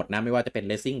รวมหมดนะไม่ว่าจะเป็น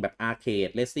เลสซิ่งแบบอาร์เคด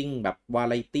เลสซิ่งแบบวา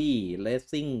ไรตี้เลส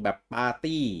ซิ่งแบบปาร์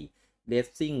ตี้เลส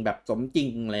ซิ่งแบบสมจริง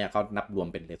อะไรเขานับรวม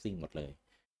เป็นเลสซิ่งหมดเลย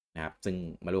นะครับซึ่ง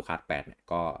Mario Kart 8เนี่ย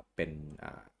ก็เป็น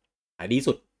ขายดี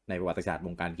สุดในประวัติศาสตร์ว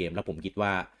งการเกมแล้วผมคิดว่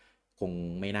าคง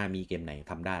ไม่น่ามีเกมไหน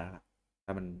ทำได้แล้วถ้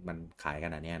ามันขายข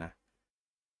นาดนี้นะ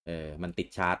มันติด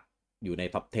ชาร์ตอยู่ใน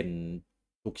ท็อป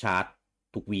 10 ทุกชาร์ต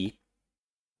ทุกวีค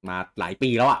มาหลายปี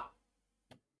แล้ว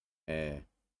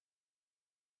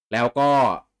แล้วก็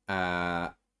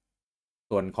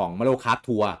ส่วนของ Mario Kart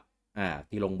Tour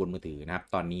ที่ลงบนมือถือนะครับ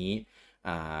ตอนนี้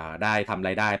ได้ทำร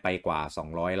ายได้ไปกว่า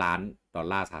$200 ล้าน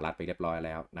ไปเรียบร้อยแ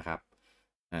ล้วนะครับ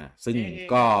ซึ่ง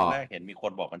ก็แรกเห็นมีค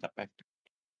นบอกมันจะแป๊ก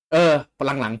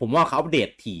หลังๆผมว่าเขาอัปเดต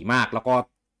ถี่มากแล้วก็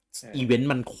อีเวนต์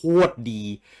มันโคตรดี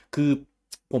คือ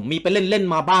ผมมีไปเล่น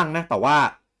มาบ้างนะแต่ว่า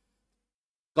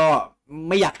ก็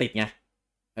ไม่อยากติดไง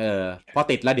พอ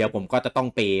ติดแล้วเดี๋ยวผมก็จะต้อง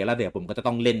เปย์แล้วเดี๋ยวผมก็จะ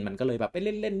ต้องเล่นมันก็เลยแบบไปเ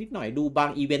ล่นนิดหน่อยดูบาง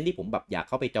อีเวนต์ที่ผมแบบอยาก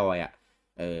เข้าไปจอย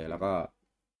แล้วก็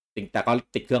แต่ก็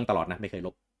ติดเครื่องตลอดนะไม่เคยล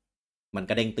บมัน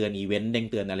ก็เด้งเตือนอีเวนต์เด้ง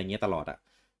เตือนอะไรเงี้ยตลอดอะ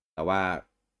แต่ว่า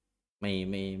ไ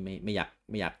ม่อ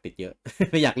ยากติดเยอะ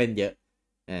ไม่อยากเล่นเยอะ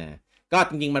ก็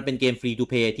จริงๆมันเป็นเกมฟรีทู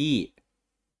เพย์ที่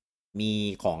มี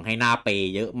ของให้หน้าเป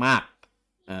ย์เยอะมาก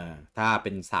ถ้าเ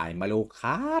ป็นสายมาริโอค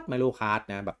าร์ท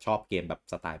นะแบบชอบเกมแบบ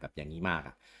สไตล์แบบอย่างนี้มาก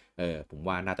ผม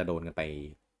ว่าน่าจะโดนกันไป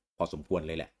พอสมควรเ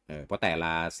ลยแหละเพราะแต่ล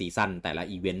ะซีซั่นแต่ละ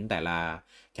อีเวนต์แต่ละ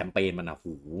แคมเปญมันโห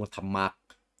ทำมา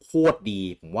โคตรดี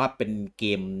ผมว่าเป็นเก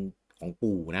มของ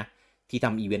ปู่นะที่ท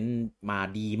ำอีเวนต์มา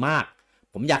ดีมาก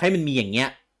ผมอยากให้มันมีอย่างเงี้ย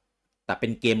แต่เป็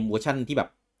นเกมเวอร์ชั่นที่แบบ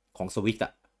ของสวิตช์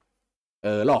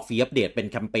หลอกฟรีอัปเดตเป็น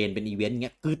แคมเปญเป็นอีเวนต์เ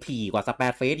งี้ยคือถี่กว่าสเป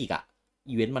ซเฟสอีก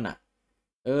อีเวนต์มัน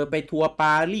ไปทัวร์ป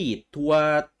ารีสทัวร์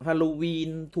ฮาโลวี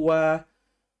นทัวร์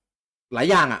หลาย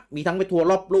อย่างมีทั้งไปทัวร์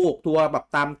รอบโลกทัวร์แบบ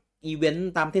ตามอีเวน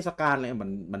ต์ตามเทศกาลอะไร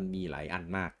มันมีหลายอัน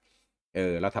มาก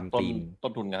แล้วทำทีมต้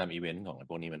นทุนการทำอีเวนต์ของ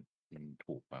พวกนี้มัน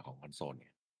ถูกกว่าของคอนโซลไง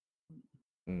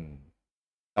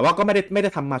แต่ว่าก็ไม่ได้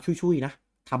ทำมาชุยๆนะ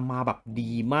ทำมาแบบ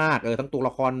ดีมากทั้งตัวล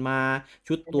ะครมา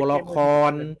ชุดตัวละค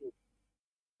ร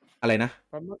อะไรนะ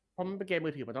เพราะมันเป็นเกมมื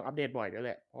อถือมันต้องอัปเดตบ่อยด้วยแ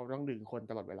หละเพราะต้องดึงคน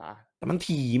ตลอดเวลาแต่มัน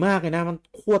ถี่มากเลยนะมัน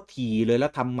โคตรถี่เลยแล้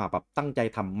วทำมาแบบตั้งใจ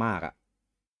ทำมาก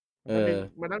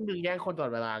มันต้องดึงแย่งคนตลอ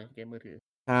ดเวลาเกมมือถือ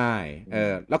ใช่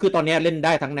แล้วคือตอนนี้เล่นไ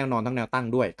ด้ทั้งแนวนอนทั้งแนวตั้ง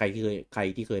ด้วยใคร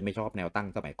ที่เคยไม่ชอบแนวตั้ง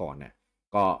สมัยก่อนเนี่ย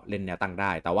ก็เล่นแนวตั้งไ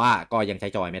ด้แต่ว่าก็ยังใช้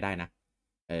จอยไม่ได้นะ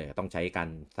ต้องใช้การ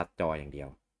ซัดจอยอย่างเดียว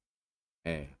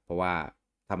เพราะว่า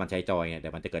ถ้ามันใช้จอยเนี่ยเดี๋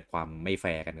ยวมันจะเกิดความไม่แฟ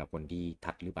ร์กันกับคนที่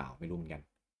ทัดหรือเปล่าไม่รู้เหมือนกัน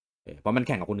เพราะมันแ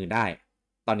ข่งกับคนอื่นได้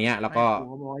ตอนนี้แล้วก็ผ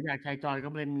มบอกอยากใช้จอยก็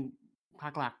เล่นภา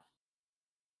คหลัก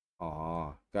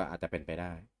ก็อาจจะเป็นไปไ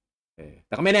ด้แ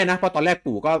ต่ก็ไม่แน่นะเพราะตอนแรก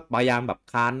ปู่ก็พยายามแบบ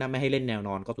ค้านนะไม่ให้เล่นแนวน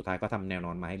อนก็สุดท้ายก็ทำแนวน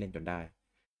อนมาให้เล่นจนได้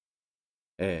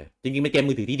จริงๆเป็นเกม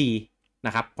มือถือที่ดีน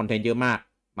ะครับคอนเทนต์เยอะมาก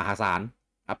มหาศาล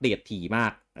อัปเดตถี่มา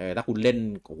กถ้าคุณเล่น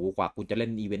โอ้โหกว่าคุณจะเล่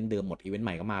นอีเวนต์เดิมหมดอีเวนต์ให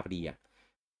ม่ก็มาพอดี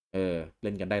เ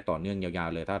ล่นกันได้ต่อเนื่องยาว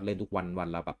ๆเลยถ้าเล่นทุกวัน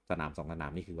ละแบบสนาม2 สนา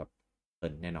มนี่คือแบบ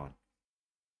แน่นอน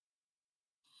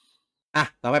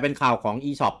ต่อไปเป็นข่าวของ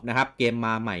eShop นะครับเกมม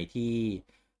าใหม่ที่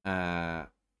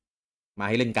มา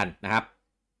ให้เล่นกันนะครับ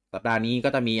สัปดาห์นี้ก็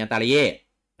จะมีอันตาเลเย่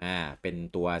เป็น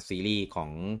ตัวซีรีส์ขอ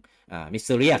งมิสเต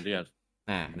อรี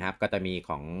นะครับก็จะมี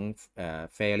ของ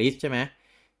เฟริสใช่ไหม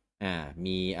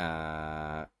มี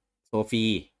โซฟี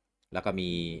แล้วก็มี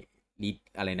ลี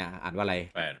อะไรนะอ่านว่าอะไร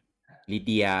ลีเ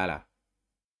ดียเหรอ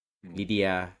ลีเดีย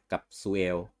กับซูเอ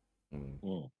ล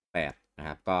8นะค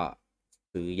รับก็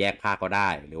ซื้อแยกภาคก็ได้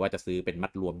หรือว่าจะซื้อเป็นมั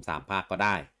ดรวม3 ภาคก็ไ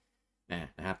ด้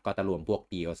นะครับก็จะรวมพวก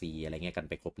DLC อะไรเงี้ยกัน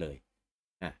ไปครบเลย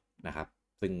นะครับ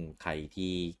ซึ่งใคร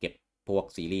ที่เก็บพวก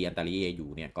ซีรีส์อันตาลีอยู่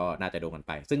เนี่ยก็น่าจะโดนกันไ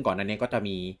ปซึ่งก่อนหน้านี้ก็จะ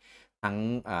มีทั้ง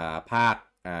ภาค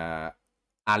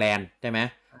อาร์แลนด์ใช่ไหม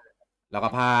แล้วก็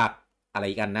ภาคอะไร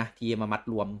กันนะที่มามัด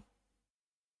รวม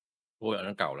โอ้ยอัน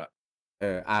นั้นเก่าแล้ว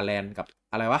อาร์แลนด์กับ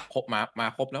อะไรวะครบมา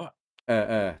ครบแล้ว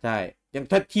ใช่ยัง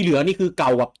ถ้าที่เหลือนี่คือเก่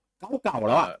าแบบเก่า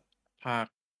แล้วภาค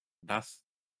ดัส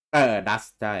ดัส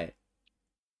ใช่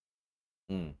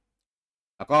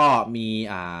แล้วก็มี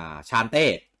ชานเต้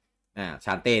ช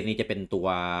านเต้นี่จะเป็นตัว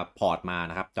พอร์ตมา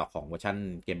นะครับจากของเวอร์ชัน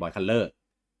เกมบอยคัลเลอร์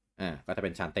ก็จะเป็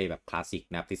นชานเต้แบบคลาสสิก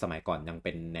นะครับที่สมัยก่อนยังเ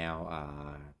ป็นแนว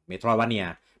เมโทรวาเนีย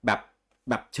แบ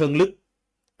บเชิงลึก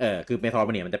คือเมโทรว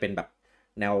าเนียมันจะเป็นแบบ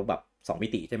แนวแบบ2 มิ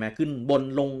ติใช่ไหมขึ้นบน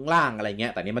ลงล่างอะไรเงี้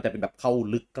ยแต่นี้มันจะเป็นแบบเข้า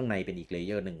ลึกข้างในเป็นอีกเลเ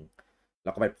ยอร์หนึ่งแล้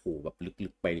วก็ไปผูแบบลึ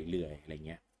กๆไปเรื่อยๆอะไรเ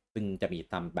งี้ยซึ่งจะมี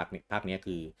ตามภาคนี้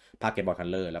คือภาคเกมบอยคัล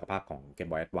เลอร์แล้วก็ภาคของเกม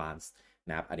บอยแอดวานซ์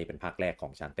นะครับอันนี้เป็นภาคแรกขอ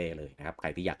งชานเต้เลยนะครับใคร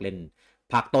ที่อยากเล่น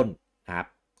ภาคต้นนะครับ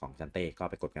ของชานเต้ก็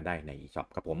ไปกดกันได้ใน eShop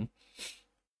ครับผม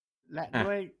และ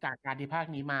ด้วยจากการที่ภาค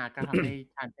นี้มาก็ทำให้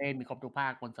ชานเต้มีครบทุกภา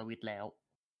คบนสวิตช์แล้ว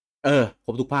คร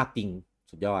บทุกภาคจริง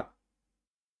สุดยอด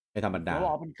ไม่ธรรมดาเขาบ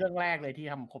อกเป็นเครื่องแรกเลยที่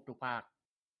ทำครบทุกภาค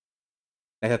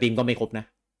แต่สตรีมก็ไม่ครบนะ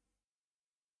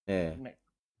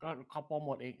ก็เขาโปรโม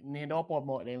ทเอง Nintendo โปรโ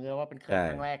มทเองเลยว่าเป็นเครื่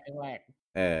องแรกเครื่องแ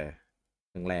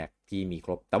รกที่มีค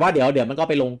รบแต่ว่าเดี๋ยวมันก็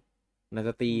ไปลงในส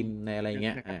ตรีมในอะไรเ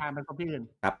งี้ยเป็นของพี่อื่น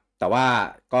ครับแต่ว่า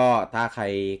ก็ถ้าใคร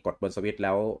กดบนสวิตช์แ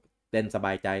ล้วเล่นสบ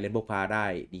ายใจเล่นพวกพาได้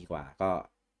ดีกว่าก็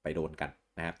ไปโดนกัน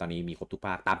นะครับตอนนี้มีครบทุกภ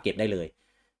าคตามเก็บได้เลย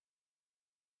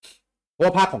เพราะ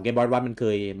ว่าภาคของเกมบอยวันมันเ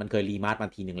คยรีมาสต์มา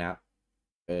ทีนึงแล้ว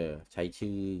ใช้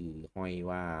ชื่อห้อย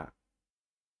ว่า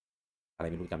อะไร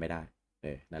ไม่รู้จำไม่ได้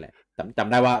นั่นแหละจ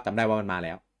ำได้ว่ามันมาแ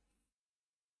ล้ว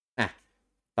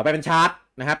ต่อไปเป็นชาร์ต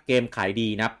นะครับเกมขายดี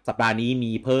นะครับสัปดาห์นี้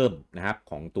มีเพิ่มนะครับ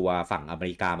ของตัวฝั่งอเม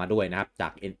ริกามาด้วยนะครับจา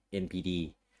ก NPD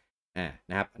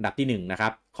นะครับอันดับที่1นะครั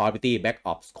บ Call of Duty Black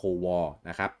Ops Cold War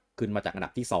นะครับขึ้นมาจากอันดั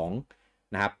บที่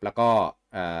2นะครับแล้วก็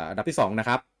อันดับที่2นะค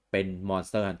รับเป็น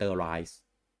Monster Hunter Rise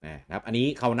นะครับอันนี้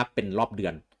เขานับเป็นรอบเดื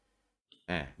อน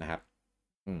นะครับ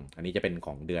อันนี้จะเป็นข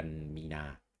องเดือนมีนา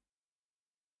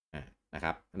นะค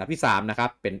รับอันดับที่3นะครั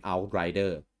บเป็น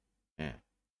Outrider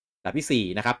อันดับที่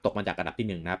4นะครับตกมาจากอันดับ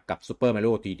ที่1นะครับกับ Super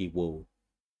Mario 3D World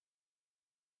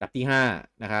อันดับที่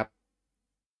5นะครับ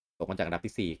ตกมาจากอันดับ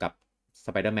ที่4กับ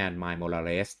Spider-Man Miles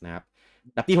Morales นะครับ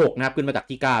อันดับที่6นะครับขึ้นมาจาก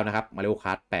ที่9นะครับ Mario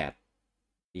Kart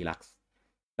 8 Deluxe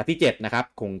อันดับที่7นะครับ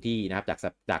คงที่นะครับ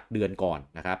จากเดือนก่อน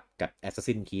นะครับกับ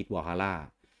Assassin's Creed Valhalla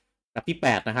อันดับที่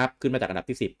8นะครับขึ้นมาจากอันดับ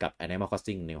ที่10กับ Animal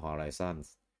Crossing New Horizons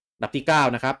อันดับที่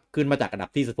9นะครับขึ้นมาจากอันดั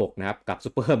บที่16นะครับกับ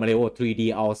Super Mario 3D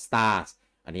All Stars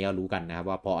อันนี้เรารู้กันนะครับ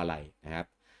ว่าเพราะอะไรนะครับ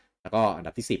แล้วก็อัน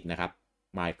ดับที่10นะครับ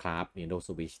Minecraft Nintendo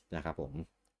Switch นะครับผม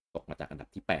ตกมาจากอันดับ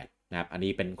ที่8นะครับอัน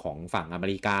นี้เป็นของฝั่งอเม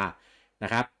ริกาน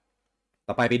ะครับ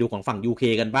ต่อไปดูของฝั่ง UK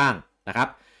กันบ้างนะครับ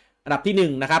อันดับที่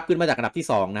1นะครับขึ้นมาจากอันดับที่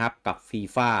2นะครับกับ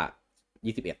FIFA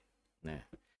 21นะ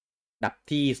อันดับ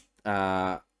ที่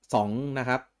2นะ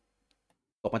ครับ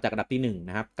ตกมาจากอันดับที่1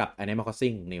นะครับกับ Animal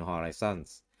Crossing New Horizons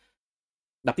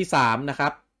อันดับที่3นะครั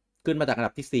บขึ้นมาจากอัน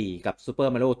ดับที่4กับ Super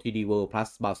Mario 3D World Plus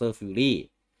Bowser Fury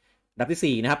อันดับ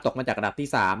ที่4นะครับตกมาจากอันดับที่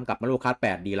3กับ Mario Kart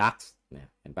 8 Deluxe เนี่ย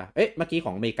เห็นปะเมื่อกี้ข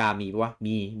องอเมริกามีปะวะ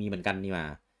มีเหมือนกันนี่มา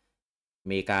อ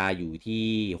เมริกาอยู่ที่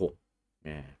6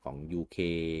ของ UK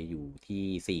อยู่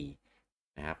ที่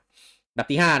4นะครับอันดับ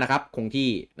ที่5นะครับคงที่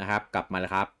นะครับกับ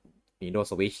Minecraft Nintendo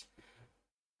Switch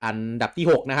อันดับที่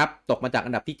6นะครับตกมาจาก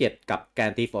อันดับที่7กับ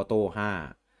Grand Theft Auto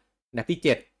 5อันดับที่7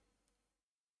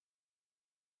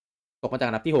ตกมาจาก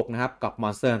อันดับที่6นะครับกับ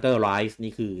Monster Hunter Rise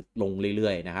นี่คือลงเรื่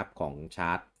อยๆนะครับของช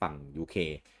าร์ตฝั่ง UK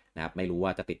นะครับไม่รู้ว่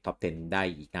าจะติดท็อป 10 ได้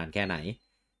อีกนานแค่ไหน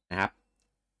นะครับ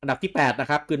อันดับที่8นะ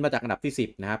ครับขึ้นมาจากอันดับที่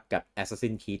10นะครับกับ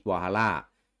Assassin's Creed Valhalla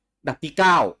อันดับที่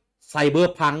9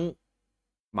 Cyberpunk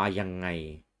มายังไง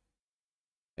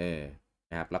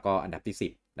นะครับแล้วก็อันดับที่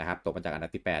10นะครับตกมาจากอันดั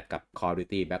บที่8กับ Call of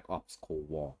Duty Black Ops Cold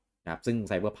War นะครับซึ่ง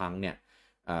Cyberpunk เนี่ย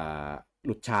ห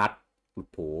ลุดชาร์ตหลุด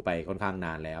โผไปค่อนข้างน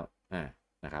านแล้ว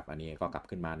นะครับอันนี้ก็กลับ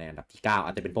ขึ้นมาในอันดับที่9อ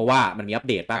าจจะเป็นเพราะว่ามันมีอัป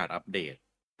เดตป่ะอัปเดต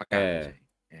ประกาศ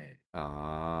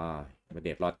อัปเด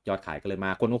ตยอดขายก็เลยม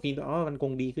าคนก็คิดมันค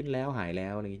งดีขึ้นแล้วหายแล้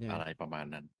วอะไรอย่างเงี้ยอะไรประมาณ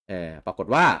นั้นปรากฏ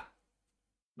ว่า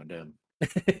เหมือนเดิม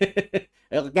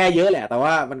แก้เยอะแหละแต่ว่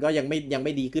ามันก็ยังไ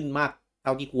ม่ดีขึ้นมากเท่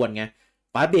าที่ควรไง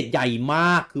อัปเดตใหญ่ม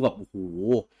ากคือแบบโอ้โห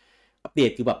อัปเด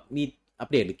ตคือแบบนี่อัป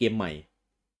เดตหรือเกมใหม่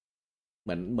เห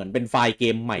มือนเป็นไฟล์เก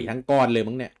มใหม่ทั้งก้อนเลย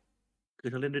มั้งเนี่ยคือ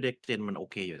ถ้าเล่นด้วยเด็กเจนมันโอ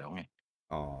เคอยู่แล้วไง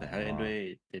แต่ถ้าเล่นด้วย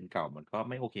เจนเก่ามันก็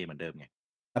ไม่โอเคเหมือนเดิมไง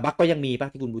แต่บั๊กก็ยังมีป่ะ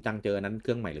ที่คุณบูจังเจอนั้นเค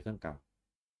รื่องใหม่หรือเครื่องเก่า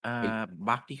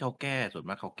บั๊กที่เขาแก้ส่วน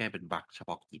มากเขาแก้เป็นบั๊กเฉพ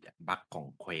าะกิจบั๊กของ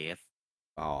เควส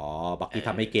บั๊กที่ท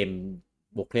ำให้เกม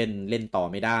บกเล่นต่อ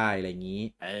ไม่ได้อะไรอย่างนี้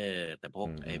แต่พวก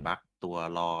ไอ้บั๊กตัว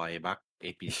ลอยบั๊ก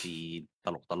APC ต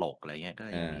ลกอะไรเงี้ยก็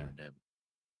ยังมีเหมือนเดิม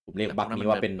ผมเรียกบั๊กนี้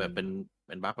ว่าเป็น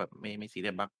บั๊กแบบไม่ซีเรี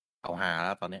ยสบั๊กเอาหาแ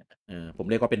ล้วตอนเนี้ยผม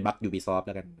เรียกว่าเป็นบั๊ก Ubisoft แ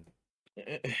ล้วกัน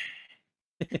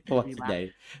เพราะส่วนใหญ่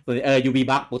UB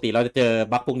บั๊กปกติเราจะเจอ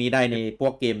บั๊กพวกนี้ได้ในพว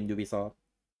กเกม Ubisoft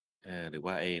หรือ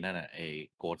ว่าไอ้นั่นน่ะไอ้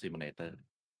Ghost Simulator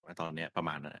ตอนเนี้ยประม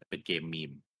าณนั้นเป็นเกมมี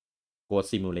ม Ghost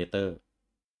Simulator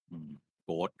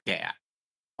Ghost แกะ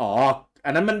อั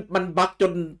นนั้นมันบั๊กจ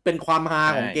นเป็นความฮา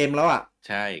ของเกมแล้วอ่ะ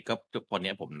ใช่ก็ตอน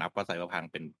นี้ผมนับว่าไซเบอร์พัง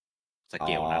เป็นสเ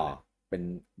กลนั้นเป็น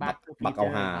บั๊กเอา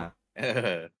ฮา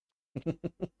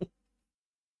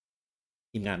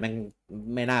ทีมงานแม่ง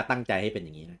ไม่น่าตั้งใจให้เป็นอ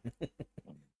ย่างนี้นะ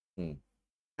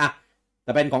แ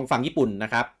ต่เป็นของฝั่งญี่ปุ่นน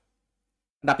ะครับ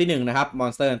อันดับที่1นะครับ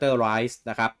Monster Hunter Rise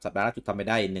นะครับสัปดาห์ล่าสุดทำไป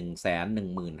ได้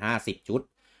 110,050 ชุด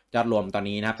ยอดรวมตอน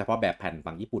นี้นะครับเฉพาะแบบแผ่น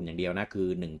ฝั่งญี่ปุ่นอย่างเดียวนะคือ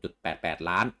 1.88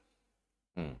 ล้าน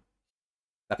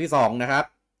อันดับที่2นะครับ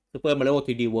Super Mario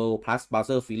 3D World Plus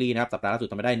Bowser Fury นะครับสัปดาห์ล่าสุด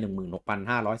ทำไปได้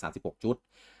 16,536 ชุด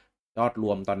ยอดร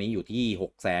วมตอนนี้อยู่ที่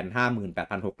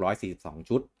 658,642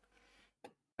 ชุด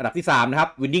อันดับที่3นะครับ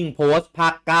Winning Post ภา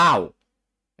ค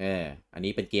9อัน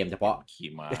นี้เป็นเกมเฉพาะขี่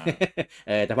ม้า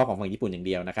เฉพาะของฝั่งญี่ปุ่นอย่างเ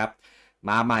ดียวนะครับ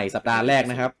มาใหม่สัปดาห์แรก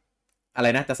นะครับอะไร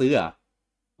นะจะซื้อเหรอ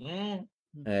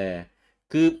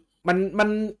คือ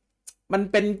มัน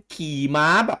เป็นขี่ม้า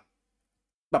แบบ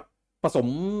ผ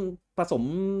สม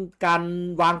การ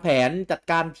วางแผนจัด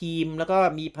การทีมแล้วก็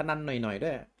มีพนันหน่อยๆด้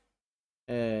วย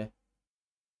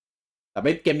แต่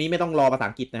เกมนี้ไม่ต้องรอภาษา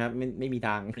อังกฤษนะครับไม่มีท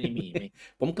างไม่มี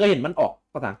ผมเคยเห็นมันออก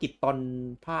ภาษาอังกฤษตอน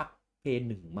ภาคเพย์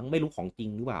1มั้งไม่รู้ของจริง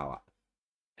หรือเปล่า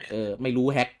ไม่รู้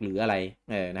แฮกหรืออะไร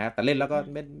นะครับแต่เล่นแล้วก็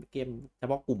เป็นเกมเฉ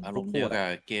พาะกลุ่มอารมณ์เดียวกับ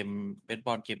เกมเป็นบ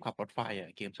อลเกมขับรถไฟ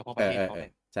เกมเฉพาะประเทศเขา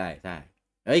ใช่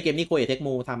เกมนี้โคเอเทคโม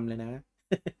ทำเลยนะ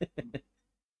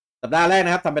สัปดาห์แรกน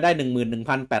ะครับทำไปได้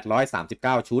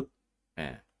 11,839 ชุด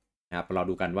นะครับเรา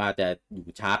ดูกันว่าจะอยู่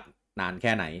ชาร์ตนานแ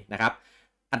ค่ไหนนะครับ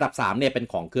อันดับ3เนี่ยเป็น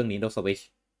ของเครื่อง Nintendo Switch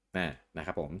นะค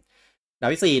รับผมอันดั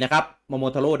บที่4นะครับโมโม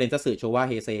โทโร่เดนซัตสึโชวะ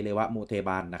เฮเซเรวะโมเท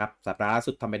บันนะครับสัปดาห์ล่า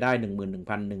สุดทำไปได้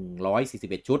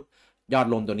 11,141 ชุด ยอด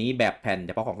รวมตัวนี้แบบแผ่นเ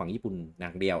ฉพาะของฝั่งญี่ปุ่นอย่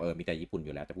างเดียวมีแต่ญี่ปุ่นอ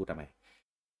ยู่แล้วจะพูดทำไม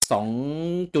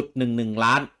 2.11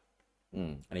 ล้าน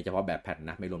อันนี้เฉพาะแบบแผ่น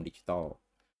นะไม่รวมดิจิตอล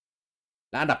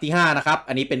และอันดับที่5นะครับ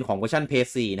อันนี้เป็นของเวอร์ชัน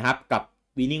PS4 นะครับกับ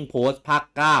Winning Post ภาค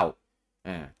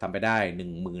9ทำไปได้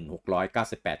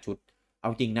 1698 ชุดเอา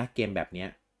จริงนะเกมแบบเนี้ย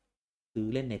ซื้อ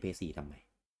เล่นใน PS4 ทำไม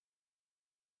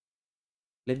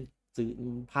เล่นซื้อ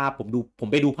ภาพผม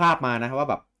ไปดูภาพมานะว่า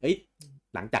แบบ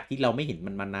หลังจากที่เราไม่เห็น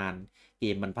มันมานานเก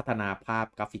มมันพัฒนาภาพ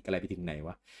กราฟิกอะไรไปถึงไหน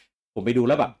วะผมไปดูแ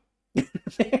ล้วแบบ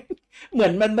เหมือ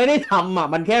นมันไม่ได้ทำอ่ะ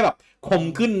มันแค่แบบคม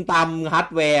ขึ้นตามฮาร์ด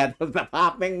แวร์สภา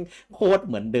พแม่งโคตร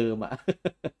เหมือนเดิมอ่ะ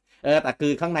แต่คื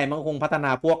อข้างในมันคงพัฒน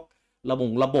าพวก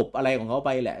ระบบอะไรของเขาไป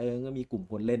แหละก็มีกลุ่ม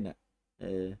คนเล่นอ่ะ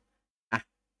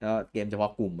ก็เกมเฉพา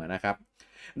ะกลุ่มนะครับ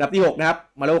อันดับที่6นะครับ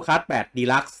Mario Kart 8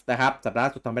 Deluxe นะครับสัปดาห์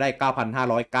สุดทำไปได้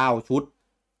 9,509 ชุด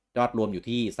ยอดรวมอยู่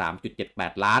ที่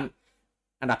 3.78 ล้าน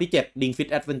อันดับที่7 Ring Fit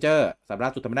Adventure สัปดา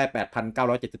ห์สุดทำไปได้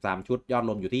 8,973 ชุดยอดร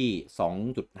วมอยู่ที่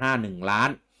 2.51 ล้าน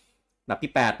อันดับ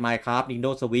ที่8 Minecraft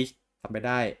Nintendo Switch ทำไปไ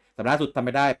ด้สัปดาห์สุดทำไป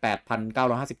ได้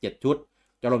 8,957 ชุด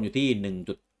ยอดรวมอยู่ที่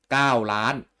 1.9 ล้า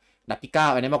นอันดับที่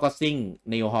9 Animal Crossing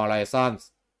New Horizons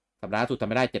สัปดาห์สุดทำ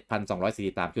ไปได้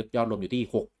 7,243 ชุดยอดรวมอยู่ที่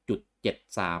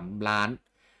 6.73 ล้าน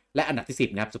และอันดับที่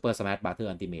10นะครับ Super Smash Bros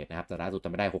Ultimate นะครับสัปดาห์สุดทำ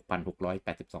ไปได้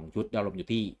 6,682 ชุดยอดรวมอยู่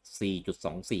ที่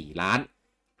 4.24 ล้าน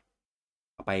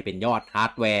ไปเป็นยอดฮา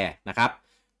ร์ดแวร์นะครับ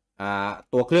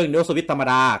ตัวเครื่อง Nintendo Switch ธรรม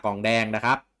ดากล่องแดงนะค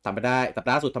รับทำไปได้สัป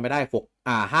ดาห์สุดทำไปได้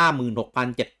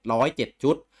56,707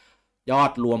 ชุดยอ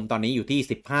ดรวมตอนนี้อยู่ที่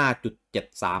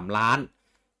 15.73 ล้าน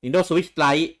Nintendo Switch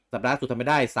Lite สัปดาห์สุดทำไป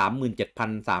ได้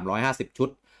 37,350 ชุด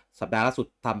สัปดาห์ล่าสุด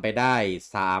ทำไปได้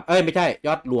ไม่ใช่ย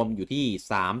อดรวมอยู่ที่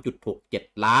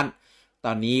 3.67 ล้านต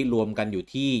อนนี้รวมกันอยู่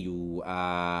ที่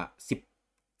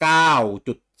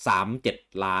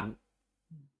19.37 ล้าน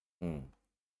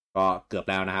ก็เกือบ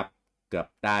แล้วนะครับเกือบ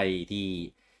ได้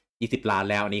ที่20ล้าน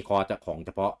แล้วอันนี้ของเฉ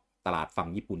พาะตลาดฝั่ง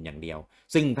ญี่ปุ่นอย่างเดียว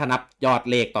ซึ่งถ้านับยอด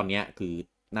เลขตอนนี้คือ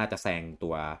น่าจะแซงตั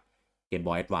ว Game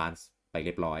Boy Advance ไปเ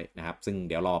รียบร้อยนะครับซึ่งเ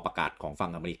ดี๋ยวรอประกาศของฝั่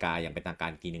งอเมริกาอย่างเป็นทางการ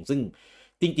อีกทีหนึ่งซึ่ง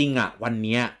จริงๆวัน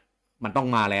นี้มันต้อง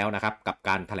มาแล้วนะครับกับก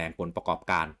ารแถลงผลประกอบ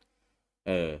การ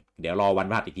เดี๋ยวรอวัน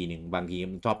พฤหัสอีกทีหนึ่งบางที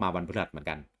มันชอบมาวันพฤหัสเหมือน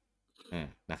กัน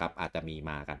นะครับอาจจะมี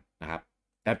มากันนะครับ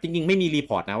แต่จริงๆไม่มีรี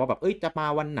พอร์ตนะว่าแบบจะมา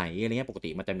วันไหนอะไรเงี้ยปกติ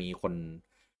มันจะมีคน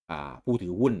ผู้ถื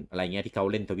อหุ้นอะไรเงี้ยที่เขา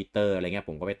เล่น Twitter อะไรเงี้ย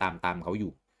ผมก็ไปตามเขาอ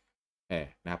ยู่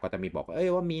นะครับก็จะมีบอก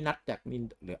ว่ามีนัดจากนี่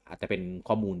หรืออาจจะเป็น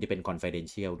ข้อมูลที่เป็น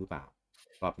confidential หรือเปล่า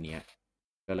รอบนี้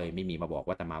ก็เลยไม่มีมาบอก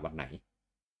ว่าจะมาวันไหน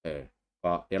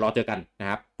ก็เดี๋ยวรอเจอกันนะ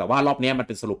ครับแต่ว่ารอบนี้มันเ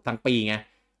ป็นสรุปทั้งปีไง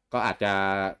ก็อาจจะ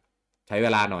ใช้เว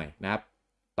ลาหน่อยนะครับ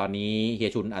ตอนนี้เฮี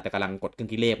ยชุนอาจจะกำลังกดเครื่อง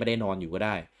คิดเลขไม่ได้นอนอยู่ก็ไ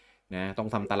ด้นะต้อง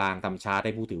ทำตารางทำชาร์ตใ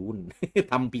ห้ผู้ถือหุ้น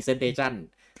ทำ presentation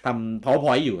ทำ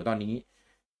PowerPoint อยู่ตอนนี้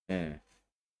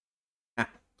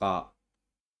ก็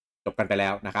จบกันไปแล้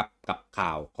วนะครับกับข่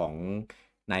าวของ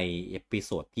ในเอพิโซ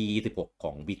ดที่26ข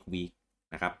อง Week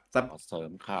นะครับเสริ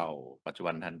มข่าวปัจจุ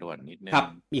บันทันด่วนนิดนึงครับ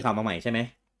มีข่าวมาใหม่ใช่ไหม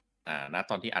ณ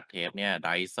ตอนที่อัดเทปเนี่ย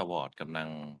Dice Award กำลัง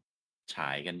ฉา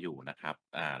ยกันอยู่นะครับ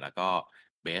แล้วก็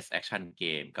Best Action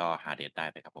Game ก็ Hades ได้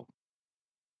ไปครับผม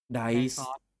Dice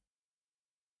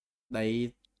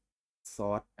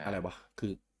Sword อะไรวะคื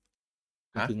อ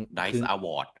Dice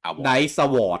Award Dice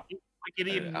Award เมื่อกี้ไ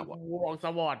ด้ยินบอกส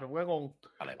วอร์ดผมก็งง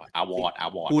อะไรวะ Award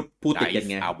พูดติดกัน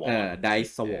ไง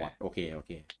Dice Award โอเค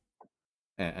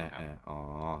อ๋อ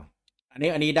อัน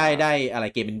นี้ได้อะไร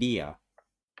เกมอินดี้เหรอ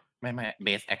ไม่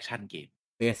Best Action Game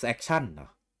Best Action เหรอ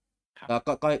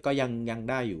ก็ยัง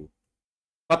ได้อยู่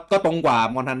ก็ตรงกว่า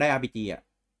มอนทันได้ RPG อ่ะ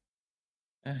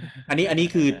อันนี้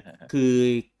คือ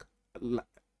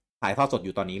ถ่ายทอดสดอ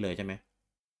ยู่ตอนนี้เลยใช่ไหม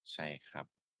ใช่ครับ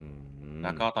แ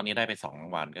ล้วก็ตอนนี้ได้ไป2รา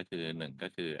งวัลก็คือ1ก็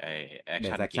คือไอ้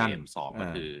Action Game 2ก็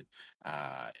คือ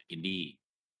อินดี้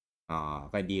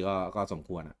ก็อินดี้ก็สมค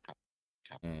วรอ่ะครั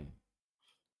บ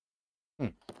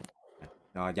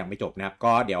ยังไม่จบนะครับ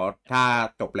ก็เดี๋ยวถ้า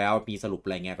จบแล้วมีสรุปอะ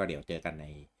ไรเงี้ยก็เดี๋ยวเจอกันใน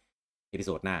เอพิโซ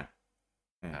ดหน้า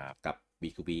กับ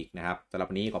Week นะครับสำหรับ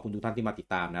วันนี้ขอบคุณทุกท่านที่มาติด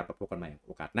ตามนะครับพบกันใหม่โ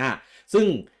อกาสหน้าซึ่ง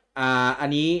อัน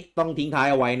นี้ต้องทิ้งท้าย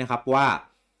เอาไว้นะครับว่า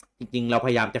จริงๆเราพ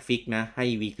ยายามจะฟิกนะให้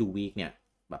Week เนี่ย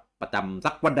แบบประจำ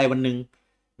สักวันใดวันหนึ่ง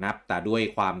นะครับแต่ด้วย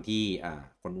ความที่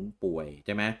คนนู้นป่วยใ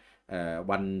ช่ไหม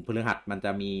วันพฤหัสมันจ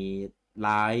ะมีไล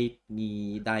ฟ์มี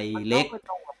ไดเล็ก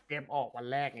เกมออกวัน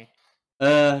แรกไง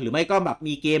หรือไม่ก็แบบ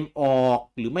มีเกมออก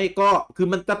หรือไม่ก็คือ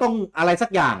มันจะต้องอะไรสัก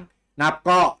อย่างนะครับ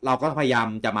ก็เราก็พยายาม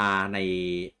จะมา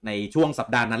ในช่วงสัป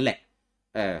ดาห์นั้นแหละ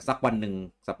สักวันหนึ่ง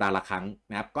สัปดาห์ละครั้ง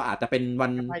นะครับก็อาจจะเป็นวั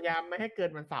นพยายามไม่ให้เกิ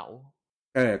นวันเสาร์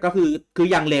ก็คือ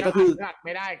อย่างเลทก็คืออัดไ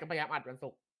ม่ได้ก็พยายามอัดวันศุ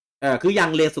กร์คืออย่า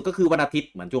งเลทสุดก็คือวันอาทิตย์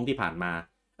เหมือนช่วงที่ผ่านมา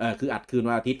คืออัดคืน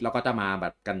วันอาทิตย์แล้วก็จะมาแบ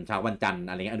บกันเช้าวันจันทร์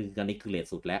อะไรเงี้ยอันนี้คือเลท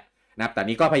สุดแล้วนะครับแต่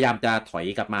นี้ก็พยายามจะถอย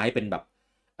กลับมาให้เป็นแบบ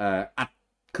อัด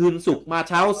คืนศุกร์มา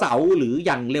เช้าเสาร์หรืออ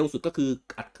ย่างเร็วสุดก็คือ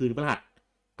อัดคืนพฤหัส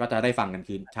ก็จะได้ฟังกัน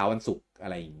คืนเช้าวันศุกร์อะ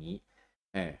ไรอย่างนี้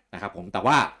นะครับผมแต่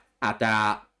ว่าอาจจะ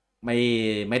ไ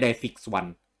ม่ได้ฟิกซ์วัน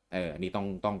อันนี้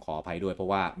ต้องขออภัยด้วยเพราะ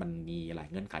ว่ามันมีหลาย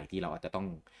เงื่อนไขที่เราอาจจะต้อง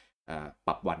ป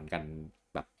รับวันกัน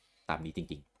แบบตามนี้จ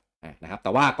ริงๆนะครับแ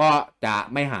ต่ว่าก็จะ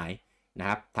ไม่หายนะ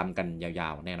ครับทำกันยา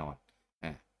วๆแน่นอน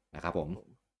นะครับผม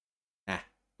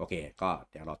โอเคก็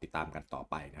เดี๋ยวเราติดตามกันต่อ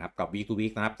ไปนะครับกับ Week to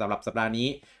Week นะครับสำหรับสัปดาห์นี้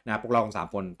นะครับพวกเรา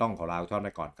3 คนต้องขอลาทุกท่านไป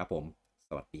ก่อนครับผม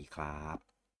สวัสดีครับ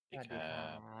สวัสดีค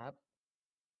รับ